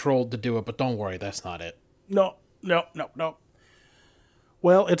being controlled to do it, but don't worry, that's not it. No.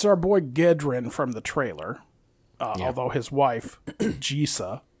 Well, it's our boy Gedrin from the trailer, although his wife,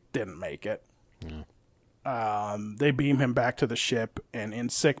 Jisa, didn't make it. Yeah. They beam him back to the ship, and in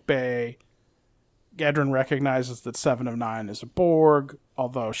sickbay, Gedrin recognizes that 7 of 9 is a Borg,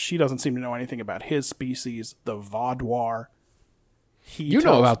 although she doesn't seem to know anything about his species, the Vaadwaur. You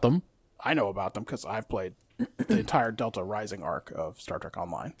know about them. I know about them because I've played the entire Delta Rising arc of Star Trek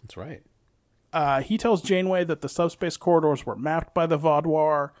Online. That's right. He tells Janeway that the subspace corridors were mapped by the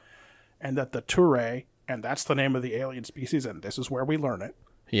Vaadwaur, and that the Ture, and that's the name of the alien species, and this is where we learn it.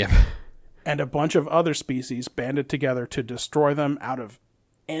 Yep. And a bunch of other species banded together to destroy them out of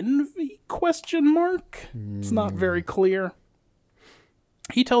envy? It's not very clear.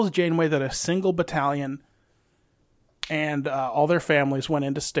 He tells Janeway that a single battalion and all their families went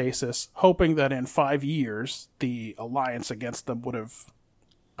into stasis, hoping that in 5 years, the alliance against them would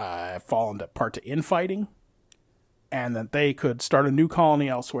have fallen apart to infighting, and that they could start a new colony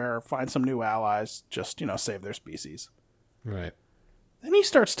elsewhere, find some new allies, just, save their species. Right. Then he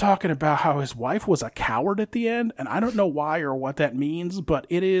starts talking about how his wife was a coward at the end, and I don't know why or what that means, but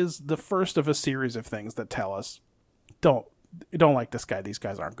it is the first of a series of things that tell us, don't like this guy, these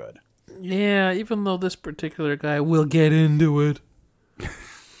guys aren't good. Yeah, even though this particular guy will get into it.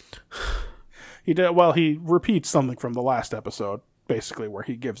 He repeats something from the last episode, basically, where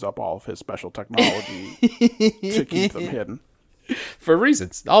he gives up all of his special technology to keep them hidden. For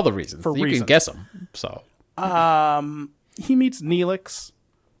reasons. All the reasons. You reasons. can guess them, so. He meets Neelix,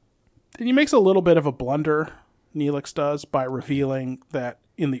 and he makes a little bit of a blunder, Neelix does, by revealing that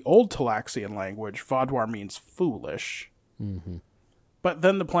in the old Talaxian language, Vaadwaur means foolish. Mm-hmm. But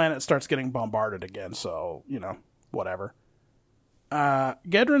then the planet starts getting bombarded again, so, whatever.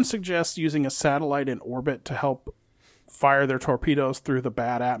 Gedrin suggests using a satellite in orbit to help fire their torpedoes through the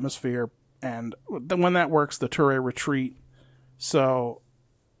bad atmosphere, and when that works, the Ture retreat. So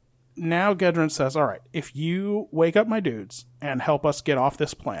now Gedrin says, all right, if you wake up my dudes and help us get off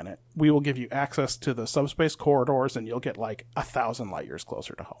this planet, we will give you access to the subspace corridors, and you'll get 1,000 light years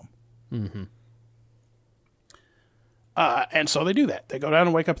closer to home. Mm-hmm. And so they do that. They go down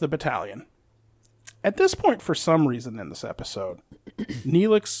and wake up the battalion. At this point, for some reason in this episode,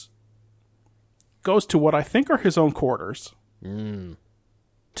 Neelix goes to what I think are his own quarters to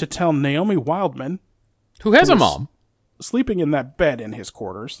tell Naomi Wildman, who has a mom, sleeping in that bed in his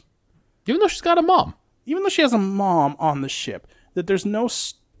quarters, even though she's got a mom, even though she has a mom on the ship, that there's no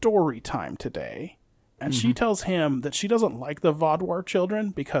story time today. And she tells him that she doesn't like the Vaadwaur children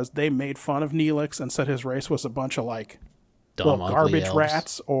because they made fun of Neelix and said his race was a bunch of dumb, garbage elves.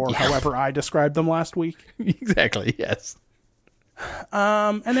 rats, or however I described them last week. Exactly, yes.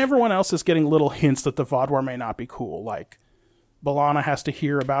 And everyone else is getting little hints that the Vaadwaur may not be cool. B'Elanna has to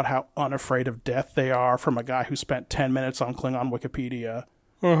hear about how unafraid of death they are from a guy who spent 10 minutes on Klingon Wikipedia.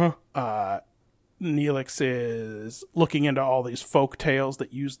 Neelix is looking into all these folk tales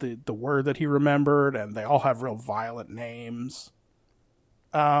that use the word that he remembered, and they all have real violent names.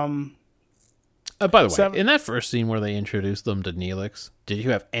 By the way, in that first scene where they introduced them to Neelix, did you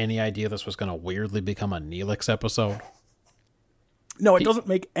have any idea this was going to weirdly become a Neelix episode? No, it doesn't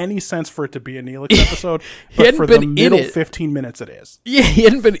make any sense for it to be a Neelix episode, but hadn't for been the in middle it. 15 minutes it is. Yeah, he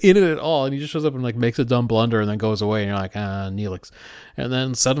hadn't been in it at all, and he just shows up and makes a dumb blunder and then goes away, and you're like, Neelix. And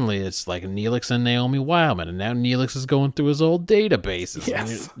then suddenly it's Neelix and Naomi Wildman, and now Neelix is going through his old databases.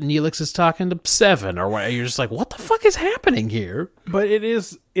 Yes. And Neelix is talking to Seven, or what? You're just like, what the fuck is happening here? But it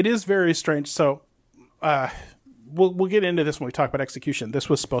is very strange. So, we'll get into this when we talk about execution. This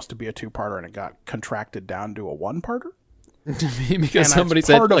was supposed to be a 2-parter, and it got contracted down to a 1-parter. Because and somebody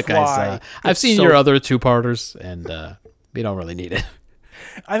said, look, guys, I've seen your other 2-parters, and we don't really need it.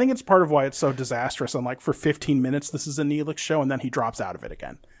 I think it's part of why it's so disastrous. And for 15 minutes, this is a Neelix show, and then he drops out of it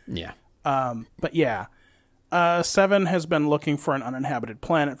again. Yeah. But yeah, Seven has been looking for an uninhabited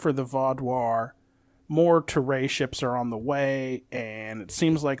planet for the Vaadwaur. more Teray ships are on the way, and it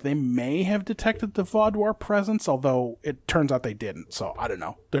seems like they may have detected the Vaudouar presence, although it turns out they didn't. So I don't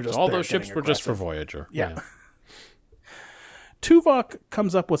know. They're just All they're those ships getting were just for aggressive. Voyager. Yeah. Tuvok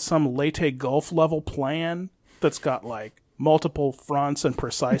comes up with some Leyte Gulf level plan that's got like multiple fronts and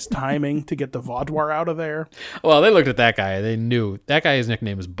precise timing to get the Vaudouar out of there. Well, they looked at that guy. They knew that guy's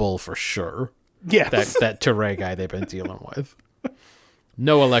nickname is Bull for sure. Yes. That Teray guy they've been dealing with.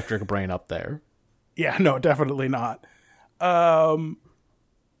 No electric brain up there. Yeah, no, definitely not. And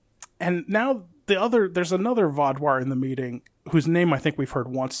now there's another Vaudouar in the meeting whose name I think we've heard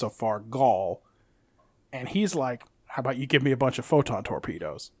once so far, Gall. And he's like, how about you give me a bunch of photon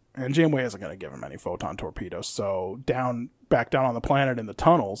torpedoes? And Janeway isn't going to give him any photon torpedoes. So back down on the planet in the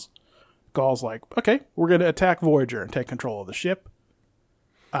tunnels, Gall's like, okay, we're going to attack Voyager and take control of the ship.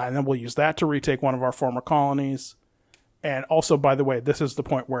 And then we'll use that to retake one of our former colonies. And also, by the way, this is the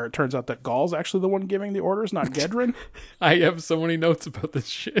point where it turns out that Gall's actually the one giving the orders, not Gedrin. I have so many notes about this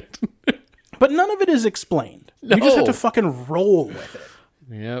shit. But none of it is explained. No. You just have to fucking roll with it.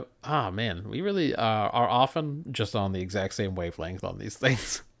 Yep. Ah, man. We really are often just on the exact same wavelength on these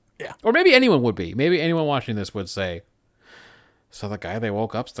things. Yeah. Or maybe anyone would be. Maybe anyone watching this would say, so the guy they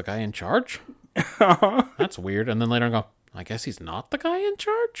woke up's the guy in charge? That's weird. And then later on go, I guess he's not the guy in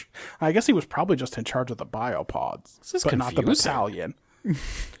charge? I guess he was probably just in charge of the biopods, This is but not the confusing. battalion.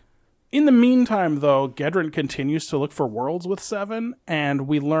 In the meantime, though, Gedrin continues to look for worlds with Seven, and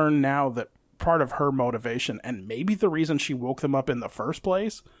we learn now that part of her motivation, and maybe the reason she woke them up in the first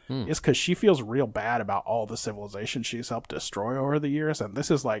place, is because she feels real bad about all the civilization she's helped destroy over the years, and this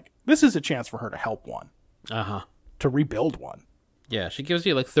is a chance for her to help one, Uh-huh. to rebuild one. Yeah, she gives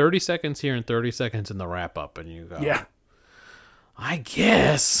you like 30 seconds here and 30 seconds in the wrap-up, and you go, Yeah. I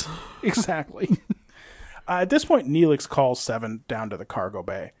guess. Exactly. At this point, Neelix calls Seven down to the cargo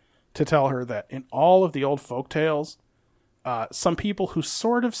bay to tell her that in all of the old folktales, some people who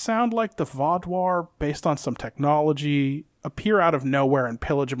sort of sound like the Vaudouar based on some technology appear out of nowhere and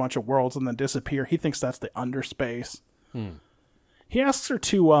pillage a bunch of worlds and then disappear. He thinks that's the underspace. He asks her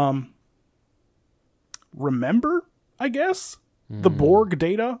to remember, I guess, the Borg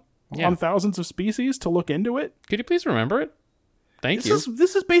data on thousands of species to look into it. Could you please remember it? Thank you.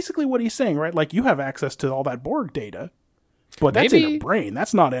 This is basically what he's saying, right? Like, you have access to all that Borg data, but that's in Maybe- a brain.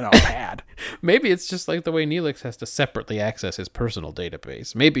 That's not in a pad. Maybe it's just like the way Neelix has to separately access his personal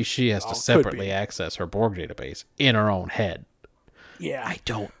database. Maybe she has to could separately be. access her Borg database in her own head. Yeah. I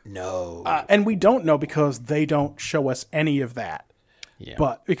don't know. And we don't know because they don't show us any of that. Yeah.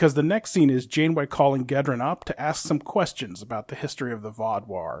 But because the next scene is Janeway calling Gedrin up to ask some questions about the history of the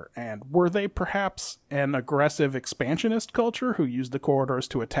Vaudouar, and were they perhaps an aggressive expansionist culture who used the corridors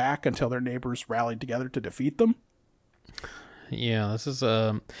to attack until their neighbors rallied together to defeat them? Yeah, this is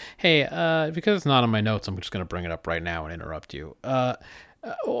hey, because it's not on my notes, I'm just going to bring it up right now and interrupt you.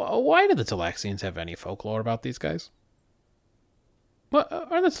 Why do the Talaxians have any folklore about these guys? What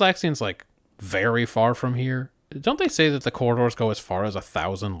are the Talaxians like very far from here? Don't they say that the corridors go as far as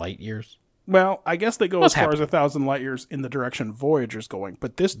 1,000 light years? Well, I guess they go What's as far happening? as 1,000 light years in the direction Voyager's going,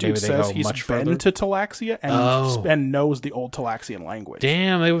 but this dude Maybe they says go he's much been further? to Talaxia and knows the old Talaxian language.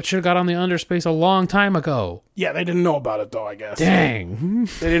 Damn, they should have got on the underspace a long time ago. Yeah, they didn't know about it, though, I guess. Dang.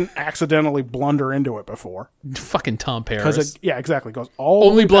 They didn't accidentally blunder into it before. Fucking Tom Paris. Because yeah, exactly. It goes all the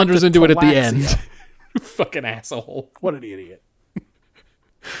Only way back blunders to into it at the Talaxia. end. Fucking asshole. What an idiot.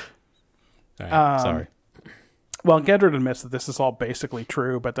 All right, sorry. Well, Gedrin admits that this is all basically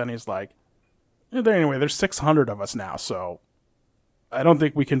true, but then he's like, anyway, there's 600 of us now, so I don't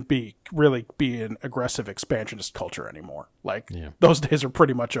think we can really be an aggressive expansionist culture anymore. Like, those days are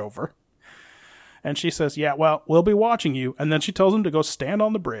pretty much over. And she says, yeah, well, we'll be watching you. And then she tells him to go stand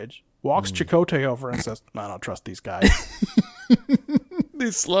on the bridge, walks Chakotay over and says, I don't trust these guys. They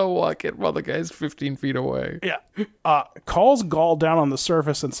slow walk it while the guy's 15 feet away. Yeah. Calls Gall down on the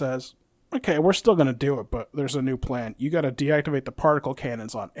surface and says, okay, we're still going to do it, but there's a new plan. You got to deactivate the particle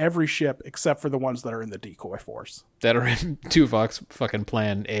cannons on every ship except for the ones that are in the decoy force. That are in Tuvok's fucking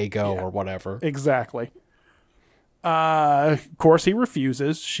plan A go or whatever. Exactly. Of course, he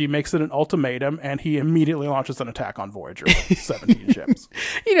refuses. She makes it an ultimatum, and he immediately launches an attack on Voyager with 17 ships.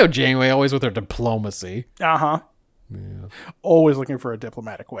 You know Janeway always with her diplomacy. Uh-huh. Yeah. Always looking for a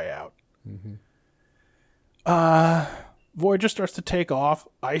diplomatic way out. Voyager starts to take off,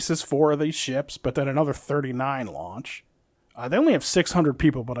 ices 4 of these ships, but then another 39 launch. They only have 600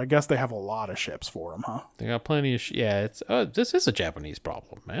 people, but I guess they have a lot of ships for them, huh? They got plenty of it's this is a Japanese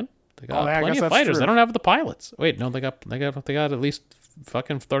problem, man. They got I plenty guess of that's fighters. true. They don't have the pilots. Wait, no, they got at least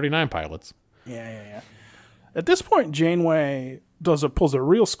fucking 39 pilots. Yeah. At this point, Janeway pulls a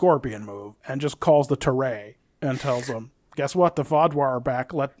real Scorpion move and just calls the Teray and tells them, guess what? The Vaudouar are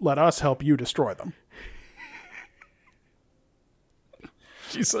back. Let us help you destroy them.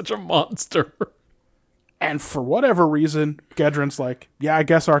 She's such a monster. And for whatever reason, Gedron's like, yeah, I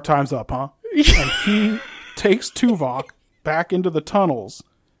guess our time's up, huh? And he takes Tuvok back into the tunnels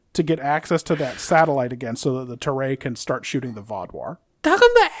to get access to that satellite again so that the Teray can start shooting the Vaudouar. How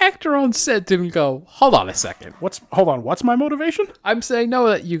come the actor on set didn't go, hold on a second? What's my motivation? I'm saying no,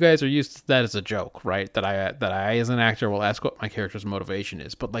 that you guys are used to that as a joke, right? That I as an actor will ask what my character's motivation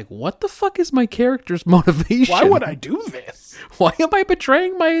is. But like, what the fuck is my character's motivation? Why would I do this? Why am I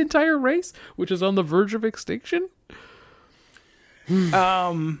betraying my entire race, which is on the verge of extinction?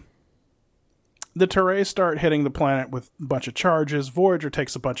 The Teray start hitting the planet with a bunch of charges. Voyager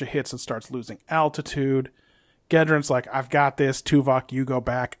takes a bunch of hits and starts losing altitude. Gedron's like, I've got this. Tuvok, you go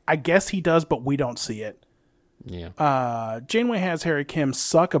back. I guess he does, but we don't see it. Yeah. Janeway has Harry Kim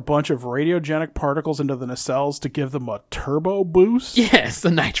suck a bunch of radiogenic particles into the nacelles to give them a turbo boost. Yes, the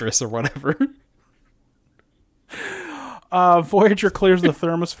nitrous or whatever. Voyager clears the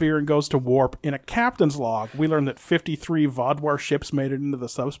thermosphere and goes to warp. In a captain's log, we learn that 53 Vaudouar ships made it into the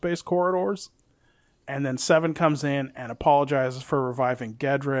subspace corridors. And then 7 comes in and apologizes for reviving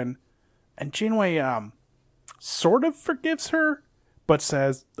Gedron. And Janeway, sort of forgives her, but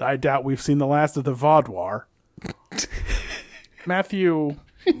says, I doubt we've seen the last of the Vaudouar. Matthew.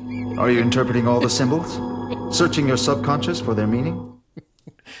 Are you interpreting all the symbols? Searching your subconscious for their meaning?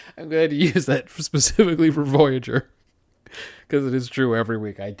 I'm glad you use that specifically for Voyager. Because it is true every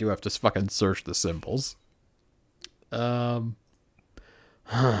week. I do have to fucking search the symbols. Well,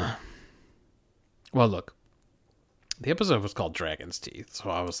 look. The episode was called Dragon's Teeth, so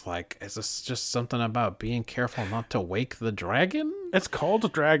I was like, is this just something about being careful not to wake the dragon? It's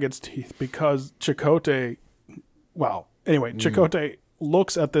called Dragon's Teeth because Chakotay... Well, anyway, Chakotay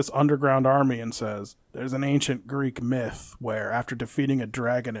looks at this underground army and says, there's an ancient Greek myth where after defeating a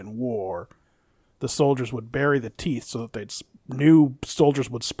dragon in war, the soldiers would bury the teeth so that new soldiers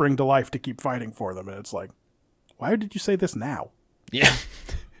would spring to life to keep fighting for them. And it's like, why did you say this now? Yeah.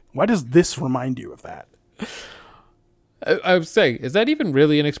 Why does this remind you of that? I was saying, is that even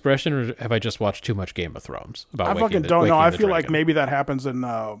really an expression, or have I just watched too much Game of Thrones? I fucking don't know. I feel like maybe that happens in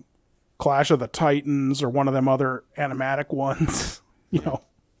Clash of the Titans or one of them other animatic ones. You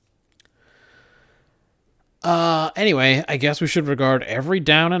know. Anyway, I guess we should regard every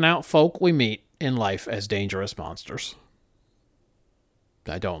down and out folk we meet in life as dangerous monsters.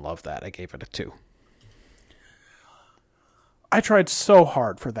 I don't love that. I gave it a 2. I tried so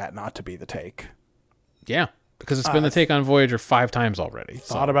hard for that not to be the take. Yeah. Because it's been the take on Voyager 5 times already.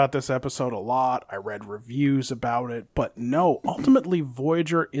 Thought about this episode a lot. I read reviews about it. But no, ultimately,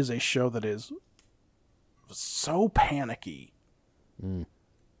 Voyager is a show that is so panicky.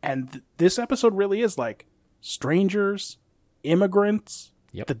 And this episode really is like strangers, immigrants,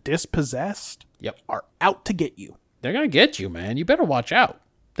 the dispossessed are out to get you. They're going to get you, man. You better watch out.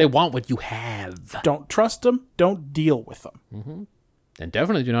 They want what you have. Don't trust them. Don't deal with them. Mm-hmm. And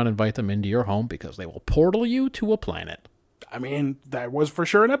definitely do not invite them into your home because they will portal you to a planet. I mean, that was for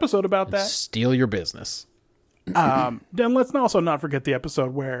sure an episode about that. Steal your business. Then let's also not forget the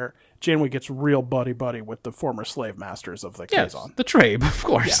episode where Janeway gets real buddy-buddy with the former slave masters of the Kazon. The Trabe, of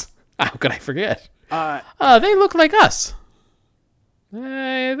course. Yeah. How could I forget? They look like us.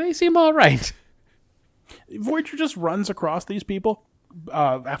 They seem all right. Voyager just runs across these people.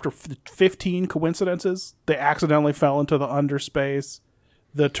 After 15 coincidences, they accidentally fell into the underspace.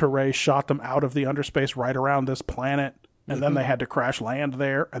 The Teray shot them out of the underspace right around this planet, and then they had to crash land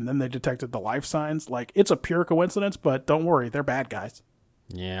there, and then they detected the life signs. Like, it's a pure coincidence, but don't worry, they're bad guys.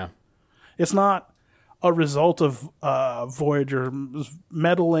 Yeah. It's not a result of Voyager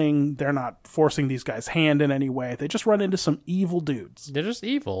meddling. They're not forcing these guys' hand in any way. They just run into some evil dudes. They're just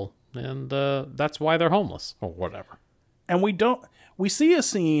evil, and that's why they're homeless, or whatever. And we see a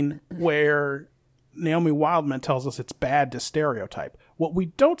scene where Naomi Wildman tells us it's bad to stereotype. What we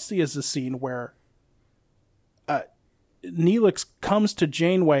don't see is a scene where Neelix comes to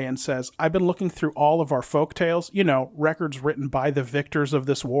Janeway and says, I've been looking through all of our folktales, records written by the victors of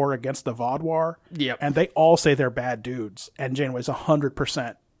this war against the Vaudouar. Yep. And they all say they're bad dudes. And Janeway's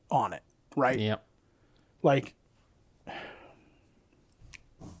 100% on it, right? Yep. Like,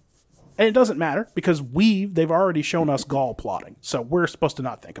 and it doesn't matter because they've already shown us Gaul plotting. So we're supposed to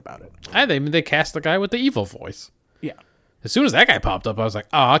not think about it. I think they cast the guy with the evil voice. Yeah. As soon as that guy popped up, I was like,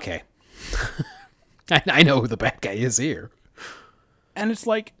 oh, okay. I know who the bad guy is here. And it's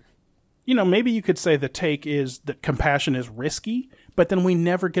like, maybe you could say the take is that compassion is risky, but then we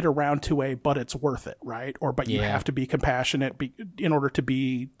never get around to but it's worth it, right? Or, but you have to be compassionate in order to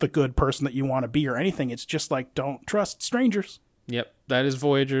be the good person that you want to be or anything. It's just like, don't trust strangers. Yep, that is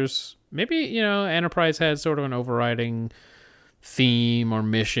Voyager's. Maybe, Enterprise had sort of an overriding theme or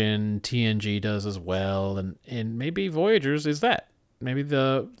mission. TNG does as well, and maybe Voyager's is that. Maybe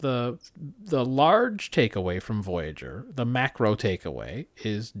the large takeaway from Voyager, the macro takeaway,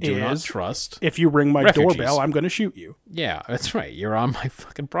 is not trust. If you ring my refugees. doorbell, I'm going to shoot you. Yeah, that's right. You're on my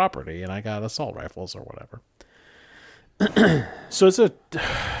fucking property, and I got assault rifles or whatever. So it's a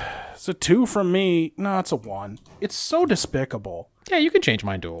 2 from me. No, it's a 1. It's so despicable. Yeah, you can change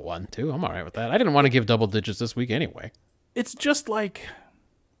mine to a 1 too. I'm all right with that. I didn't want to give double digits this week anyway. It's just like,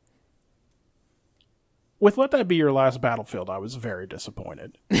 with Let That Be Your Last Battlefield, I was very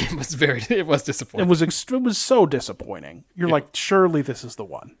disappointed. It was disappointing. It was so disappointing. You're like, surely this is the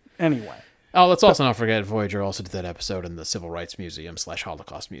one. Anyway. Oh, let's also not forget Voyager also did that episode in the Civil Rights Museum /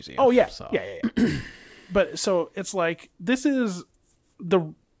 Holocaust Museum. Oh yeah, so. yeah. But so it's like, this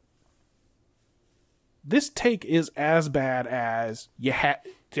take is as bad as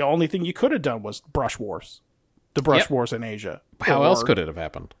the only thing you could have done was brush wars. The brush wars in Asia. How else could it have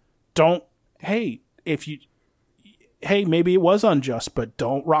happened? Maybe it was unjust, but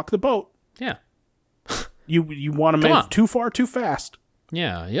don't rock the boat. Yeah. You want to move too far too fast.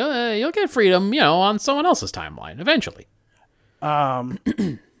 Yeah, you'll get freedom, on someone else's timeline eventually.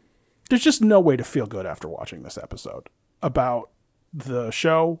 There's just no way to feel good after watching this episode about the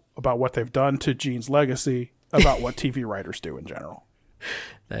show, about what they've done to Gene's legacy, about what TV writers do in general.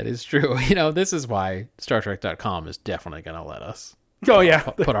 That is true. This is why StarTrek.com is definitely going to let us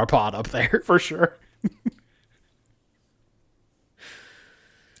put our pod up there. For sure.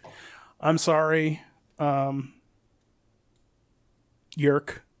 I'm sorry,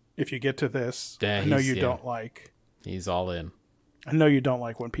 Yerk, if you get to this. I know you don't like... He's all in. I know you don't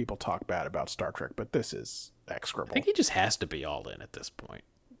like when people talk bad about Star Trek, but this is execrable. I think he just has to be all in at this point.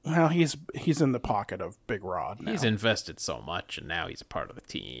 Well, he's in the pocket of Big Rod now. He's invested so much, and now he's a part of the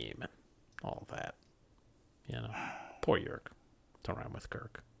team and all that. Poor Yerk. To rhyme with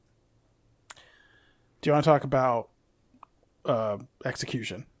Kirk. Do you want to talk about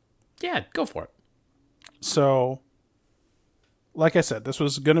execution? Yeah, go for it. So, like I said, this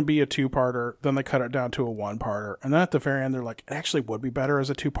was going to be a 2-parter. Then they cut it down to a 1-parter. And then at the very end, they're like, it actually would be better as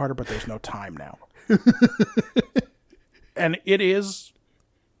a 2-parter, but there's no time now. And it is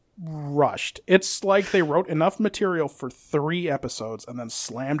rushed. It's like they wrote enough material for 3 episodes and then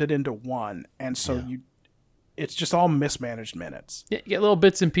slammed it into 1. And so it's just all mismanaged minutes. Yeah, you get little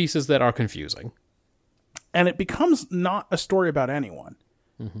bits and pieces that are confusing. And it becomes not a story about anyone.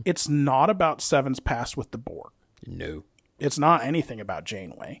 Mm-hmm. It's not about Seven's past with the Borg. No. It's not anything about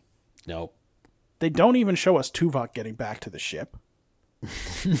Janeway. No. They don't even show us Tuvok getting back to the ship.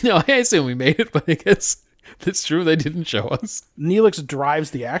 No, I assume we made it, but I guess that's true. They didn't show us. Neelix drives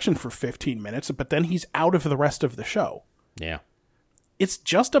the action for 15 minutes, but then he's out of the rest of the show. Yeah. It's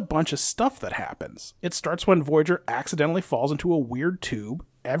just a bunch of stuff that happens. It starts when Voyager accidentally falls into a weird tube.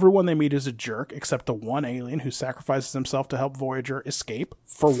 Everyone they meet is a jerk, except the one alien who sacrifices himself to help Voyager escape.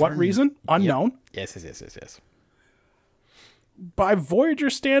 For what reason? Unknown. Yes. By Voyager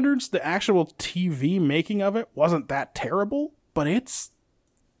standards, the actual TV making of it wasn't that terrible, but it's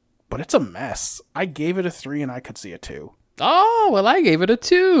a mess. I gave it a 3 and I could see a 2. Oh, well, I gave it a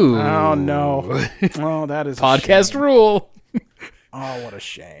 2. Oh, no. Oh, that is podcast rule. Oh, what a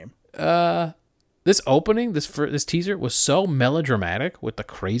shame. This opening, this teaser was so melodramatic with the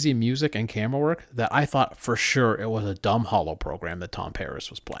crazy music and camera work that I thought for sure it was a dumb holo program that Tom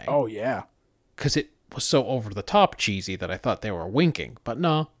Paris was playing. Oh, yeah. Because it was so over-the-top cheesy that I thought they were winking. But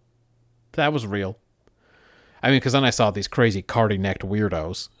no, that was real. I mean, because then I saw these crazy cardi-necked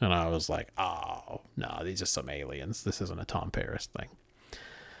weirdos, and I was like, oh, no, these are some aliens. This isn't a Tom Paris thing.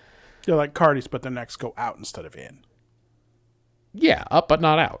 They're like Cardis, but their necks go out instead of in. Yeah, up but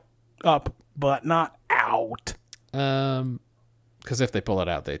not out. Up but not out. Because if they pull it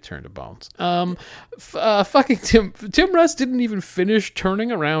out, they turn to bones. Fucking Tim Russ didn't even finish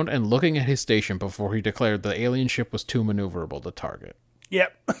turning around and looking at his station before he declared the alien ship was too maneuverable to target.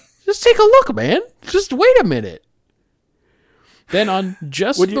 Yep. Just take a look, man. Just wait a minute. Then on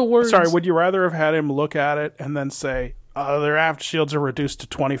words... Sorry, would you rather have had him look at it and then say, their aft shields are reduced to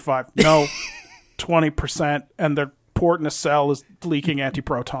 25? No, 20%, and their port nacelle is leaking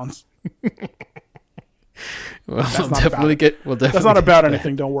antiprotons. Well, we'll definitely get That's not about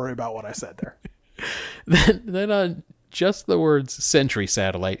anything. Don't worry about what I said there. Then on just the words Sentry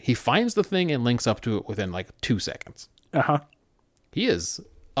Satellite, he finds the thing and links up to it within like 2 seconds. Uh-huh. He is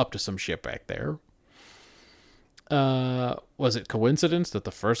up to some shit back there. Was it coincidence that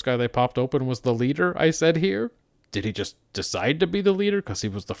the first guy they popped open was the leader, I said here? Did he just decide to be the leader because he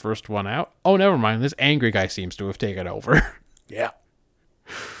was the first one out? Oh, never mind. This angry guy seems to have taken over. Yeah.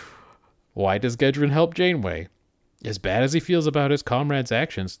 Why does Gedrin help Janeway? As bad as he feels about his comrades'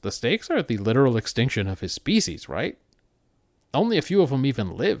 actions, the stakes are the literal extinction of his species, right? Only a few of them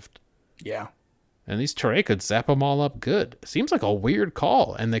even lived. Yeah. And these Terrae could zap them all up good. Seems like a weird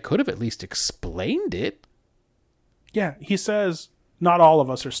call, and they could have at least explained it. Yeah, he says not all of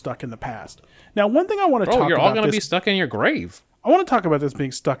us are stuck in the past. Now, one thing I want to talk about... you're all going to be stuck in your grave. I want to talk about this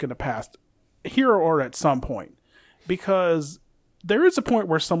being stuck in the past here or at some point. Because there is a point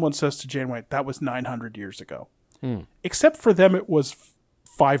where someone says to Janeway, that was 900 years ago. Except for them, it was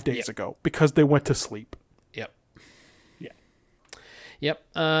 5 days ago because they went to sleep. Yep. Yeah. Yep.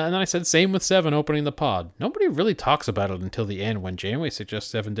 And then I said same with Seven opening the pod. Nobody really talks about it until the end when Janeway suggests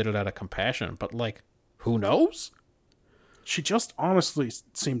Seven did it out of compassion. But, like, who knows? She just honestly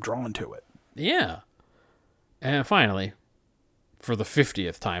seemed drawn to it. Yeah. And finally, for the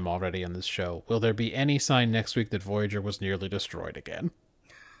 50th time already in this show, will there be any sign next week that Voyager was nearly destroyed again?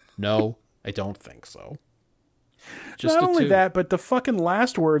 No, I don't think so. Just Not only that, but the fucking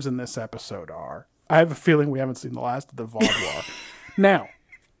last words in this episode are, I have a feeling we haven't seen the last of the Vaudouar. Now,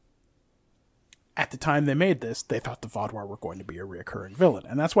 at the time they made this, they thought the Vaudouar were going to be a reoccurring villain.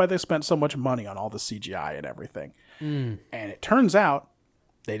 And that's why they spent so much money on all the CGI and everything. And it turns out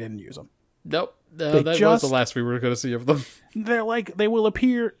they didn't use them. Nope. That was the last we were going to see of them. They're like, they will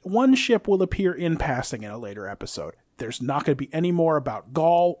appear, one ship will appear in passing in a later episode. There's not going to be any more about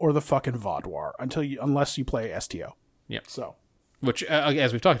Gaul or the fucking Vaudouar unless you play STO. Yep. So, which,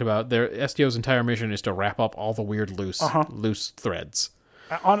 as we've talked about, STO's entire mission is to wrap up all the weird loose threads.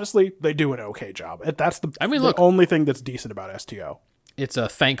 Honestly, they do an okay job. That's the look, only thing that's decent about STO. It's a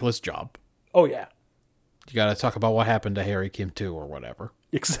thankless job. Oh yeah. You got to talk about what happened to Harry Kim 2 or whatever.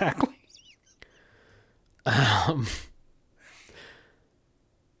 Exactly.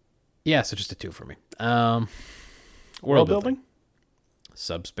 Yeah, so just a 2 for me. World building?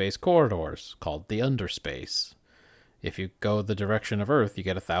 Subspace corridors, called the underspace. If you go the direction of Earth, you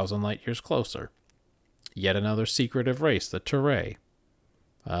get 1,000 light years closer. Yet another secretive race, the Terrae.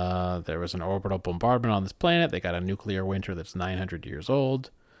 There was an orbital bombardment on this planet. They got a nuclear winter that's 900 years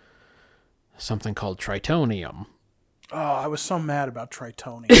old. Something called Tritonium. Oh, I was so mad about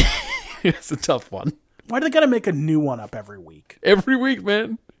Tritonium. It's a tough one. Why do they gotta make a new one up every week? Every week,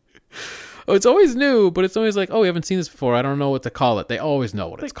 man. Oh, it's always new, but it's always like, oh, we haven't seen this before. I don't know what to call it. They always know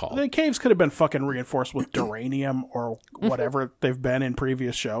what it's called. The caves could have been fucking reinforced with duranium or whatever they've been in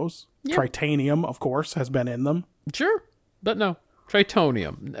previous shows. Yep. Tritanium, of course, has been in them. Sure, but no.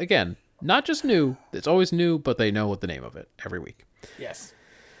 Tritonium. Again, not just new. It's always new, but they know what the name of it every week. Yes.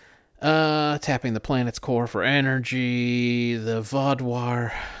 Tapping the planet's core for energy. The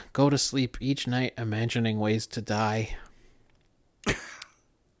Vaudouar. Go to sleep each night imagining ways to die.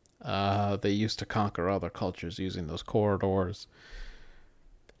 They used to conquer other cultures using those corridors.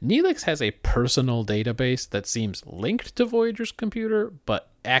 Neelix has a personal database that seems linked to Voyager's computer, but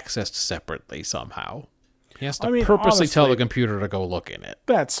accessed separately somehow. He has to purposely tell the computer to go look in it.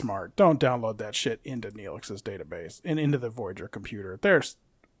 That's smart. Don't download that shit into Neelix's database and into the Voyager computer. There's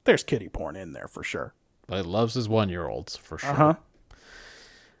kiddie porn in there for sure. But he loves his 1-year-olds for sure.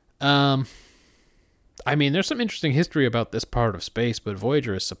 There's some interesting history about this part of space, but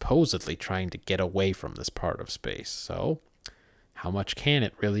Voyager is supposedly trying to get away from this part of space. So, how much can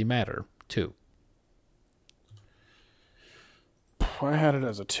it really matter, too? I had it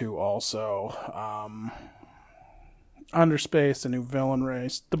as a 2 also. Underspace, a new villain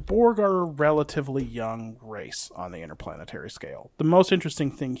race. The Borg are a relatively young race on the interplanetary scale. The most interesting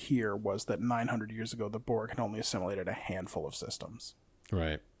thing here was that 900 years ago, the Borg had only assimilated a handful of systems.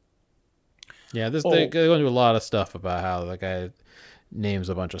 Right. Yeah, they go into a lot of stuff about how the guy names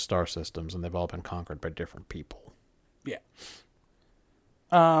a bunch of star systems, and they've all been conquered by different people. Yeah.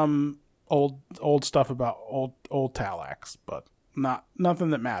 Old stuff about old Talax, but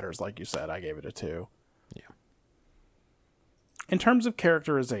nothing that matters, like you said. I gave it a 2. Yeah. In terms of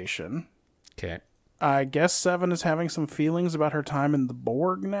characterization, okay, I guess Seven is having some feelings about her time in the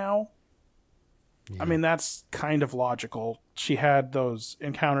Borg now. Yeah. I mean, that's kind of logical. She had those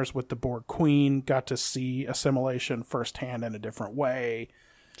encounters with the Borg Queen, got to see assimilation firsthand in a different way.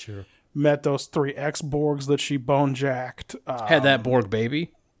 Sure. Met those 3 ex-Borgs that she bone-jacked. Had that Borg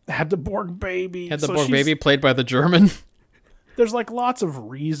baby. Had the Borg baby. Had the Borg baby played by the German. There's like lots of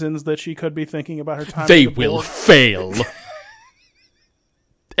reasons that she could be thinking about her time. They will fail.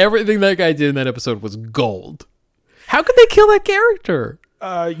 Everything that guy did in that episode was gold. How could they kill that character?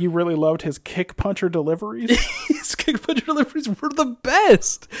 You really loved his kick puncher deliveries? He's Cake Punch deliveries were the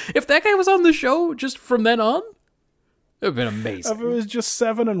best. If that guy was on the show just from then on, it would have been amazing. If it was just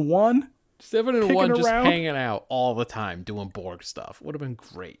 7 and 1, 7 and 1 just around. hanging out all the time doing Borg stuff would have been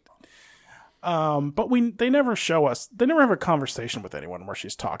great. But they never show us. They never have a conversation with anyone where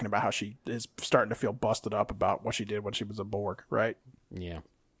she's talking about how she is starting to feel busted up about what she did when she was a Borg, right? Yeah.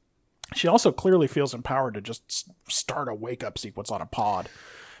 She also clearly feels empowered to just start a wake up sequence on a pod.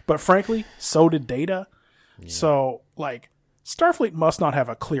 But frankly, so did Data. Yeah. So, like, Starfleet must not have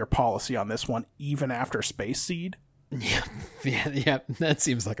a clear policy on this one, even after Space Seed. Yeah, that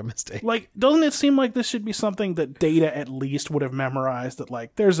seems like a mistake. Like, doesn't it seem like this should be something that Data at least would have memorized? That,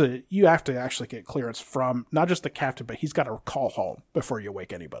 like, you have to actually get clearance from not just the captain, but he's got to call home before you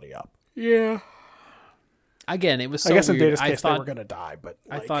wake anybody up. Yeah. Again, it was so I guess weird. in Data's case, they were going to die, but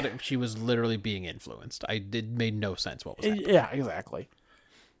like, I thought she was literally being influenced. It made no sense what was happening. Yeah, exactly.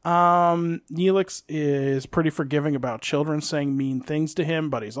 Neelix is pretty forgiving about children saying mean things to him,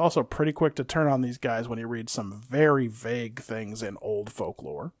 but he's also pretty quick to turn on these guys when he reads some very vague things in old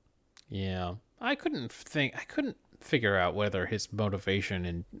folklore. Yeah. I couldn't figure out whether his motivation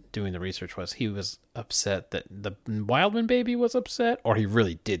in doing the research was he was upset that the Wildman baby was upset, or he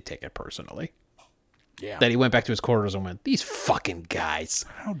really did take it personally. Yeah. That he went back to his quarters and went, these fucking guys.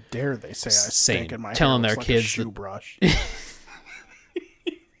 How dare they say I stink in my telling hair their kids a shoe brush.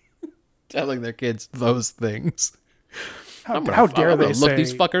 Telling their kids those things. How dare they look say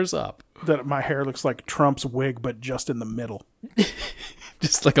these fuckers up? That my hair looks like Trump's wig, but just in the middle.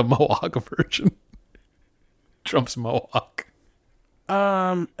 Just like a mohawk version. Trump's mohawk.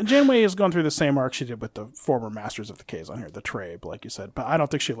 Janeway is going through the same arc she did with the former Masters of the Kazon here, the Trabe, like you said. But I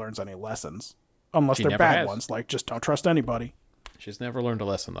don't think she learns any lessons. Unless they're bad ones, like just don't trust anybody. She's never learned a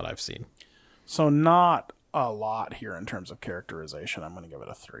lesson that I've seen. So not a lot here in terms of characterization. I'm going to give it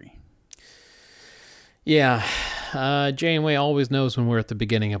a 3. Yeah, Janeway always knows when we're at the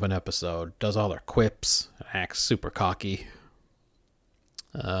beginning of an episode, does all her quips, acts super cocky.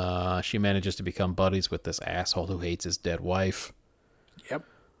 She manages to become buddies with this asshole who hates his dead wife. Yep.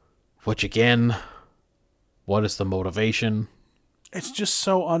 Which again, what is the motivation? It's just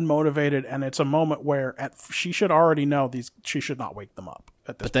so unmotivated, and it's a moment where she should already know she should not wake them up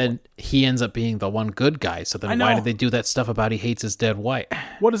at this point. But then he ends up being the one good guy, so then why did they do that stuff about he hates his dead wife?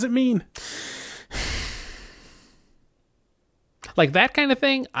 What does it mean? Like that kind of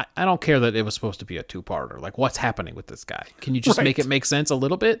thing, I don't care that it was supposed to be a 2-parter. Like, what's happening with this guy? Can you just make it make sense a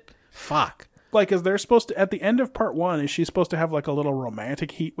little bit? Fuck. Like, is there supposed to, at the end of part 1, is she supposed to have like a little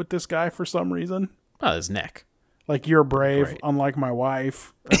romantic heat with this guy for some reason? Oh, his neck. Like, you're brave, unlike my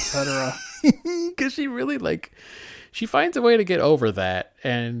wife, etc. Because she really, she finds a way to get over that,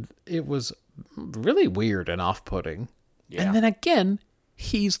 and it was really weird and off-putting. Yeah. And then again,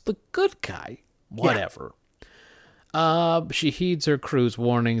 he's the good guy. Whatever. She heeds her crew's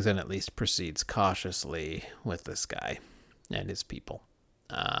warnings and at least proceeds cautiously with this guy and his people.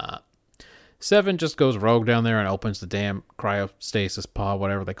 7 just goes rogue down there and opens the damn cryostasis pod,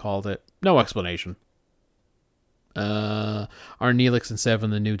 whatever they called it. No explanation. Are Neelix and 7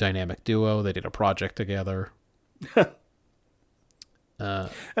 the new dynamic duo? They did a project together. You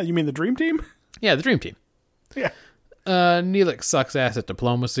mean the Dream Team? Yeah, the Dream Team. Yeah. Neelix sucks ass at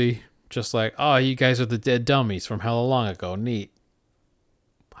diplomacy. Just like, oh, you guys are the dead dummies from hella long ago. Neat.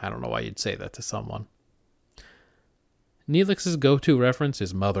 I don't know why you'd say that to someone. Neelix's go-to reference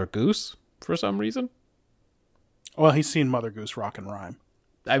is Mother Goose, for some reason. Well, he's seen Mother Goose rock and rhyme.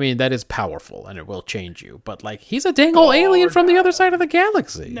 I mean, that is powerful, and it will change you. But, he's a dang old alien from the other side of the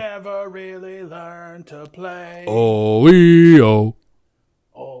galaxy. Never really learned to play. Oh.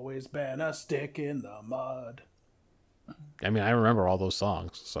 Always been a stick in the mud. I mean, I remember all those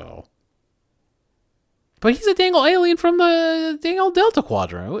songs, so... But he's a dang old alien from the dang old Delta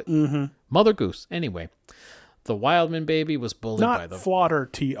Quadrant. Mm-hmm. Mother Goose. Anyway, the Wildman baby was bullied by the... Not Flaughter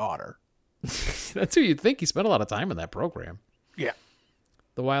T. Otter. That's who you'd think. He spent a lot of time in that program. Yeah.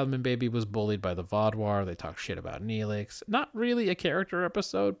 The Wildman baby was bullied by the Vaadwaur. They talk shit about Neelix. Not really a character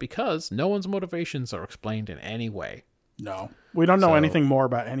episode because no one's motivations are explained in any way. No. We don't know anything more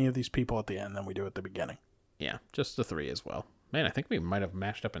about any of these people at the end than we do at the beginning. Yeah, just the 3 as well. Man, I think we might have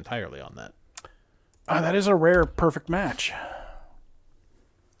matched up entirely on that. That is a rare perfect match.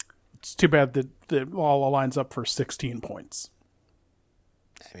 It's too bad that it all lines up for 16 points.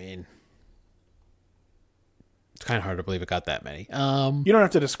 I mean, it's kind of hard to believe it got that many. You don't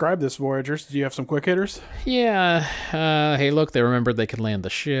have to describe this, Voyagers. Do you have some quick hitters? Yeah. Hey, look, they remembered they could land the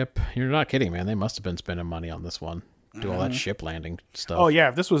ship. You're not kidding, man. They must have been spending money on this one. Do all that ship landing stuff. Oh, yeah.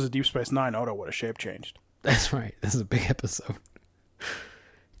 If this was a Deep Space Nine, Odo would have shape changed. That's right. This is a big episode.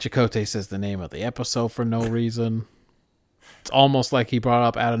 Chakotay says the name of the episode for no reason. It's almost like he brought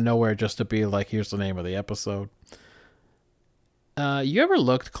up out of nowhere just to be like, here's the name of the episode. You ever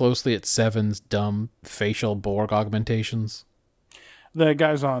looked closely at Seven's dumb facial Borg augmentations? The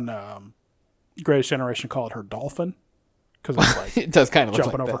guys on Greatest Generation call it her dolphin. Because it's like it does kind of look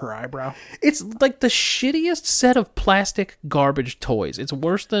jumping like over that. her eyebrow. It's like the shittiest set of plastic garbage toys. It's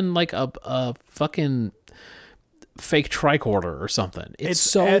worse than like a fucking fake tricorder or something. It's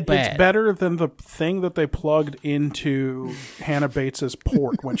so bad. It's better than the thing that they plugged into Hannah Bates's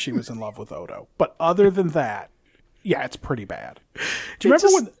port when she was in love with Odo. But other than that, yeah, it's pretty bad. Do you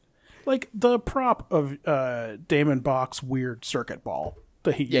remember when, like, the prop of Damon Bach's weird circuit ball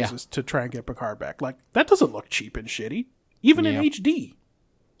that he uses to try and get Picard back? Like, that doesn't look cheap and shitty, even in HD.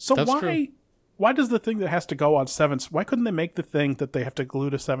 So That's true. Why does the thing that has to go on Seven's? Why couldn't they make the thing that they have to glue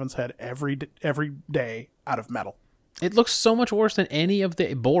to Seven's head every day out of metal? It looks so much worse than any of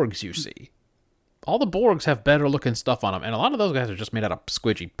the Borgs you see. All the Borgs have better looking stuff on them, and a lot of those guys are just made out of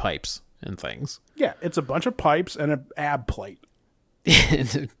squidgy pipes and things. Yeah, it's a bunch of pipes and an ab plate.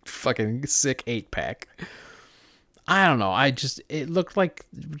 It's a fucking sick 8-pack. I don't know. It looked like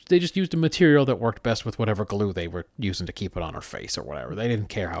they just used a material that worked best with whatever glue they were using to keep it on her face or whatever. They didn't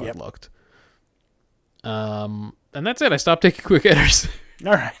care how it looked. And that's it. I stopped taking quick hitters.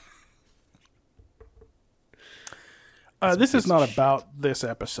 All right. This is not about this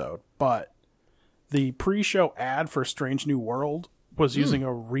episode, but the pre-show ad for Strange New World was using a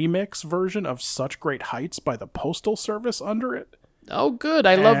remix version of Such Great Heights by the Postal Service under it. Oh, good.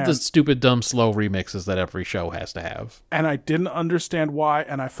 I love the stupid, dumb, slow remixes that every show has to have. And I didn't understand why,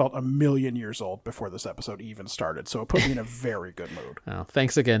 and I felt a million years old before this episode even started, so it put me in a very good mood. Oh,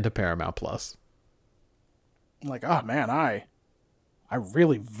 thanks again to Paramount Plus. I'm like, oh man, I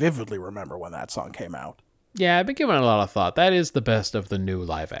really vividly remember when that song came out. Yeah, I've been giving it a lot of thought. That is the best of the new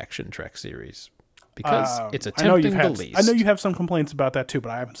live-action Trek series. Because it's attempting the least. I know you have some complaints about that too,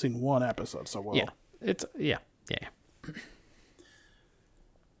 but I haven't seen one episode, so we'll... Yeah.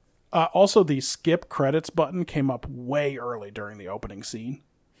 Also, the skip credits button came up way early during the opening scene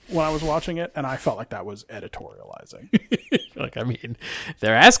when I was watching it, and I felt like that was editorializing. Like, I mean,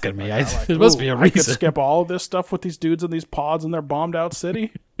 they're asking me. Like, there must be a reason. I could skip all of this stuff with these dudes in these pods in their bombed-out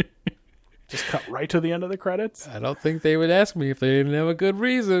city. Just cut right to the end of the credits. I don't think they would ask me if they didn't have a good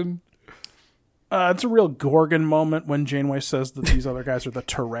reason. It's a real Gorgon moment when Janeway says that these other guys are the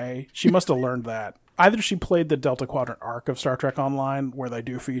Teray. She must have learned that. Either she played the Delta Quadrant arc of Star Trek Online, where they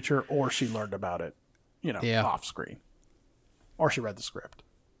do feature, or she learned about it, off screen. Or she read the script.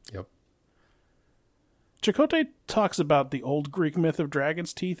 Yep. Chakotay talks about the old Greek myth of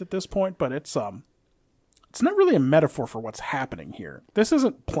dragon's teeth at this point, but it's not really a metaphor for what's happening here. This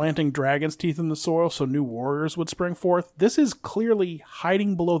isn't planting dragon's teeth in the soil so new warriors would spring forth. This is clearly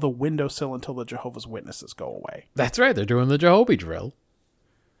hiding below the windowsill until the Jehovah's Witnesses go away. That's right. They're doing the Jehovah drill.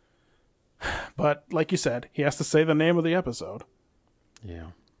 But, like you said, he has to say the name of the episode.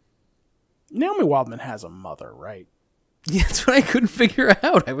 Yeah. Naomi Wildman has a mother, right? Yeah, that's what I couldn't figure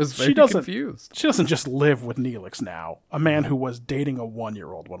out. I was very confused. She doesn't just live with Neelix now, a man who was dating a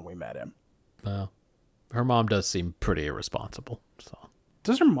 1-year-old when we met him. Well, her mom does seem pretty irresponsible. So,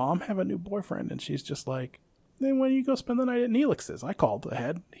 does her mom have a new boyfriend? And she's just like, then when you go spend the night at Neelix's? I called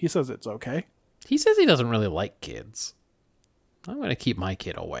ahead. He says it's okay. He says he doesn't really like kids. I'm going to keep my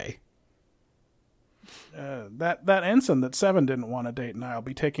kid away. That ensign that Seven didn't want to date and I'll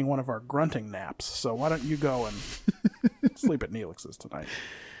be taking one of our grunting naps. So why don't you go and sleep at Neelix's tonight?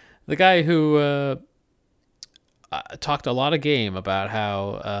 The guy who talked a lot of game about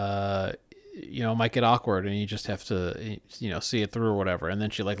how it might get awkward and you just have to see it through or whatever. And then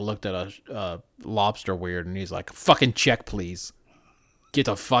she looked at a lobster weird and he's like, "Fucking check, please. Get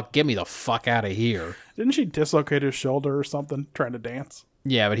me the fuck out of here." Didn't she dislocate his shoulder or something trying to dance?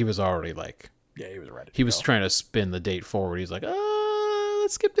 Yeah, but he was already yeah, he was ready. He was trying to spin the date forward. He's like,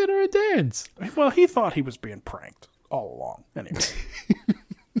 let's skip dinner and dance. Well, he thought he was being pranked all along. Anyway.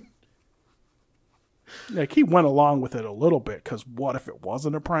 He went along with it a little bit, because what if it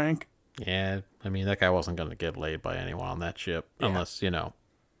wasn't a prank? Yeah, I mean, that guy wasn't going to get laid by anyone on that ship. Yeah. Unless,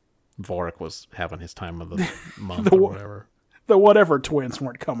 Vorik was having his time of the month or whatever. The whatever twins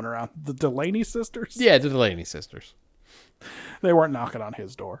weren't coming around. The Delaney sisters? Yeah, the Delaney sisters. They weren't knocking on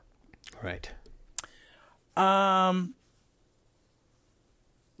his door. Right.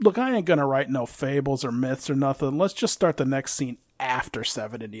 Look, I ain't gonna write no fables or myths or nothing. Let's just start the next scene after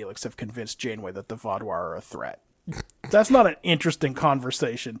Seven and Neelix have convinced Janeway that the Vaadwaur are a threat. That's not an interesting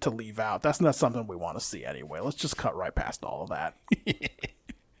conversation to leave out. That's not something we want to see anyway. Let's just cut right past all of that.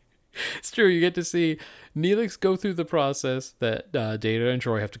 It's true. You get to see Neelix go through the process that Data and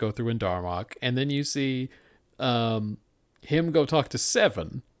Troy have to go through in Darmok, and then you see him go talk to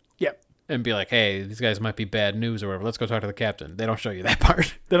Seven. Yep. And be like, hey, these guys might be bad news or whatever. Let's go talk to the captain. They don't show you that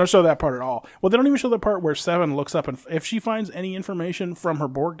part. They don't show that part at all. Well, they don't even show the part where Seven looks up, and if she finds any information from her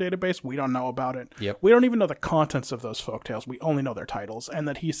Borg database, we don't know about it. Yep. We don't even know the contents of those folktales. We only know their titles, and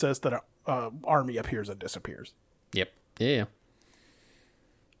that he says that an army appears and disappears. Yep. Yeah.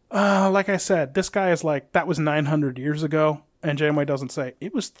 Like I said, this guy is like, that was 900 years ago, and Janeway doesn't say,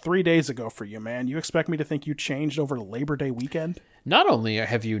 it was 3 days ago for you, man. You expect me to think you changed over Labor Day weekend? Not only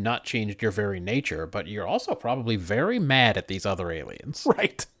have you not changed your very nature, but you're also probably very mad at these other aliens.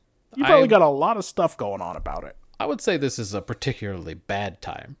 Right. You probably got a lot of stuff going on about it. I would say this is a particularly bad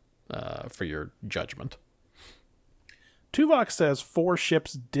time for your judgment. Tuvok says 4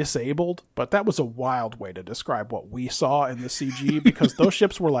 ships disabled, but that was a wild way to describe what we saw in the CG, because those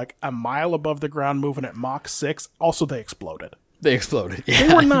ships were like a mile above the ground moving at Mach 6. Also, they exploded. They exploded. Yeah.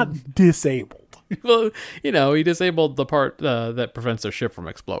 They were not disabled. Well, you know, he disabled the part that prevents their ship from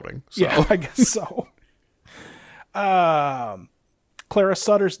exploding. So. Yeah, I guess so. Clara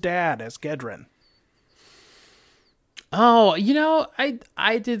Sutter's dad as Gedrin. Oh, you know,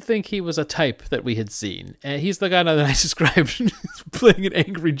 I did think he was a type that we had seen. He's the guy that I described playing an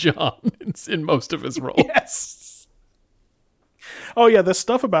angry John in most of his roles. Yes. Oh, yeah, the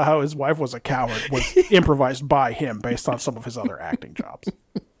stuff about how his wife was a coward was improvised by him based on some of his other acting jobs.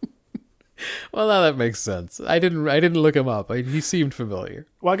 Well, now that makes sense. I didn't look him up. He seemed familiar.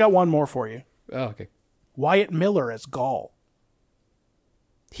 Well, I got one more for you. Oh, okay. Wyatt Miller as Gaul.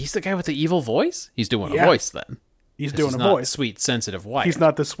 He's the guy with the evil voice? He's doing a voice then. He's doing a not voice. Sweet, sensitive Wyatt. He's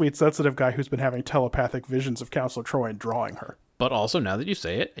not the sweet, sensitive guy who's been having telepathic visions of Counselor Troy and drawing her. But also, now that you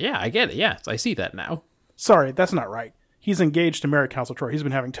say it, yeah, I get it. Yeah, I see that now. Sorry, that's not right. He's engaged to marry Counselor Troy. He's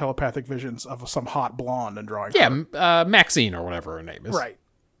been having telepathic visions of some hot blonde and drawing her. Yeah, Maxine or whatever her name is. Right.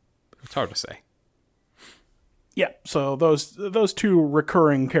 It's hard to say. Yeah, so those 2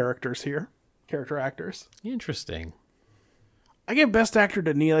 recurring characters here. Character actors. Interesting. I give Best Actor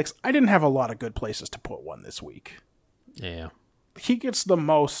to Neelix. I didn't have a lot of good places to put one this week. Yeah. He gets the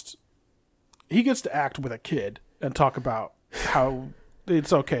most... He gets to act with a kid and talk about how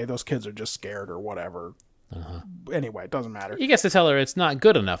it's okay, those kids are just scared or whatever. Uh-huh. Anyway, it doesn't matter. He gets to tell her it's not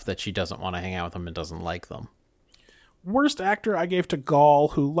good enough that she doesn't want to hang out with them and doesn't like them. Worst actor I gave to Gaul,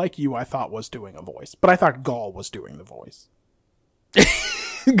 who, like you, I thought was doing a voice. But I thought Gaul was doing the voice.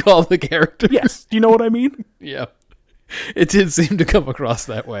 Gaul the character? Yes. Do you know what I mean? Yeah. It did seem to come across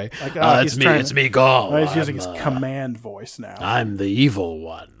that way. Like, it's me, Gaul. He's using his command voice now. I'm the evil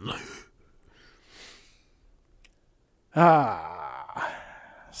one.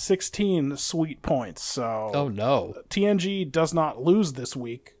 16 sweet points. So, oh no, TNG does not lose this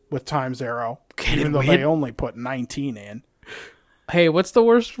week with Time's Arrow, even though they only put 19 in. Hey, what's the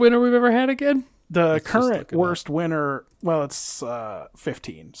worst winner we've ever had again? The current worst winner, well, it's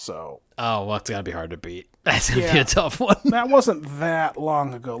 15. So, oh, well, it's gonna be hard to beat. That's gonna be a tough one. That wasn't that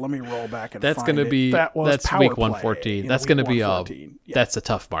long ago. Let me roll back and that's find gonna it. be That's week 114. That's gonna be that's a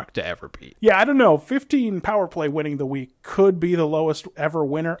tough mark to ever beat. Yeah, I don't know. 15 power play winning the week could be the lowest ever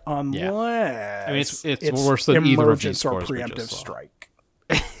winner, unless I mean it's worse than either of these or scores preemptive strike.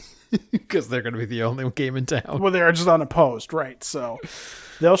 Because they're going to be the only game in town. Well, they're just unopposed, right? So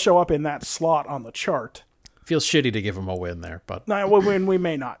they'll show up in that slot on the chart. Feels shitty to give them a win there, but no, we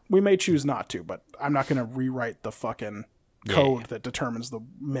may not. We may choose not to, but I'm not going to rewrite the fucking code that determines the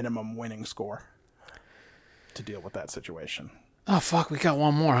minimum winning score to deal with that situation. Oh fuck, we got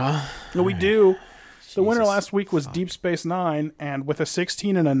one more, huh? No, we do. The winner last week was Deep Space Nine, and with a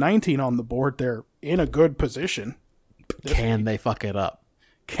 16 and a 19 on the board, they're in a good position. Can they fuck it up?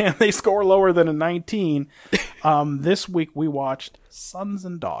 Can they score lower than a 19? This week we watched Sons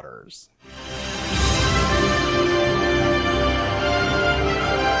and Daughters.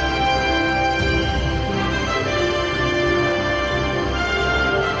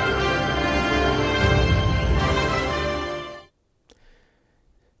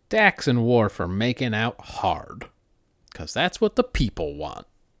 Dax and Worf are making out hard. Because that's what the people want.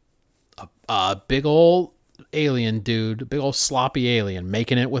 A big old alien dude, a big old sloppy alien,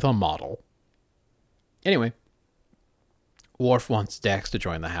 making it with a model. Anyway, Worf wants Dax to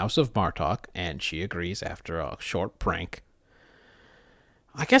join the House of Martok, and she agrees after a short prank.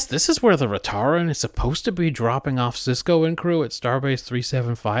 I guess this is where the Rataran is supposed to be dropping off Sisko and crew at Starbase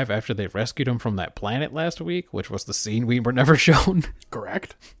 375 after they rescued him from that planet last week, which was the scene we were never shown.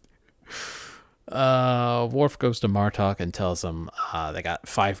 Correct. Worf goes to Martok and tells them they got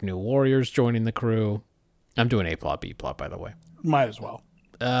 5 new warriors joining the crew. I'm doing A plot, B plot, by the way. Might as well.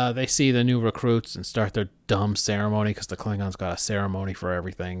 They see the new recruits and start their dumb ceremony because the Klingons got a ceremony for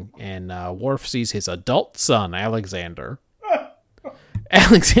everything. And Worf sees his adult son, Alexander.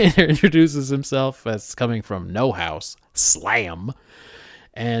 Alexander introduces himself as coming from no house, Slam.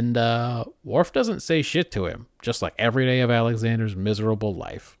 And Worf doesn't say shit to him, just like every day of Alexander's miserable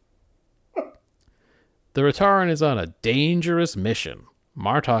life. The Rotaran is on a dangerous mission.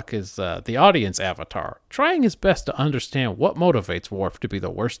 Martok is the audience avatar, trying his best to understand what motivates Worf to be the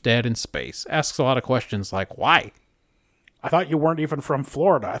worst dad in space. Asks a lot of questions like, why? I thought you weren't even from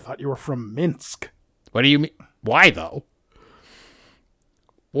Florida. I thought you were from Minsk. What do you mean? Why, though?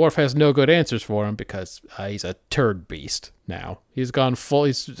 Worf has no good answers for him because he's a turd beast now. He's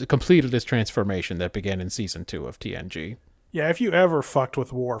completed his transformation that began in Season 2 of TNG. Yeah, if you ever fucked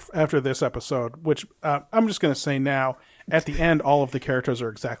with Worf after this episode, which I'm just going to say now, at the end, all of the characters are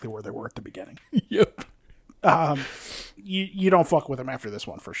exactly where they were at the beginning. Yep. You don't fuck with him after this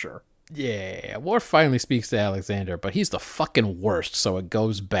one for sure. Yeah, Worf finally speaks to Alexander, but he's the fucking worst, so it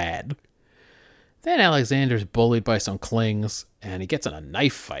goes bad. Then Alexander's bullied by some Klings, and he gets in a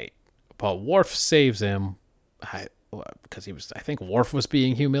knife fight. But Worf saves him, because I think Worf was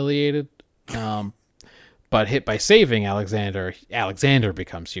being humiliated. But by saving Alexander, Alexander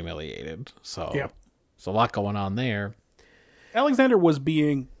becomes humiliated. So Yep. There's a lot going on there. Alexander was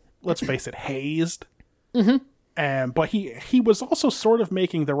being, let's face it, hazed. But he was also sort of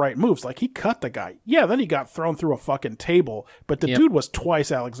making the right moves. Like, he cut the guy. Yeah, then he got thrown through a fucking table. But the dude was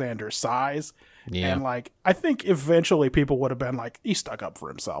twice Alexander's size. Yeah. And, like, I think eventually people would have been like, he stuck up for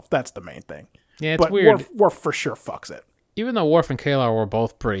himself. That's the main thing. Yeah, it's but weird. Worf for sure fucks it. Even though Worf and Kalar were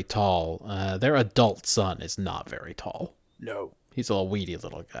both pretty tall, their adult son is not very tall. No. He's a little weedy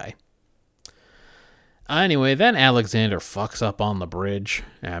little guy. Anyway, then Alexander fucks up on the bridge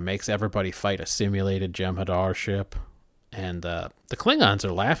and makes everybody fight a simulated Jem'Hadar ship. And the Klingons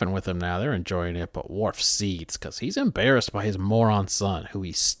are laughing with him now. They're enjoying it, but Worf seethes because he's embarrassed by his moron son, who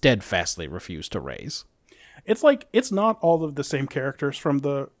he steadfastly refused to raise. It's like, it's not all of the same characters from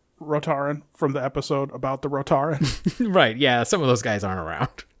the Rotaran, from the episode about the Rotaran. Right, yeah, some of those guys aren't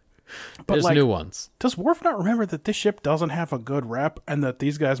around. But There's like, new ones. Does Worf not remember that this ship doesn't have a good rep and that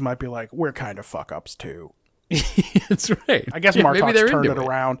these guys might be like, we're kind of fuck-ups too? That's right. I guess Yeah, maybe Martok's they're turned into it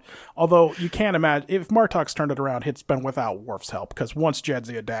around. Although, you can't imagine, if Martok's turned it around, it's been without Worf's help, because once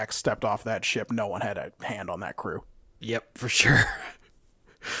Jadzia Dax stepped off that ship, no one had a hand on that crew. Yep, for sure.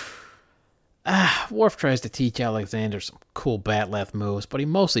 Worf tries to teach Alexander some cool Batleth moves, but he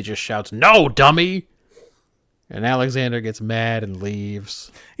mostly just shouts, "No, dummy!" And Alexander gets mad and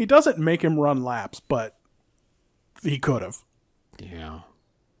leaves. He doesn't make him run laps, but he could have. Yeah.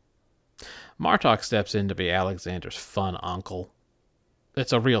 Martok steps in to be Alexander's fun uncle.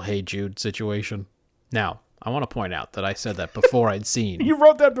 It's a real Hey Jude situation. Now, I want to point out that I said that before I'd seen... You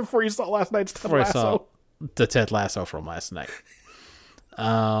wrote that before you saw last night's Ted before I saw Lasso. the Ted Lasso from last night.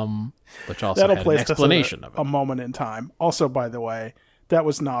 Which also That'll had an place us explanation at of a it. moment in time. Also, by the way, that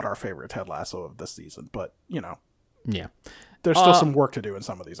was not our favorite Ted Lasso of this season, but, you know, Yeah. there's still some work to do in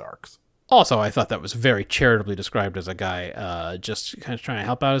some of these arcs. Also, I thought that was very charitably described as a guy just kind of trying to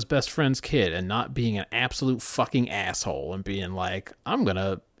help out his best friend's kid and not being an absolute fucking asshole and being like,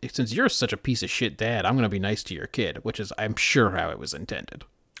 since you're such a piece of shit dad, I'm going to be nice to your kid, which is, I'm sure, how it was intended.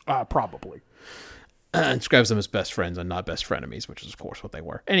 Probably. Describes them as best friends and not best frenemies, which is, of course, what they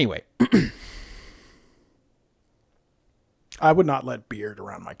were. Anyway. I would not let Beard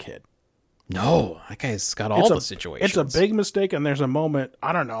around my kid. No, that guy's got all the situations. It's a big mistake, and there's a moment,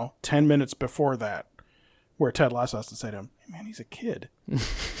 I don't know, 10 minutes before that, where Ted Lasso has to say to him, "Hey man, he's a kid.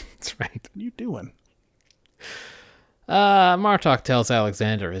 That's right. What are you doing?" Martok tells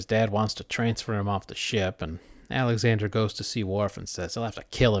Alexander his dad wants to transfer him off the ship, and Alexander goes to see Worf and says he'll have to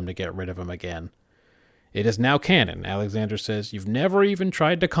kill him to get rid of him again. It is now canon, Alexander says. You've never even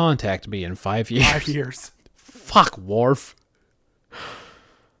tried to contact me in 5 years. 5 years. Fuck, Worf.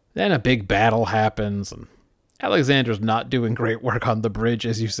 Then a big battle happens, and Alexander's not doing great work on the bridge,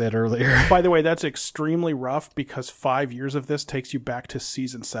 as you said earlier. By the way, that's extremely rough because 5 years of this takes you back to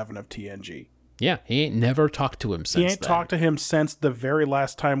season 7 of TNG. Yeah, he ain't never talked to him since He ain't talked to him since the very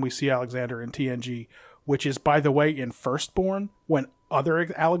last time we see Alexander in TNG, which is, by the way, in Firstborn, when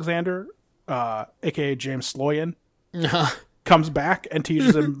other Alexander, a.k.a. James Sloyan, comes back and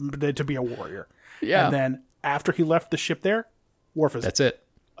teaches him to be a warrior. Yeah. And then after he left the ship there, Worf is That's it.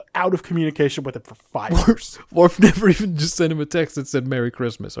 out of communication with him for 5 years. Worf never even just sent him a text that said Merry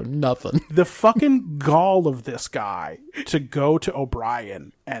Christmas or nothing. The fucking gall of this guy to go to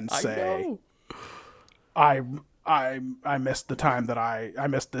O'Brien and say, I missed the time that I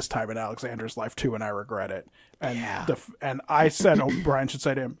missed this time in Alexander's life too, and I regret it. And and I said, Brian should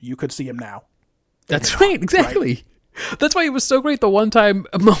say to him, you could see him now. That's right, exactly. Right? That's why it was so great the one time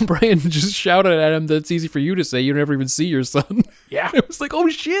Brian just shouted at him, that's easy for you to say, you never even see your son. Yeah. It was like, oh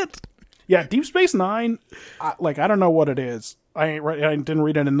shit. Yeah, Deep Space Nine, I don't know what it is. I didn't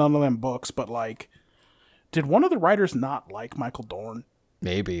read it in none of them books, but like, did one of the writers not like Michael Dorn?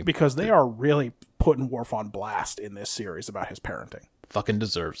 Maybe. Because they are really putting Worf on blast in this series about his parenting. Fucking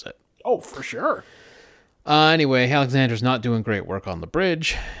deserves it. Oh, for sure. Anyway, Alexander's not doing great work on the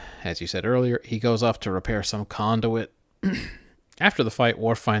bridge. As you said earlier, he goes off to repair some conduit. After the fight,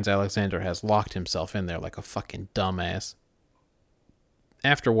 Worf finds Alexander has locked himself in there like a fucking dumbass.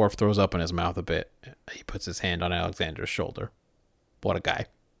 After Worf throws up in his mouth a bit, he puts his hand on Alexander's shoulder. What a guy.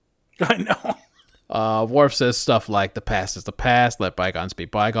 I know. Worf says stuff like, the past is the past, let bygones be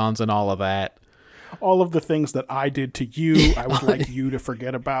bygones, and all of that. All of the things that I did to you, I would like you to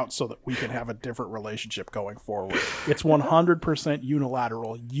forget about so that we can have a different relationship going forward. It's 100%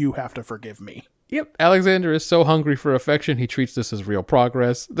 unilateral. You have to forgive me. Yep. Alexander is so hungry for affection, he treats this as real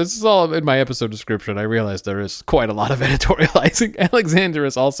progress. This is all in my episode description. I realize there is quite a lot of editorializing. Alexander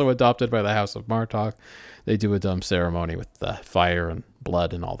is also adopted by the House of Martok. They do a dumb ceremony with the fire and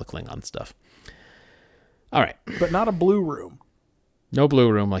blood and all the Klingon stuff. All right. But not a blue room. No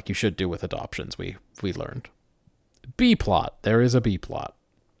blue room like you should do with adoptions, we learned. B-plot. There is a B-plot.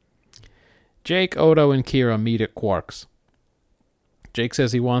 Jake, Odo, and Kira meet at Quark's. Jake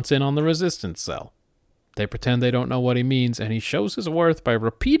says he wants in on the resistance cell. They pretend they don't know what he means, and he shows his worth by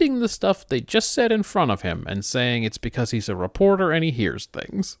repeating the stuff they just said in front of him and saying it's because he's a reporter and he hears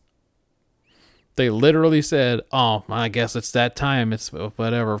things. They literally said, oh, I guess it's that time. It's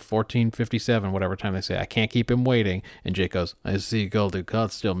whatever, 14:57, whatever time they say. I can't keep him waiting. And Jake goes, I see Gul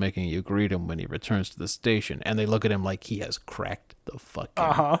Dukat still making you greet him when he returns to the station. And they look at him like he has cracked the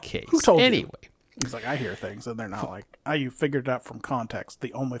fucking case. Who told you? He's like, I hear things. And they're not like, you figured it out from context.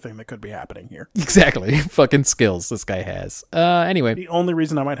 The only thing that could be happening here. Exactly. Fucking skills this guy has. Anyway. The only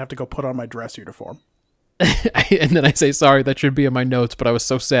reason I might have to go put on my dress uniform. And then I say, sorry, that should be in my notes, but I was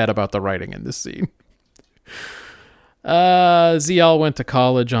so sad about the writing in this scene. Zial went to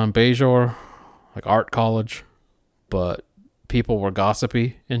college on Bajor, like art college, but people were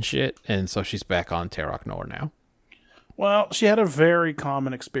gossipy and shit, and so she's back on Terok Nor now. Well, she had a very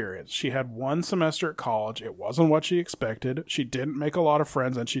common experience. She had one semester at college. It wasn't what she expected. She didn't make a lot of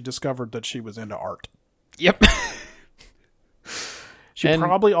friends, and she discovered that she was into art. Yep. She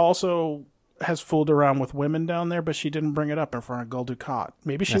probably also has fooled around with women down there, but she didn't bring it up in front of Gul Dukat.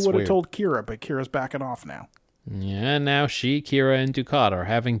 Maybe she would have told Kira, but Kira's backing off now. Yeah, now she, Kira, and Dukat are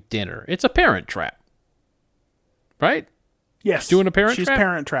having dinner. It's a parent trap. Right? Yes. Doing a parent trap? She's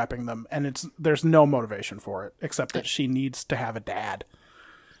parent trapping them, and there's no motivation for it, except that she needs to have a dad.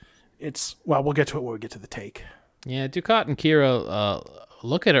 We'll get to it when we get to the take. Yeah, Dukat and Kira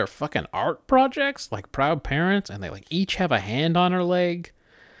look at her fucking art projects like proud parents, and they like each have a hand on her leg.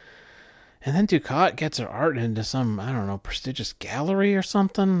 And then Dukat gets her art into some, I don't know, prestigious gallery or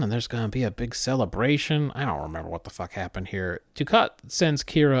something, and there's going to be a big celebration. I don't remember what the fuck happened here. Dukat sends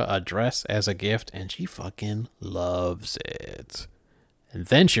Kira a dress as a gift, and she fucking loves it. And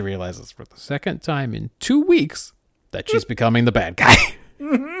then she realizes for the second time in 2 weeks that she's becoming the bad guy.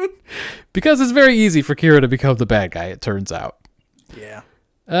 Because it's very easy for Kira to become the bad guy, it turns out. Yeah.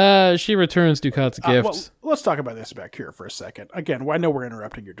 She returns Dukat's gift. Well, let's talk about this about Kira for a second. Again, I know we're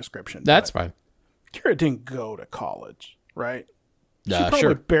interrupting your description. That's fine. Kira didn't go to college, right? She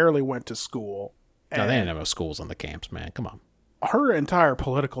probably barely went to school. No, they didn't have no schools on the camps, man. Come on. Her entire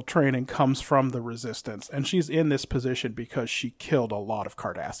political training comes from the Resistance, and she's in this position because she killed a lot of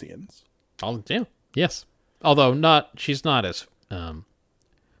Cardassians. Oh, yeah. Yes. Although she's not as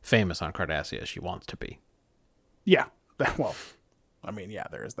famous on Cardassia as she wants to be. Yeah. Well, I mean, yeah,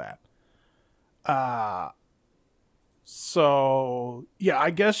 there is that. So, yeah, I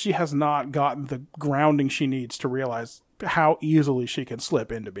guess she has not gotten the grounding she needs to realize how easily she can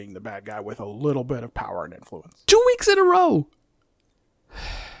slip into being the bad guy with a little bit of power and influence. 2 weeks in a row!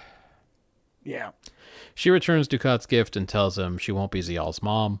 Yeah. She returns Dukat's gift and tells him she won't be Zial's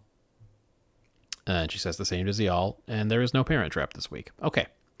mom. And she says the same to Zial, and there is no parent trap this week. Okay.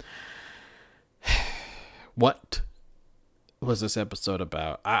 What was this episode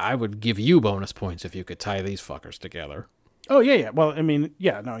about? I would give you bonus points if you could tie these fuckers together. Oh, yeah. Well, I mean,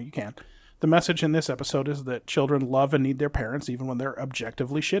 yeah, no, you can. The message in this episode is that children love and need their parents even when they're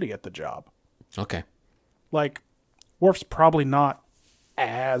objectively shitty at the job. Okay. Like, Worf's probably not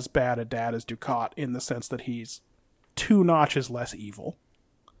as bad a dad as Dukat in the sense that he's 2 notches less evil.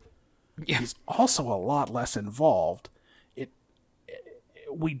 Yeah. He's also a lot less involved.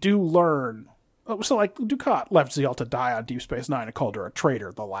 We do learn. So, like, Dukat left Zeal to die on Deep Space Nine and called her a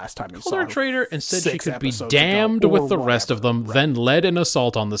traitor the last time he saw Called her her. a traitor and said she 6 could be episodes damned ago, with or the rest of whatever. them, then led an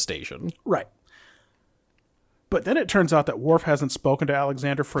assault on the station. Right. But then it turns out that Worf hasn't spoken to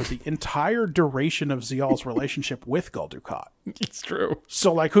Alexander for the entire duration of Zeal's relationship with Gul Dukat. It's true.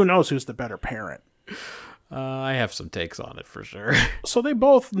 So, like, who knows who's the better parent? I have some takes on it for sure. So they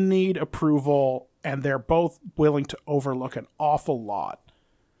both need approval, and they're both willing to overlook an awful lot.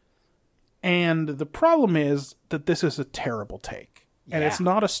 And the problem is that this is a terrible take. And it's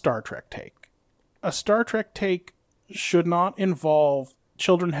not a Star Trek take. A Star Trek take should not involve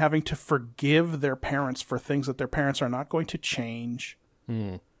children having to forgive their parents for things that their parents are not going to change.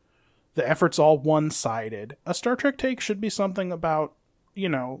 The effort's all one-sided. A Star Trek take should be something about, you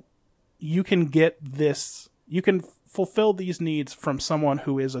know, you can get this, you can fulfill these needs from someone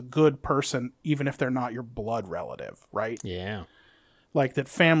who is a good person, even if they're not your blood relative, right? Yeah. Like that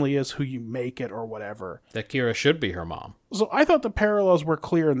family is who you make it or whatever. That Kira should be her mom. So I thought the parallels were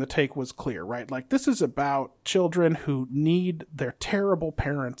clear and the take was clear, right? Like this is about children who need their terrible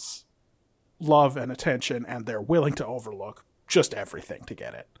parents' love and attention, and they're willing to overlook just everything to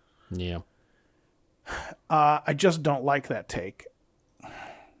get it. Yeah. I just don't like that take.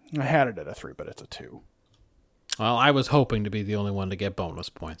 I had it at a 3, but it's a 2. Well, I was hoping to be the only one to get bonus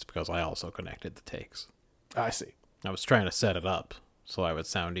points because I also connected the takes. I see. I was trying to set it up so I would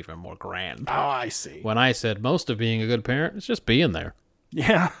sound even more grand. Oh, I see. When I said most of being a good parent is just being there.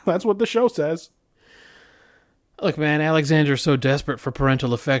 Yeah, that's what the show says. Look, man, Alexander's so desperate for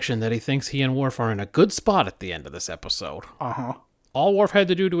parental affection that he thinks he and Worf are in a good spot at the end of this episode. Uh-huh. All Worf had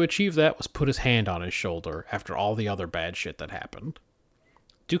to do to achieve that was put his hand on his shoulder after all the other bad shit that happened.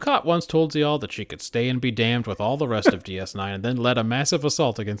 Dukat once told Zial that she could stay and be damned with all the rest of DS9 and then led a massive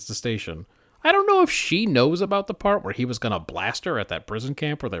assault against the station. I don't know if she knows about the part where he was going to blast her at that prison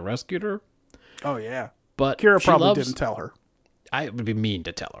camp where they rescued her. Oh, yeah. But Kira she probably didn't tell her. I would be mean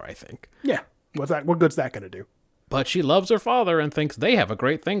to tell her, I think. Yeah. What good's that going to do? But she loves her father and thinks they have a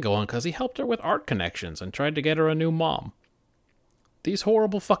great thing going because he helped her with art connections and tried to get her a new mom. These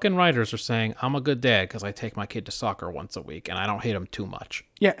horrible fucking writers are saying, I'm a good dad because I take my kid to soccer once a week and I don't hate him too much.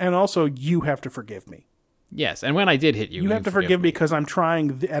 Yeah, and also you have to forgive me. Yes, and when I did hit you, You have to forgive me because I'm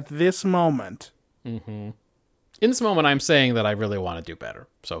trying at this moment. In this moment, I'm saying that I really want to do better,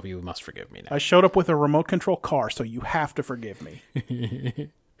 so you must forgive me now. I showed up with a remote control car, so you have to forgive me.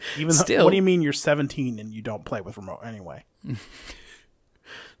 Even though, Still- what do you mean you're 17 and you don't play with remote anyway?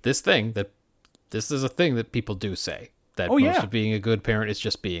 This is a thing that people do say. That Oh, most yeah. of being a good parent is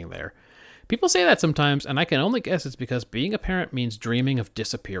just being there. People say that sometimes, and I can only guess it's because being a parent means dreaming of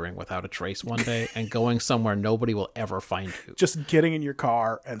disappearing without a trace one day and going somewhere nobody will ever find you. Just getting in your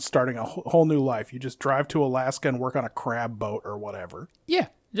car and starting a whole new life. You just drive to Alaska and work on a crab boat or whatever. Yeah,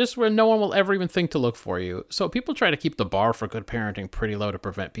 just where no one will ever even think to look for you. So people try to keep the bar for good parenting pretty low to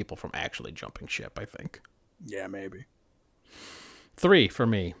prevent people from actually jumping ship, I think. Yeah, maybe. 3 for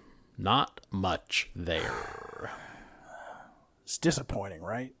me. Not much there. It's disappointing,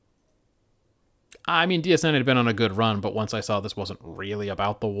 right? I mean, DS9 had been on a good run, but once I saw this wasn't really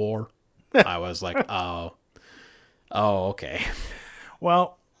about the war, I was like, oh, okay.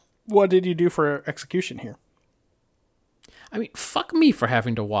 Well, what did you do for execution here? I mean, fuck me for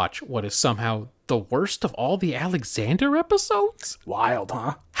having to watch what is somehow the worst of all the Alexander episodes. Wild,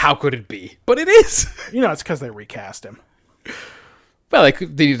 huh? How could it be? But it is. You know, it's because they recast him. Well, they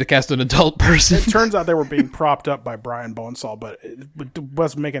needed to cast an adult person. It turns out they were being propped up by Brian Bonesall, but it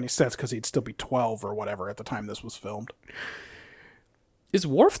doesn't make any sense because he'd still be 12 or whatever at the time this was filmed. Is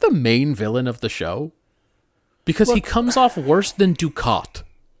Worf the main villain of the show? Because he comes off worse than Dukat.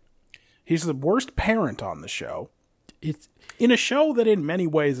 He's the worst parent on the show. It's In a show that in many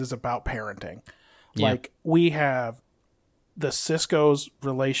ways is about parenting. Yeah. Like, we have the Sisko's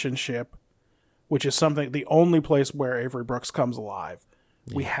relationship, which is something, the only place where Avery Brooks comes alive.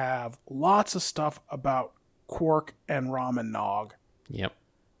 Yeah. We have lots of stuff about Quark and Ram and Nog. Yep.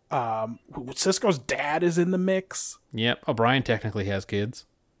 Sisko's dad is in the mix. Yep. O'Brien technically has kids.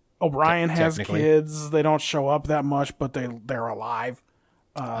 O'Brien has technically. kids. They don't show up that much, but they're alive.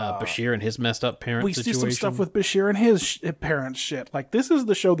 Bashir and his messed up parent We situation. see some stuff with Bashir and his parents' shit. Like, this is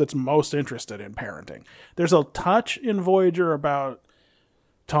the show that's most interested in parenting. There's a touch in Voyager about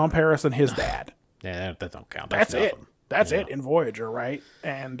Tom Paris and his dad. Yeah, that don't count. That's it. nothing. That's Yeah. it in Voyager, right?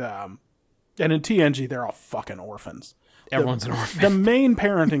 And in TNG, they're all fucking orphans. Everyone's an orphan. The main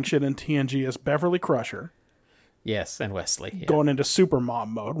parenting shit in TNG is Beverly Crusher Yes, and Wesley. Yeah. going into super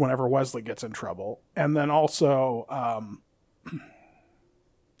mom mode whenever Wesley gets in trouble. And then also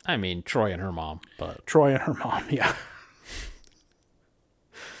I mean, Troy and her mom, but... Troy and her mom, yeah.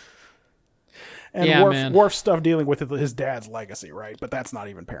 And Yeah, Worf stuff dealing with his dad's legacy, right? But that's not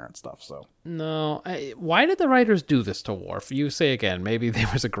even parent stuff, so... No. Why did the writers do this to Worf? You say again, maybe there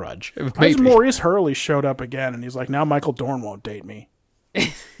was a grudge. Because Maurice Hurley showed up again, and he's like, now Michael Dorn won't date me.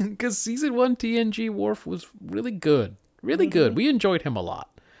 Because season 1 TNG Worf was really good. Really good. We enjoyed him a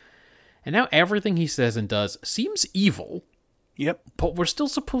lot. And now everything he says and does seems evil. Yep. But we're still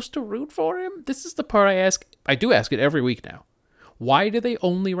supposed to root for him? This is the part I ask. I do ask it every week now. Why do they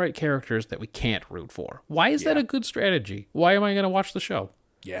only write characters that we can't root for? Why is that a good strategy? Why am I going to watch the show?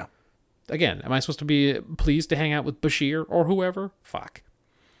 Yeah. Again, am I supposed to be pleased to hang out with Bashir or whoever? Fuck.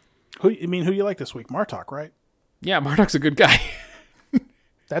 Who you like this week? Martok, right? Yeah, Marduk's a good guy.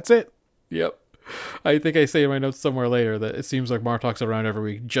 That's it. Yep. I think I say in my notes somewhere later that it seems like Martok's around every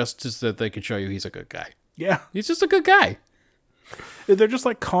week just so that they can show you he's a good guy. Yeah. He's just a good guy. They're just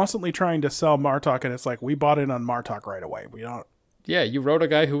like constantly trying to sell Martok, and it's like, we bought in on Martok right away. We don't... Yeah, you wrote a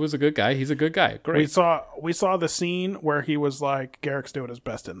guy who was a good guy. He's a good guy. Great. We saw the scene where he was like, Garrick's doing his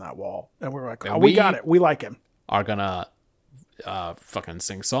best in that wall. And we were like, we got it. We like him. Are gonna fucking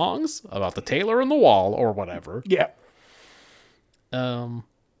sing songs about the tailor in the wall or whatever. Yeah.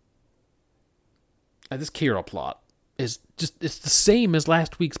 This Kira plot is just, it's the same as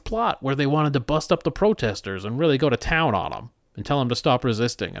last week's plot where they wanted to bust up the protesters and really go to town on them and tell them to stop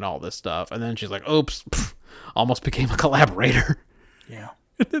resisting and all this stuff. And then she's like, oops, almost became a collaborator. Yeah.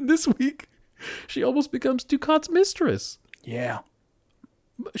 And then this week, she almost becomes Ducat's mistress. Yeah.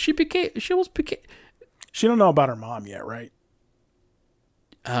 She almost became... She don't know about her mom yet, right?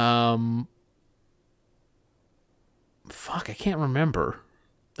 Fuck, I can't remember.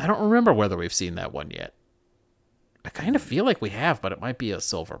 I don't remember whether we've seen that one yet. I kind of feel like we have, but it might be a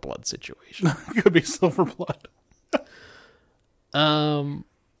Silver Blood situation. It could be Silver Blood.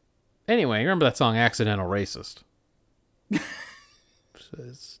 Anyway, remember that song Accidental Racist?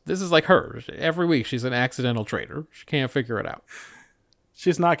 This is like her. Every week she's an accidental traitor. She can't figure it out.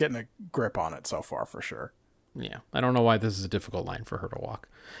 She's not getting a grip on it so far, for sure. Yeah, I don't know why this is a difficult line for her to walk.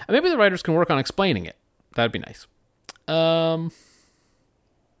 And maybe the writers can work on explaining it. That'd be nice.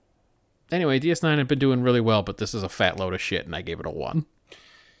 Anyway, DS9 had been doing really well, but this is a fat load of shit, and I gave it a 1.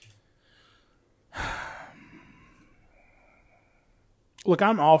 Look,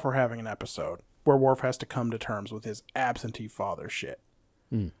 I'm all for having an episode where Worf has to come to terms with his absentee father shit.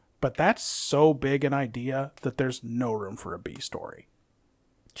 But that's so big an idea that there's no room for a B story.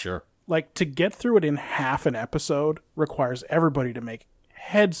 Sure. Like, to get through it in half an episode requires everybody to make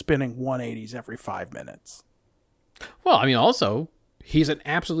head-spinning 180s every 5 minutes. Well, I mean, also, he's an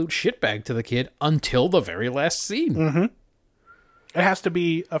absolute shitbag to the kid until the very last scene. Mm-hmm. It has to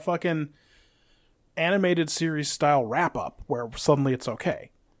be a fucking animated series-style wrap-up where suddenly it's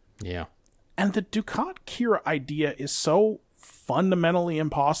okay. Yeah. And the Dukat-Kira idea is so fundamentally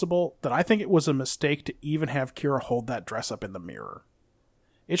impossible that I think it was a mistake to even have Kira hold that dress up in the mirror.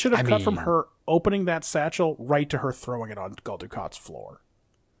 It should have cut from her opening that satchel right to her throwing it on Gul Dukat's floor.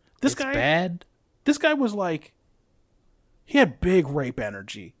 This guy was like... He had big rape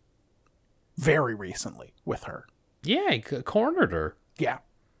energy very recently with her. Yeah, he cornered her. Yeah.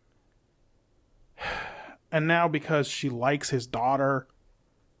 And now because she likes his daughter...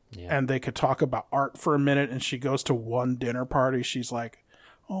 Yeah. And they could talk about art for a minute, and she goes to one dinner party. She's like,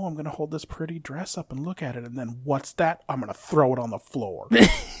 oh, I'm going to hold this pretty dress up and look at it. And then, what's that? I'm going to throw it on the floor.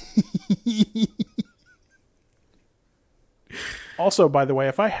 Also, by the way,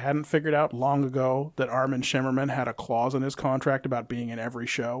 if I hadn't figured out long ago that Armin Shimmerman had a clause in his contract about being in every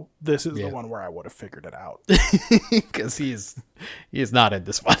show, this is the one where I would have figured it out. Because he is not in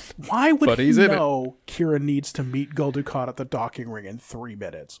this one. Why would he know Kira needs to meet Gul Dukat at the docking ring in 3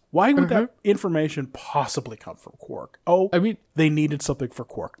 minutes? Why would that information possibly come from Quark? Oh, I mean, they needed something for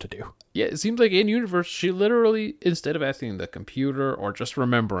Quark to do. Yeah, it seems like in universe, she literally, instead of asking the computer or just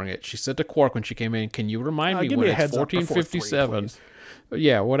remembering it, she said to Quark when she came in, can you remind me when it's 1457?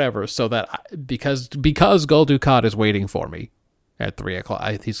 Yeah, whatever. So that, because Gul Dukat is waiting for me at 3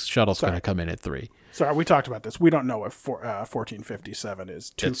 o'clock. His shuttle's going to come in at 3. Sorry, we talked about this. We don't know if 1457 is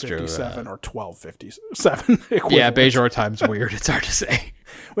 257 or 1257. Yeah, Bajor time's weird. It's hard to say.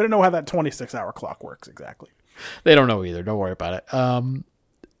 We don't know how that 26-hour clock works exactly. They don't know either. Don't worry about it.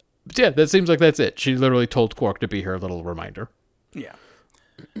 But yeah, that seems like that's it. She literally told Quark to be her little reminder. Yeah.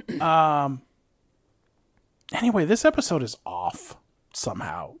 Anyway, this episode is off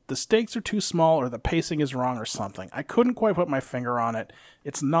somehow. The stakes are too small, or the pacing is wrong, or something. I couldn't quite put my finger on it.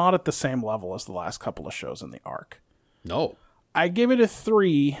 It's not at the same level as the last couple of shows in the arc. No. I give it a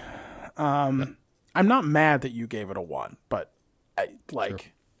 3. I'm not mad that you gave it a 1, but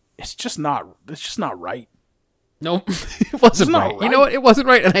It's just not right. Nope, it wasn't not right. right. You know what? It wasn't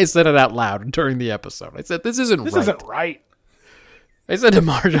right, and I said it out loud during the episode. I said, this isn't right. I said to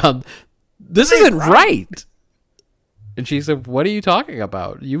Marjan, this isn't right. And she said, what are you talking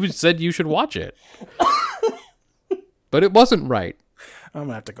about? You said you should watch it. But it wasn't right. I'm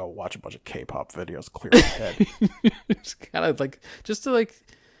gonna have to go watch a bunch of K-pop videos, clear my head. It's kind of like, just to like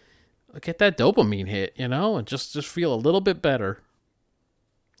get that dopamine hit, you know, and just feel a little bit better.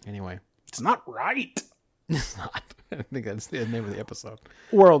 Anyway. It's not right. It's not. I think that's the name of the episode.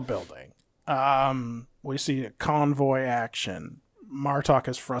 World building. We see convoy action. Martok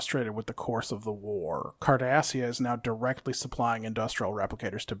is frustrated with the course of the war. Cardassia is now directly supplying industrial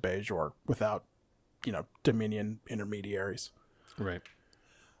replicators to Bajor without, Dominion intermediaries. Right.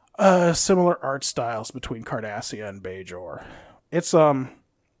 Similar art styles between Cardassia and Bajor. It's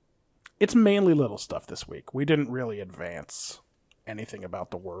mainly little stuff this week. We didn't really advance anything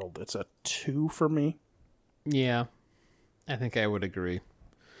about the world. It's a 2 for me. Yeah, I think I would agree.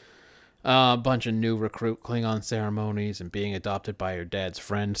 A bunch of new recruit Klingon ceremonies and being adopted by your dad's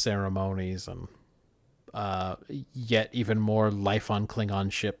friend ceremonies, and yet even more life on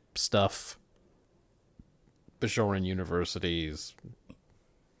Klingon ship stuff. Bajoran universities.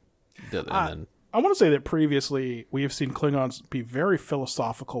 And then I want to say that previously we have seen Klingons be very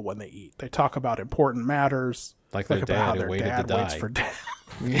philosophical when they eat. They talk about important matters, like their about dad how who their waited dad to waits die. for death.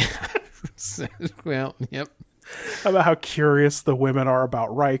 Yeah. Well, yep. About how curious the women are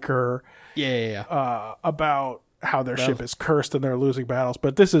about Riker. Yeah. About how their ship is cursed and they're losing battles.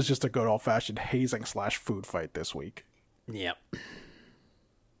 But this is just a good old-fashioned hazing/food fight this week. Yep.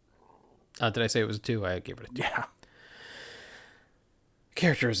 Did I say it was a 2? I gave it a 2. Yeah.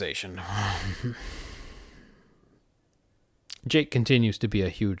 Characterization. Jake continues to be a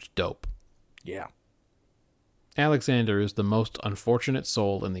huge dope. Yeah. Alexander is the most unfortunate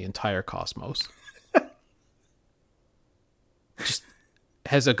soul in the entire cosmos. Just,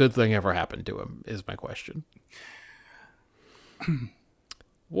 has a good thing ever happened to him, is my question.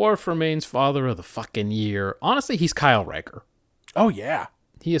 Worf remains father of the fucking year. Honestly, he's Kyle Riker. Oh, yeah.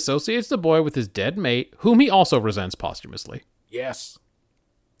 He associates the boy with his dead mate, whom he also resents posthumously. Yes.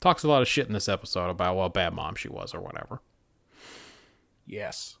 Talks a lot of shit in this episode about what bad mom she was or whatever.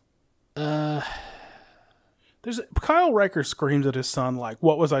 Yes. Kyle Riker screams at his son like,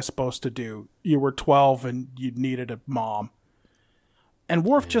 "What was I supposed to do? You were 12 and you needed a mom." And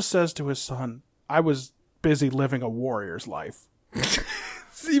Worf just says to his son, "I was busy living a warrior's life."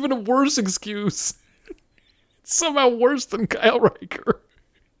 It's even a worse excuse. It's somehow worse than Kyle Riker.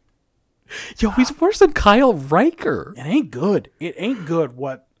 Yo, he's worse than Kyle Riker. It ain't good. It ain't good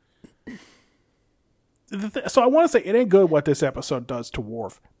what... So I want to say it ain't good what this episode does to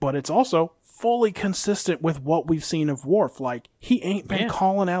Worf, but it's also fully consistent with what we've seen of Worf. Like, he ain't been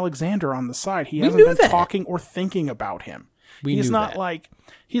calling Alexander on the side. He hasn't been talking or thinking about him. He's not like...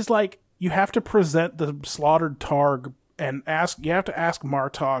 He's like, you have to present the slaughtered Targ and you have to ask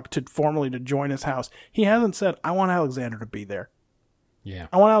Martok to formally to join his house. He hasn't said, "I want Alexander to be there. Yeah.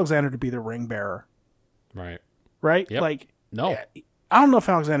 I want Alexander to be the ring bearer." Right. Right? Yep. Like, no. I don't know if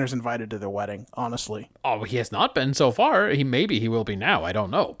Alexander's invited to the wedding, honestly. Oh, he has not been so far. Maybe he will be now. I don't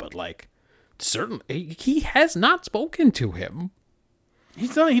know. But, like, certainly, he has not spoken to him. He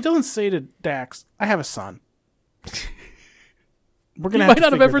doesn't say to Dax, "I have a son." We're He gonna might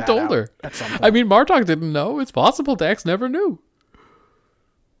not have ever told her. At some point. I mean, Martok didn't know. It's possible Dax never knew.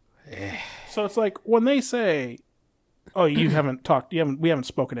 So it's like when they say, "Oh, you haven't talked. We haven't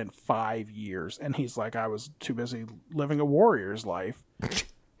spoken in 5 years," and he's like, "I was too busy living a warrior's life."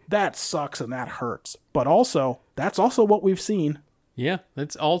 That sucks and that hurts. But also, that's also what we've seen. Yeah,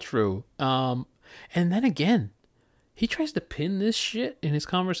 that's all true. And then again, he tries to pin this shit in his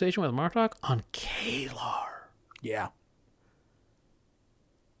conversation with Martok on Kalar. Yeah.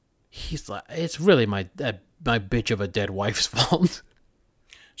 He's like, it's really my bitch of a dead wife's fault.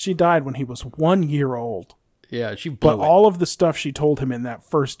 She died when he was 1 year old. Yeah, she blew But it. all of the stuff she told him in that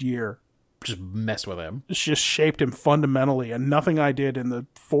first year Just messed with him. just shaped him fundamentally, and nothing I did in the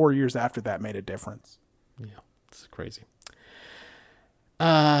 4 years after that made a difference. Yeah, it's crazy.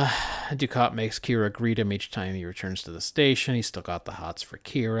 Ducat makes Kira greet him each time he returns to the station. He's still got the hots for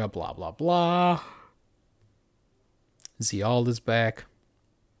Kira, blah, blah, blah. Zial is back.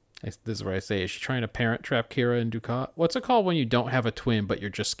 This is where I say, is she trying to parent trap Kira and Ducat? What's it called when you don't have a twin, but you're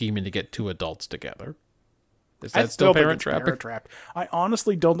just scheming to get 2 adults together? Is that still think parent it's trapping? Parent Trap. I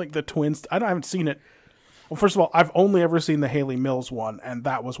honestly don't think the twins... I haven't seen it. Well, first of all, I've only ever seen the Haley Mills one, and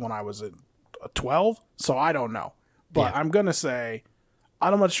that was when I was at 12, so I don't know. But Yeah. I'm going to say,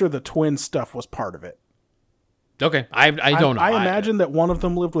 I'm not sure the twin stuff was part of it. Okay, I don't know. I imagine that one of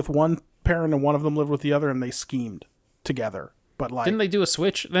them lived with one parent and one of them lived with the other, and they schemed together. But like, didn't they do a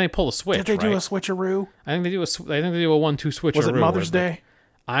switch? Then they pull a switch. Did they do a right? switcheroo? I think they do a 1-2 switcheroo. Was it Mother's Day?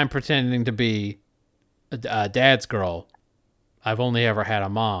 I'm pretending to be a dad's girl. I've only ever had a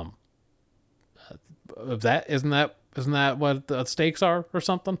mom. Isn't that what the stakes are or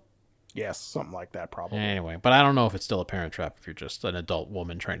something? Yes, something like that probably. Anyway, but I don't know if it's still a parent trap if you're just an adult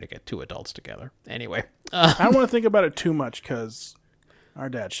woman trying to get two adults together. Anyway. I don't want to think about it too much because our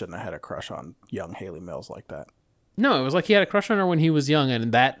dad shouldn't have had a crush on young Haley Mills like that. No, it was like he had a crush on her when he was young,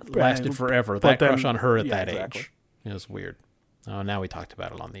 and that lasted forever. That crush on her at that age. It was weird. Oh, now we talked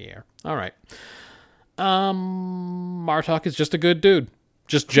about it on the air. All right. Martok is just a good dude,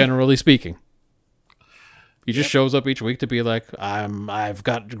 just generally speaking. He just shows up each week to be like, I've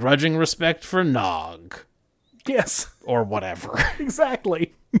got grudging respect for Nog. Yes. Or whatever.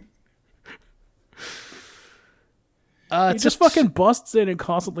 Exactly. He just fucking busts in and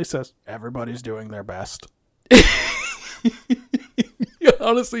constantly says, everybody's doing their best.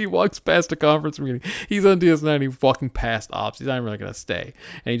 Honestly, he walks past a conference meeting. He's on DS9, he's walking past ops. He's not even really going to stay.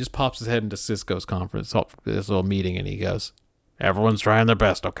 And he just pops his head into Cisco's conference, this little meeting, and he goes, everyone's trying their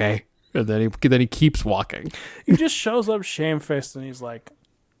best, okay? And then he keeps walking. He just shows up shamefaced and he's like,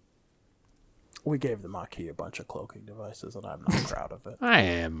 we gave the Maquis a bunch of cloaking devices and I'm not proud of it. I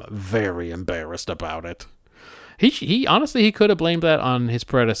am very embarrassed about it. He honestly, he could have blamed that on his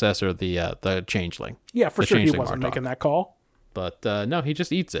predecessor, the Changeling. Yeah, for sure he wasn't Martok. making that call. But no, he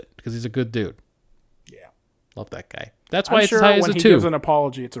just eats it because he's a good dude. Yeah. Love that guy. That's why I'm it's sure as high as when a he 2. gives an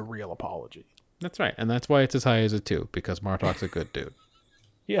apology, it's a real apology. That's right. And that's why it's as high as a 2, because Martok's a good dude.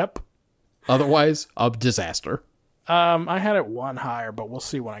 Yep. Otherwise, a disaster. I had it 1 higher, but we'll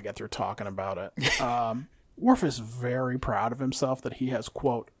see when I get through talking about it. Worf is very proud of himself that he has,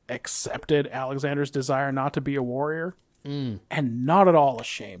 quote, accepted Alexander's desire not to be a warrior, and not at all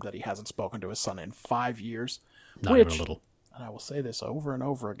ashamed that he hasn't spoken to his son in 5 years, Not which, even a little. and I will say this over and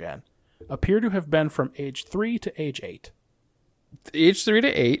over again, appear to have been from age 3 to age 8. Age 3 to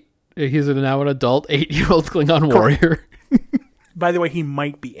 8, he's now an adult 8-year-old Klingon warrior. By the way, he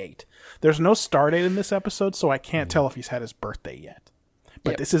might be 8. There's no star date in this episode, so I can't tell if he's had his birthday yet.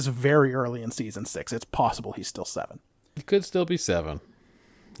 But This is very early in season 6. It's possible he's still 7. He could still be 7.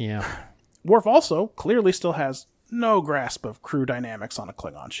 Yeah. Worf also clearly still has no grasp of crew dynamics on a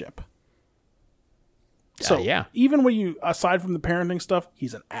Klingon ship. So yeah. Even when you, aside from the parenting stuff,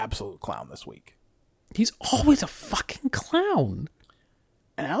 he's an absolute clown this week. He's always a fucking clown.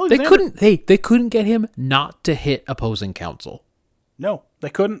 And Alexander, They couldn't get him not to hit opposing counsel. No,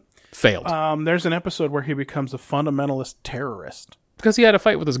 they couldn't. Failed. There's an episode where he becomes a fundamentalist terrorist. Because he had a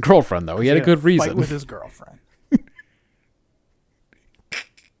fight with his girlfriend, though. He had a good reason. Fight with his girlfriend.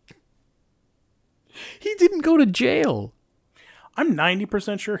 He didn't go to jail. I'm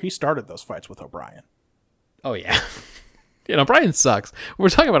 90% sure he started those fights with O'Brien. Oh, yeah. Brian sucks. We're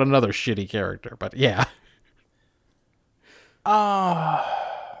talking about another shitty character, but yeah.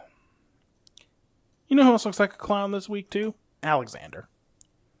 You know who else looks like a clown this week, too? Alexander.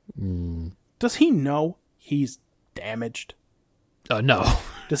 Does he know he's damaged? No.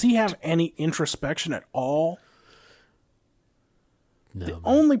 Does he have any introspection at all? No. The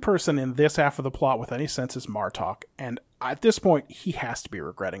only person in this half of the plot with any sense is Martok, and at this point, he has to be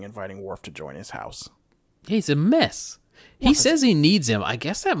regretting inviting Worf to join his house. He's a mess. He says he needs him. I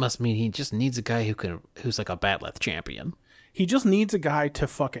guess that must mean he just needs a guy who's like a Batleth champion. He just needs a guy to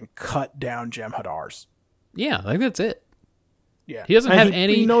fucking cut down Jem'Hadar's. Yeah, I think that's it. Yeah. He doesn't have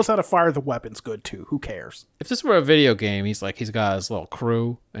any... He knows how to fire the weapons good, too. Who cares? If this were a video game, he's got his little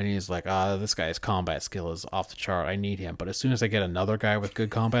crew, and he's like, this guy's combat skill is off the chart. I need him. But as soon as I get another guy with good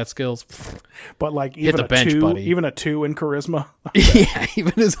combat skills... But like, hit the bench, buddy. Even a 2 in charisma? Yeah,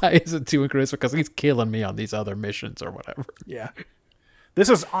 even as high as a 2 in charisma, because he's killing me on these other missions or whatever. Yeah. This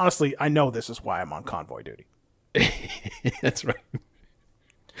is, honestly, I know this is why I'm on convoy duty. That's right.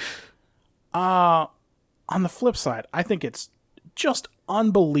 On the flip side, I think it's just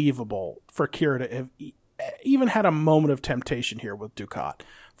unbelievable for Kira to have even had a moment of temptation here with Dukat.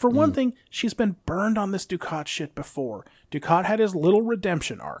 For one thing, she's been burned on this Dukat shit before. Dukat had his little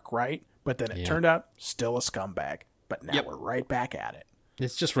redemption arc, right? But then it turned out still a scumbag. But now we're right back at it.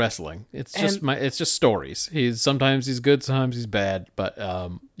 It's just wrestling. It's just stories. Sometimes he's good, sometimes he's bad. But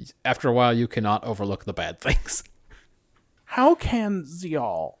after a while, you cannot overlook the bad things. How can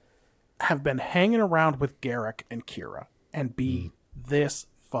Zial have been hanging around with Garrick and Kira and be this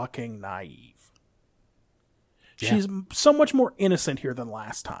fucking naive? Yeah. She's so much more innocent here than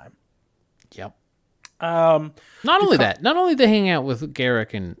last time. Yep. Not only they hang out with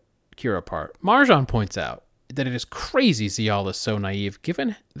Garrick and Kira part, Marjan points out, that it is crazy Zial is so naive,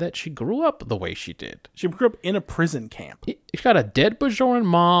 given that she grew up the way she did. She grew up in a prison camp. She's got a dead Bajoran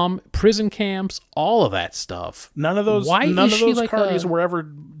mom, prison camps, all of that stuff. None of those like Cardies were ever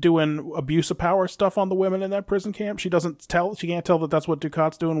doing abuse of power stuff on the women in that prison camp. She can't tell that that's what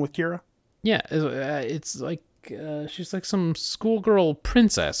Ducat's doing with Kira. Yeah, it's like she's like some schoolgirl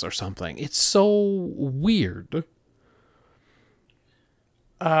princess or something. It's so weird.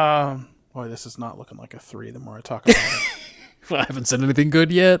 Boy, this is not looking like a 3 the more I talk about it. I haven't said anything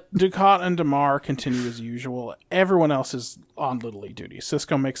good yet. Ducat and Damar continue as usual. Everyone else is on Little E duty.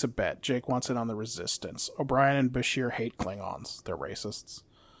 Cisco makes a bet. Jake wants in on the Resistance. O'Brien and Bashir hate Klingons. They're racists.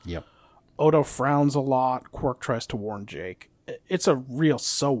 Yep. Odo frowns a lot. Quark tries to warn Jake. It's a real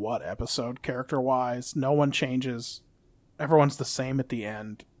so what episode, character-wise. No one changes. Everyone's the same at the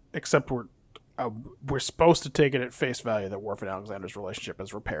end, except we're supposed to take it at face value that Worf and Alexander's relationship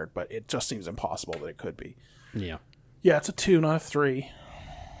is repaired, but it just seems impossible that it could be. Yeah. Yeah, it's a 2, not a 3.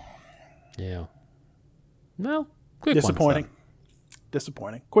 Yeah. Well, quick Disappointing. ones,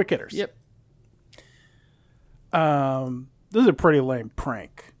 Disappointing. Quick hitters. Yep. This is a pretty lame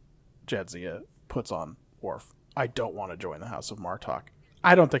prank Jadzia puts on Worf. I don't want to join the House of Martok.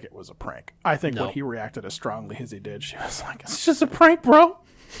 I don't think it was a prank. I think when he reacted as strongly as he did, she was like, it's just a prank, bro.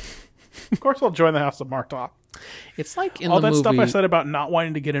 Of course I'll join the House of Martok. It's like in all the that movie, stuff I said about not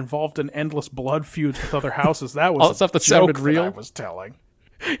wanting to get involved in endless blood feuds with other houses, that was all the stuff that sounded real. I was telling.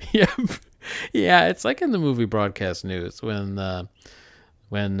 Yeah. Yeah, it's like in the movie Broadcast News when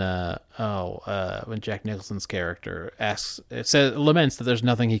Jack Nicholson's character laments that there's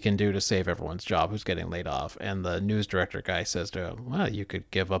nothing he can do to save everyone's job who's getting laid off, and the news director guy says to him, well, you could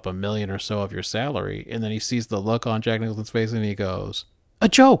give up $1 million or so of your salary, and then he sees the look on Jack Nicholson's face and he goes, a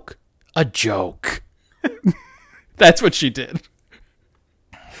joke. That's what she did.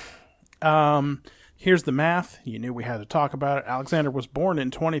 Here's the math. You knew we had to talk about it. Alexander was born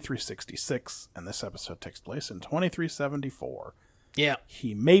in 2366, and this episode takes place in 2374. Yeah.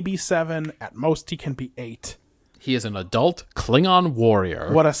 He may be 7. At most, he can be 8. He is an adult Klingon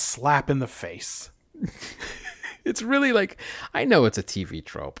warrior. What a slap in the face. It's really like, I know it's a TV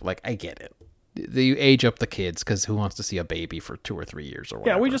trope. Like, I get it. You age up the kids because who wants to see a baby for 2 or 3 years or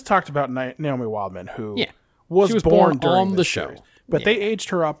whatever. Yeah, we just talked about Naomi Wildman, who she was born during on the this show. series. But they aged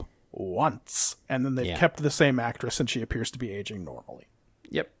her up once, and then they kept the same actress, and she appears to be aging normally.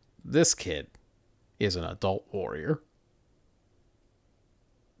 Yep. This kid is an adult warrior.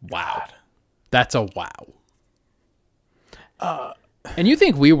 Wow. That's a wow. And you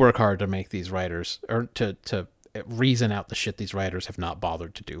think we work hard to make these writers, or to reason out the shit these writers have not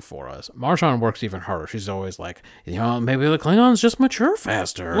bothered to do for us. Marjan works even harder. She's always like, maybe the Klingons just mature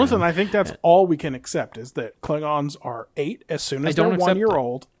faster. Listen, I think that's all we can accept is that Klingons are 8 as soon as they're 1 year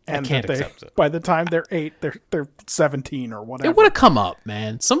old. And I can't accept it. By the time they're 8, they're 17 or whatever. It would have come up,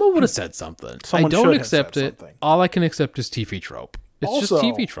 man. Someone would have said something. I don't accept it. Something. All I can accept is TV trope. It's also,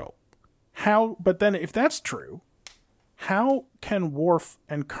 just TV trope. But then if that's true, how can Worf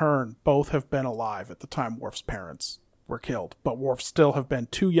and Kern both have been alive at the time Worf's parents were killed, but Worf still have been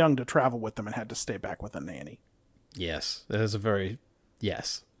too young to travel with them and had to stay back with a nanny? Yes, that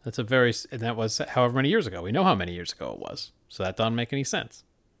was however many years ago. We know how many years ago it was, so that doesn't make any sense.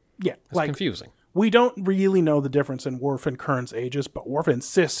 Yeah, it's confusing. We don't really know the difference in Worf and Kern's ages, but Worf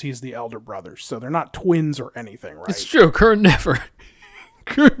insists he's the elder brother, so they're not twins or anything, right? It's true. Kern never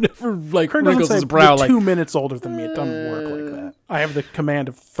wrinkles his brow like 2 minutes older than me. It doesn't work like that. I have the command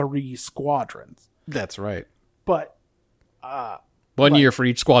of 3 squadrons. That's right. But 1 year for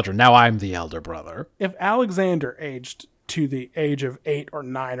each squadron. Now I'm the elder brother. If Alexander aged to the age of 8 or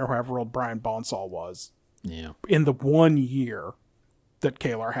 9 or however old Brian Bonsall was, in the 1 year that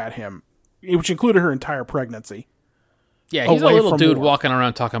Kalar had him, which included her entire pregnancy. Yeah, he's a little dude walking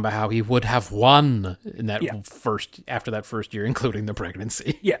around talking about how he would have won in that after that first year, including the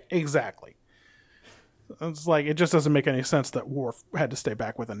pregnancy. Yeah, exactly. It's like, it just doesn't make any sense that Worf had to stay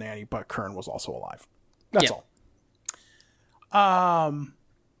back with a nanny, but Kern was also alive. That's all.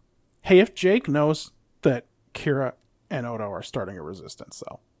 Hey, if Jake knows that Kira and Odo are starting a resistance,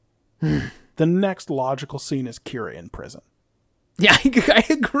 though, the next logical scene is Kira in prison. Yeah, I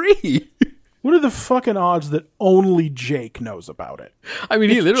agree. What are the fucking odds that only Jake knows about it? I mean,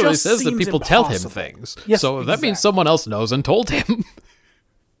 he literally says that people tell him things. Yes, so that means someone else knows and told him.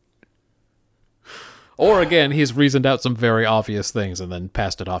 Or again, he's reasoned out some very obvious things and then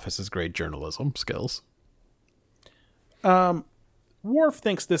passed it off as his great journalism skills. Worf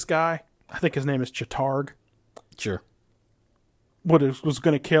thinks this guy, I think his name is Chitarg. Sure. Was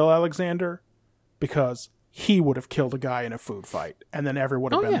going to kill Alexander because he would have killed a guy in a food fight, and then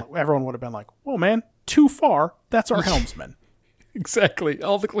everyone would have been like, "Whoa, man, too far. That's our helmsman. Exactly.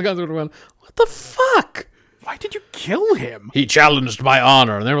 All the Klingons would have gone, what the fuck? Why did you kill him? He challenged my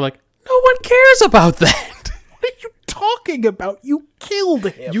honor. And they were like, no one cares about that. What are you talking about? You killed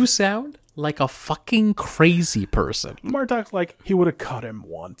him. You sound like a fucking crazy person. Martok's like, he would have cut him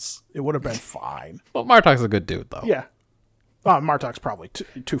once. It would have been fine. Well, Martok's a good dude, though. Yeah. Martok's probably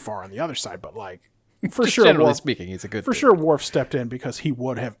too far on the other side, but like, for Just sure, generally speaking, he's a good for dude. sure, Worf stepped in because he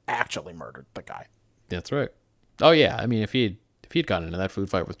would have actually murdered the guy. That's right. Oh, yeah. I mean, if he'd gotten into that food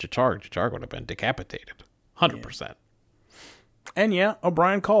fight with Chicharg would have been decapitated. 100%. Yeah. And yeah,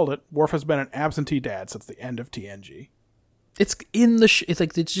 O'Brien called it. Worf has been an absentee dad since the end of TNG. It's in the it's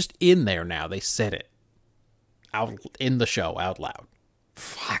like it's just in there now. They said it out in the show out loud.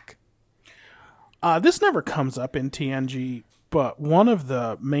 Fuck. This never comes up in TNG, but one of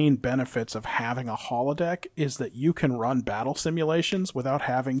the main benefits of having a holodeck is that you can run battle simulations without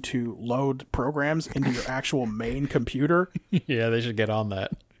having to load programs into your actual main computer. Yeah, they should get on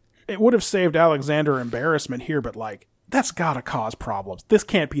that. It would have saved Alexander embarrassment here, but like, that's gotta cause problems. This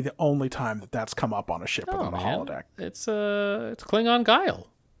can't be the only time that that's come up on a ship without a holodeck. It's Klingon guile.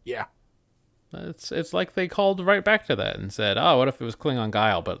 Yeah. It's like they called right back to that and said, "Oh, what if it was Klingon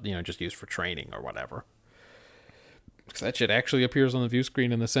guile, but just used for training or whatever?" Because that shit actually appears on the view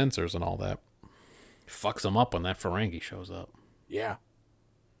screen and the sensors and all that. Fucks them up when that Ferengi shows up. Yeah.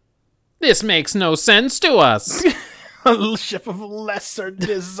 This makes no sense to us. A ship of lesser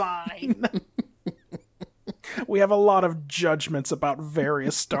design. We have a lot of judgments about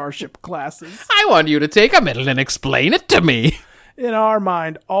various starship classes. I want you to take a minute and explain it to me. In our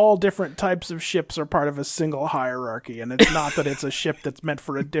mind, all different types of ships are part of a single hierarchy, and it's not that it's a ship that's meant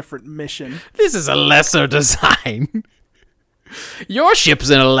for a different mission. This is a lesser design. Your ship's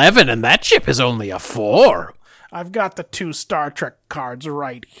an 11, and that ship is only a 4. I've got the 2 Star Trek cards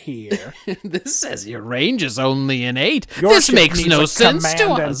right here. This says your range is only an 8. Your This ship makes needs no a sense to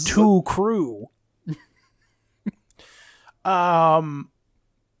command and us. 2 crew.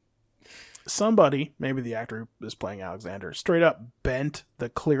 Somebody, maybe the actor who is playing Alexander, straight up bent the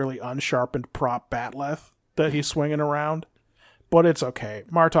clearly unsharpened prop batleth that he's swinging around. But it's okay.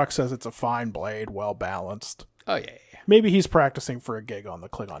 Martok says it's a fine blade, well balanced. Oh, yeah. Maybe he's practicing for a gig on the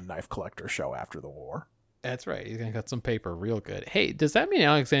Klingon Knife Collector show after the war. That's right. He's going to cut some paper real good. Hey, does that mean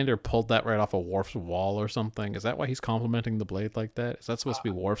Alexander pulled that right off of Worf's wall or something? Is that why he's complimenting the blade like that? Is that supposed to be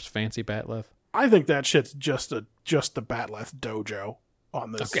Worf's fancy batleth? I think that shit's just the batleth dojo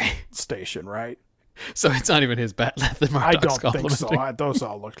on this station, right? So it's not even his batleth that Martok's I don't think complimenting? so. Those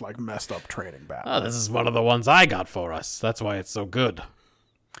all looked like messed up training batleth. Oh, this is one of the ones I got for us. That's why it's so good.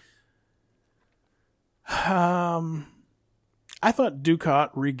 I thought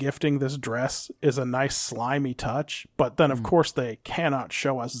Dukat regifting this dress is a nice slimy touch, but then of course they cannot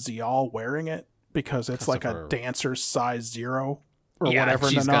show us Zial wearing it because it's like a dancer's size 0 or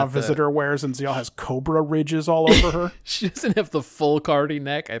whatever Nana Visitor wears, and Zial has cobra ridges all over her. She doesn't have the full Cardi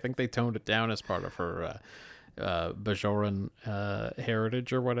neck. I think they toned it down as part of her Bajoran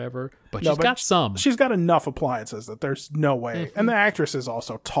heritage or whatever. But she's got some. She's got enough appliances that there's no way. And the actress is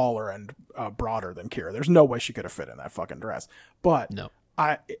also taller and broader than Kira. There's no way she could have fit in that fucking dress. But no.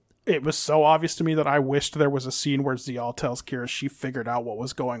 It was so obvious to me that I wished there was a scene where Zial tells Kira she figured out what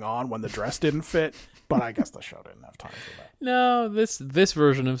was going on when the dress didn't fit. But I guess the show didn't have time for that. No, this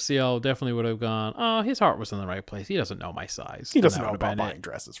version of Zial definitely would have gone, oh, his heart was in the right place. He doesn't know my size. He doesn't know about buying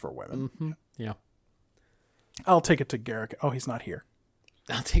dresses for women. Mm-hmm. Yeah. I'll take it to Garrick. Oh, he's not here.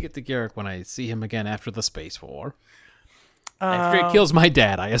 I'll take it to Garrick when I see him again after the space war. After he kills my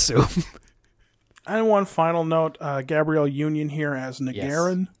dad, I assume. And one final note, Gabrielle Union here as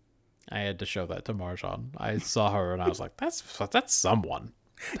Nagarin. Yes. I had to show that to Marjan. I saw her and I was like, that's someone.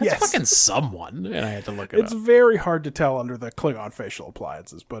 That's Yes. fucking someone. And I had to look it It's up. very hard to tell under the Klingon facial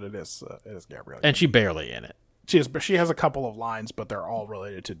appliances, but it is Gabrielle. And she barely in it. She has a couple of lines, but they're all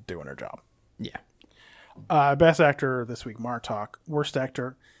related to doing her job. Yeah. Best actor this week, Martok. Worst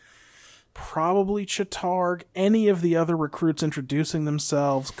actor, probably Chicharg. Any of the other recruits introducing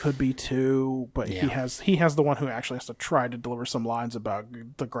themselves could be too, but he has the one who actually has to try to deliver some lines about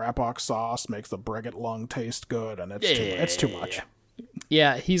the Grapok sauce makes the Breguet lung taste good, and it's too much.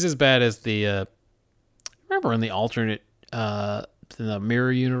 Yeah, he's as bad as the remember in the alternate in the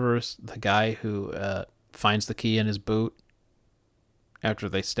mirror universe, the guy who finds the key in his boot after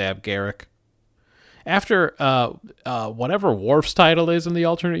they stab Garrick. After whatever Worf's title is in the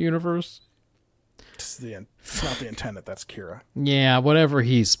alternate universe. It's not the intendant, that's Kira. Yeah, whatever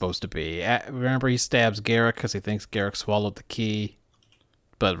he's supposed to be. Remember he stabs Garrick because he thinks Garrick swallowed the key,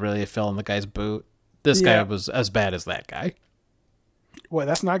 but really it fell in the guy's boot. This guy was as bad as that guy. Boy,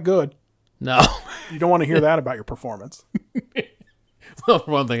 that's not good. No. You don't want to hear that about your performance. Well,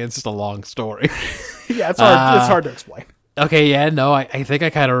 for one thing, it's just a long story. Yeah, it's hard. It's hard to explain. Okay, yeah, no, I think I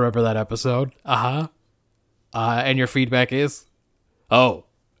kind of remember that episode. And your feedback is? Oh.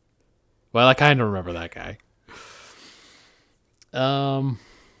 Well, I kind of remember that guy. I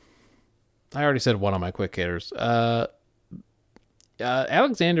already said one of my quick hitters.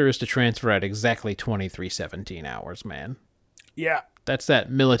 Alexander is to transfer at exactly 23:17 hours, man. Yeah. That's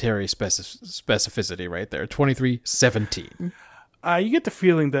that military specificity right there. 23:17. You get the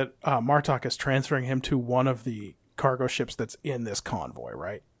feeling that Martok is transferring him to one of the cargo ships that's in this convoy,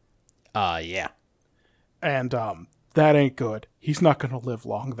 right? Yeah. And that ain't good. He's not going to live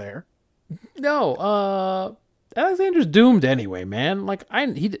long there. No, Alexander's doomed anyway, man. Like,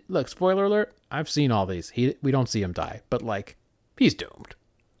 look, spoiler alert, I've seen all these. We don't see him die, but, like, he's doomed.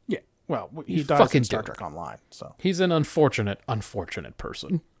 Yeah, well, he He's dies fucking in Star doomed. Trek Online, so. He's an unfortunate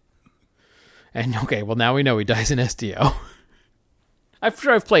person. And, okay, well, now we know he dies in STO. I've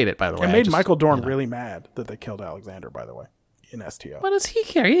played it, by the way. It made Michael Dorn really mad that they killed Alexander, by the way, in STO. What does he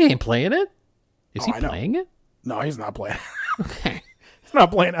care? He ain't playing it. Is he I know. playing it? No, he's not playing. Okay. He's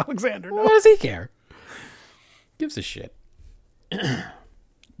not playing Alexander, no. What does he care? Gives a shit.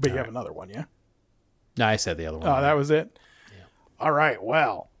 But you have another one, yeah? No, I said the other one. Oh, that was it? Yeah. All right,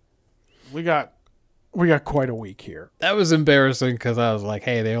 well, we got quite a week here. That was embarrassing because I was like,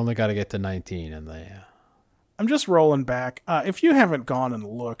 hey, they only got to get to 19, and they... I'm just rolling back. If you haven't gone and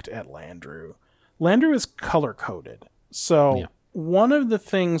looked at Landru is color-coded. So one of the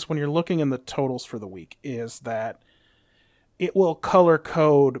things when you're looking in the totals for the week is that it will color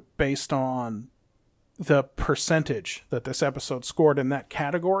code based on the percentage that this episode scored in that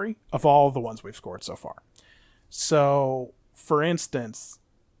category of all the ones we've scored so far. So, for instance,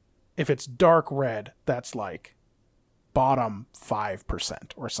 if it's dark red, that's like bottom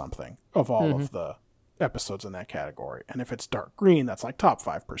 5% or something of all of the episodes in that category. And if it's dark green, that's like top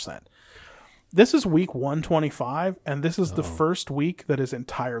 5%. This is week 125, and this is the first week that is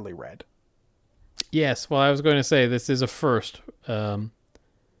entirely red. Yes, well, I was going to say this is a first, because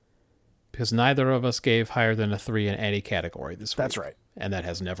neither of us gave higher than a 3 in any category this week. That's right. And that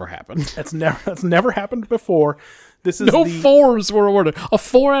has never happened. That's never happened before. This is no 4s were awarded. A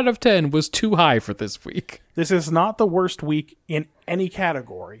 4 out of 10 was too high for this week. This is not the worst week in any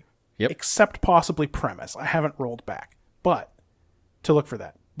category, except possibly premise. I haven't rolled back, but to look for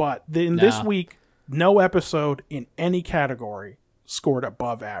that. But in this week, no episode in any category scored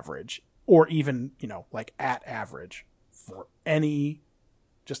above average, or even, like at average for any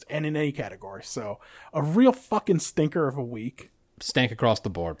category. So a real fucking stinker of a week. Stank across the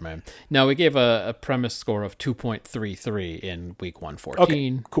board, man. No, we gave a premise score of 2.33 in week 114.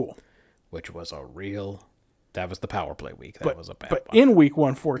 Okay, cool. Which was that was the power play week. That was a bad But one. in week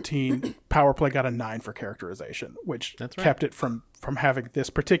 114, power play got a 9 for characterization, which kept it from having this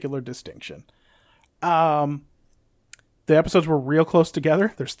particular distinction. The episodes were real close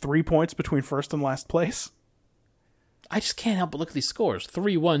together. There's 3 points between first and last place. I just can't help but look at these scores.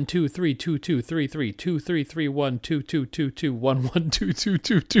 3-1-2-3-2-2-3-3, 2-3-3-1-2-2-2-2,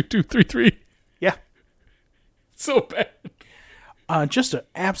 1-1-2-2-2-2-2-3-3. Yeah. So bad. Just an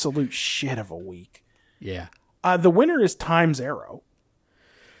absolute shit of a week. Yeah. The winner is Time's Arrow.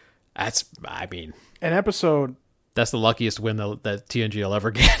 An episode... That's the luckiest win that TNG will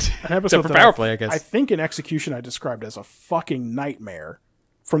ever get. An episode Except for power play, I guess. I think in execution I described as a fucking nightmare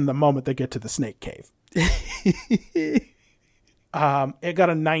from the moment they get to the snake cave. It got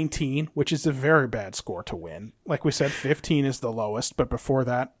a 19, which is a very bad score to win. Like we said, 15 is the lowest, but before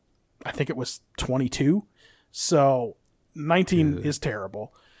that, I think it was 22. So 19 is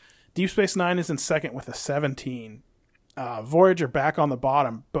terrible. Deep Space Nine is in second with a 17. Voyager back on the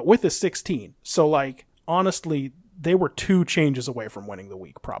bottom, but with a 16. So, like, honestly, they were 2 changes away from winning the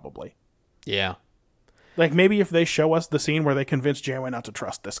week, probably. Yeah. Like, maybe if they show us the scene where they convince Janeway not to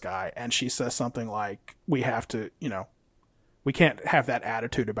trust this guy, and she says something like, we have to, we can't have that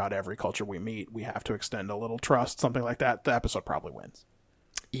attitude about every culture we meet. We have to extend a little trust, something like that. The episode probably wins.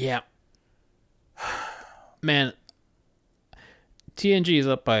 Yeah. Man, TNG is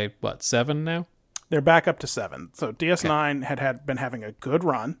up by, 7 now? They're back up to 7. So DS9 had been having a good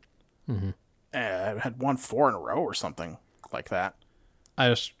run. Mm-hmm. Had won 4 in a row or something like that.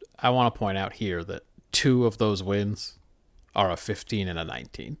 I want to point out here that 2 of those wins are a 15 and a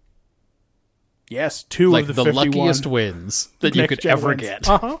 19. Yes, 2 like of the the 51 luckiest wins that you could ever get.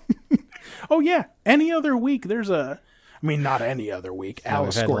 Uh-huh. Oh, yeah. Any other week, there's not any other week.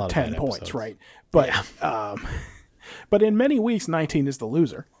 Alice scored 10 points, right? But, but in many weeks, 19 is the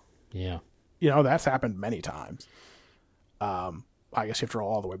loser. Yeah. That's happened many times. I guess you have to roll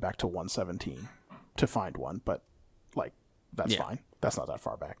all the way back to 117. to find one, but like that's fine. That's not that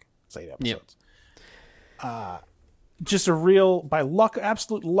far back. It's 8 episodes. Just a real, by luck,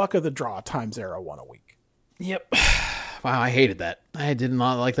 absolute luck of the draw, Time Zero one a week. Yep. Wow, I hated that. I did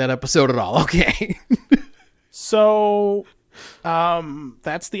not like that episode at all. Okay. So,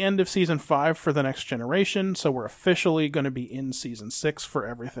 that's the end of season 5 for The Next Generation. So we're officially going to be in season 6 for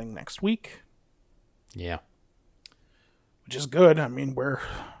everything next week. Yeah. Which is good. I mean, we're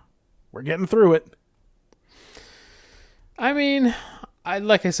getting through it. I mean,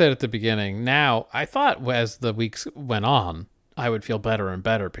 like I said at the beginning, now I thought as the weeks went on, I would feel better and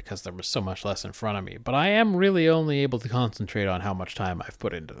better because there was so much less in front of me. But I am really only able to concentrate on how much time I've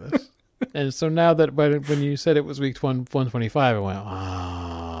put into this. And so now that when you said it was week 125, I went,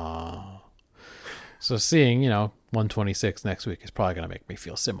 oh. So seeing, 126 next week is probably going to make me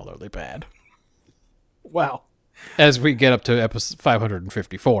feel similarly bad. Wow. As we get up to episode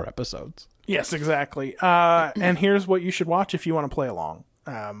 554 episodes. Yes, exactly. And here's what you should watch if you want to play along.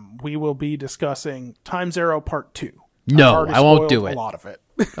 We will be discussing Time Zero Part 2. No, I won't do it. A lot of it.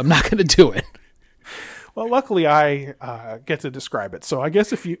 I'm not going to do it. Well, luckily I get to describe it. So I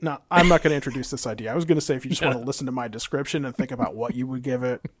guess if you... No, I'm not going to introduce this idea. I was going to say if you just want to listen to my description and think about what you would give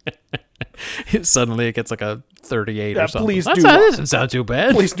it. Suddenly it gets like a 38 or something. Please That doesn't sound too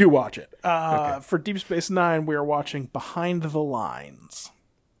bad. Please do watch it. For Deep Space Nine, we are watching Behind the Lines.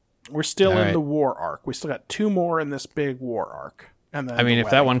 We're still in the war arc. We still got 2 more in this big war arc. And then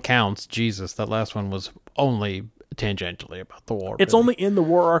if that one counts, Jesus, that last one was only tangentially about the war. It's only in the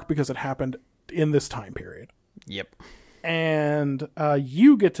war arc because it happened in this time period. Yep. And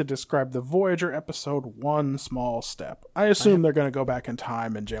you get to describe the Voyager episode One Small Step. I assume they're going to go back in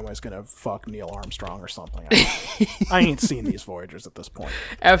time and Janeway's going to fuck Neil Armstrong or something. I ain't seen these Voyagers at this point.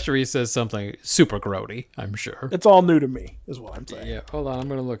 After he says something super grody, I'm sure. It's all new to me, is what I'm saying. Yeah, hold on. I'm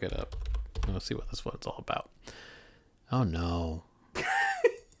going to look it up. I'm going to see what this one's all about. Oh, no.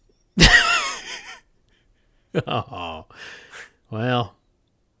 Oh. Well,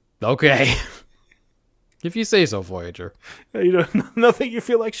 okay. If you say so, Voyager. Nothing you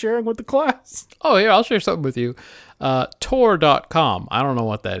feel like sharing with the class? Oh, yeah, I'll share something with you. Tor.com. I don't know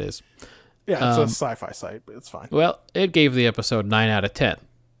what that is. Yeah, it's a sci-fi site, but it's fine. Well, it gave the episode 9 out of 10.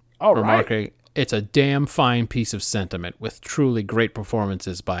 All remarking, right. It's a damn fine piece of sentiment with truly great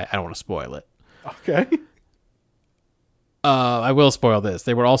performances by... I don't want to spoil it. Okay. I will spoil this.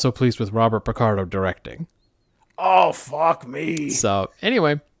 They were also pleased with Robert Picardo directing. Oh, fuck me. So,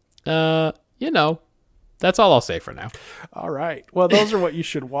 anyway, that's all I'll say for now. All right. Well, those are what you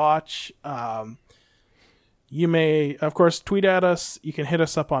should watch. You may, of course, tweet at us. You can hit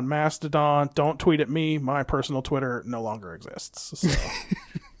us up on Mastodon. Don't tweet at me. My personal Twitter no longer exists. So.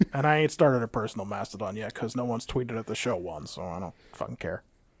 And I ain't started a personal Mastodon yet because no one's tweeted at the show once, so I don't fucking care.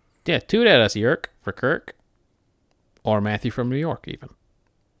 Yeah, tweet at us, Yerk, for Kirk. Or Matthew from New York, even.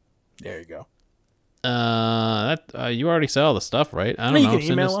 There you go. You already said all the stuff, right? I don't know. You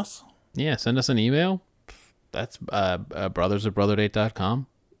can email us. Yeah, send us an email. That's brothers@brotherdate.com.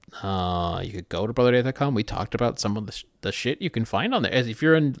 You could go to brotherdate.com. We talked about some of the shit you can find on there. As if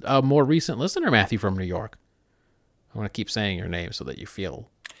you're a more recent listener, Matthew from New York. I want to keep saying your name so that you feel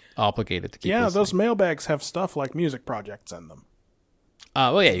obligated to keep listening. Those mailbags have stuff like music projects in them.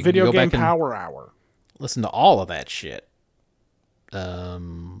 Well, yeah, you Video can go Game back and Power Hour. Listen to all of that shit.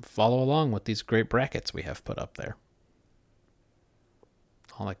 Follow along with these great brackets we have put up there.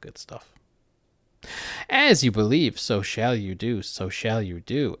 All that good stuff. As you believe, so shall you do. So shall you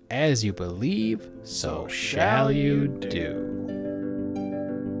do. As you believe, so shall you do.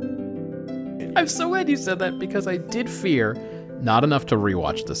 I'm so glad you said that because I did fear, not enough to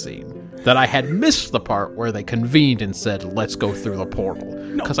rewatch the scene, that I had missed the part where they convened and said, let's go through the portal.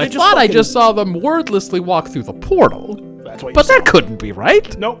 Because I thought I just saw them wordlessly walk through the portal. That's what you But saw. that couldn't be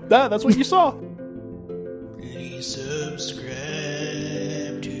right. Nope, that's what you saw.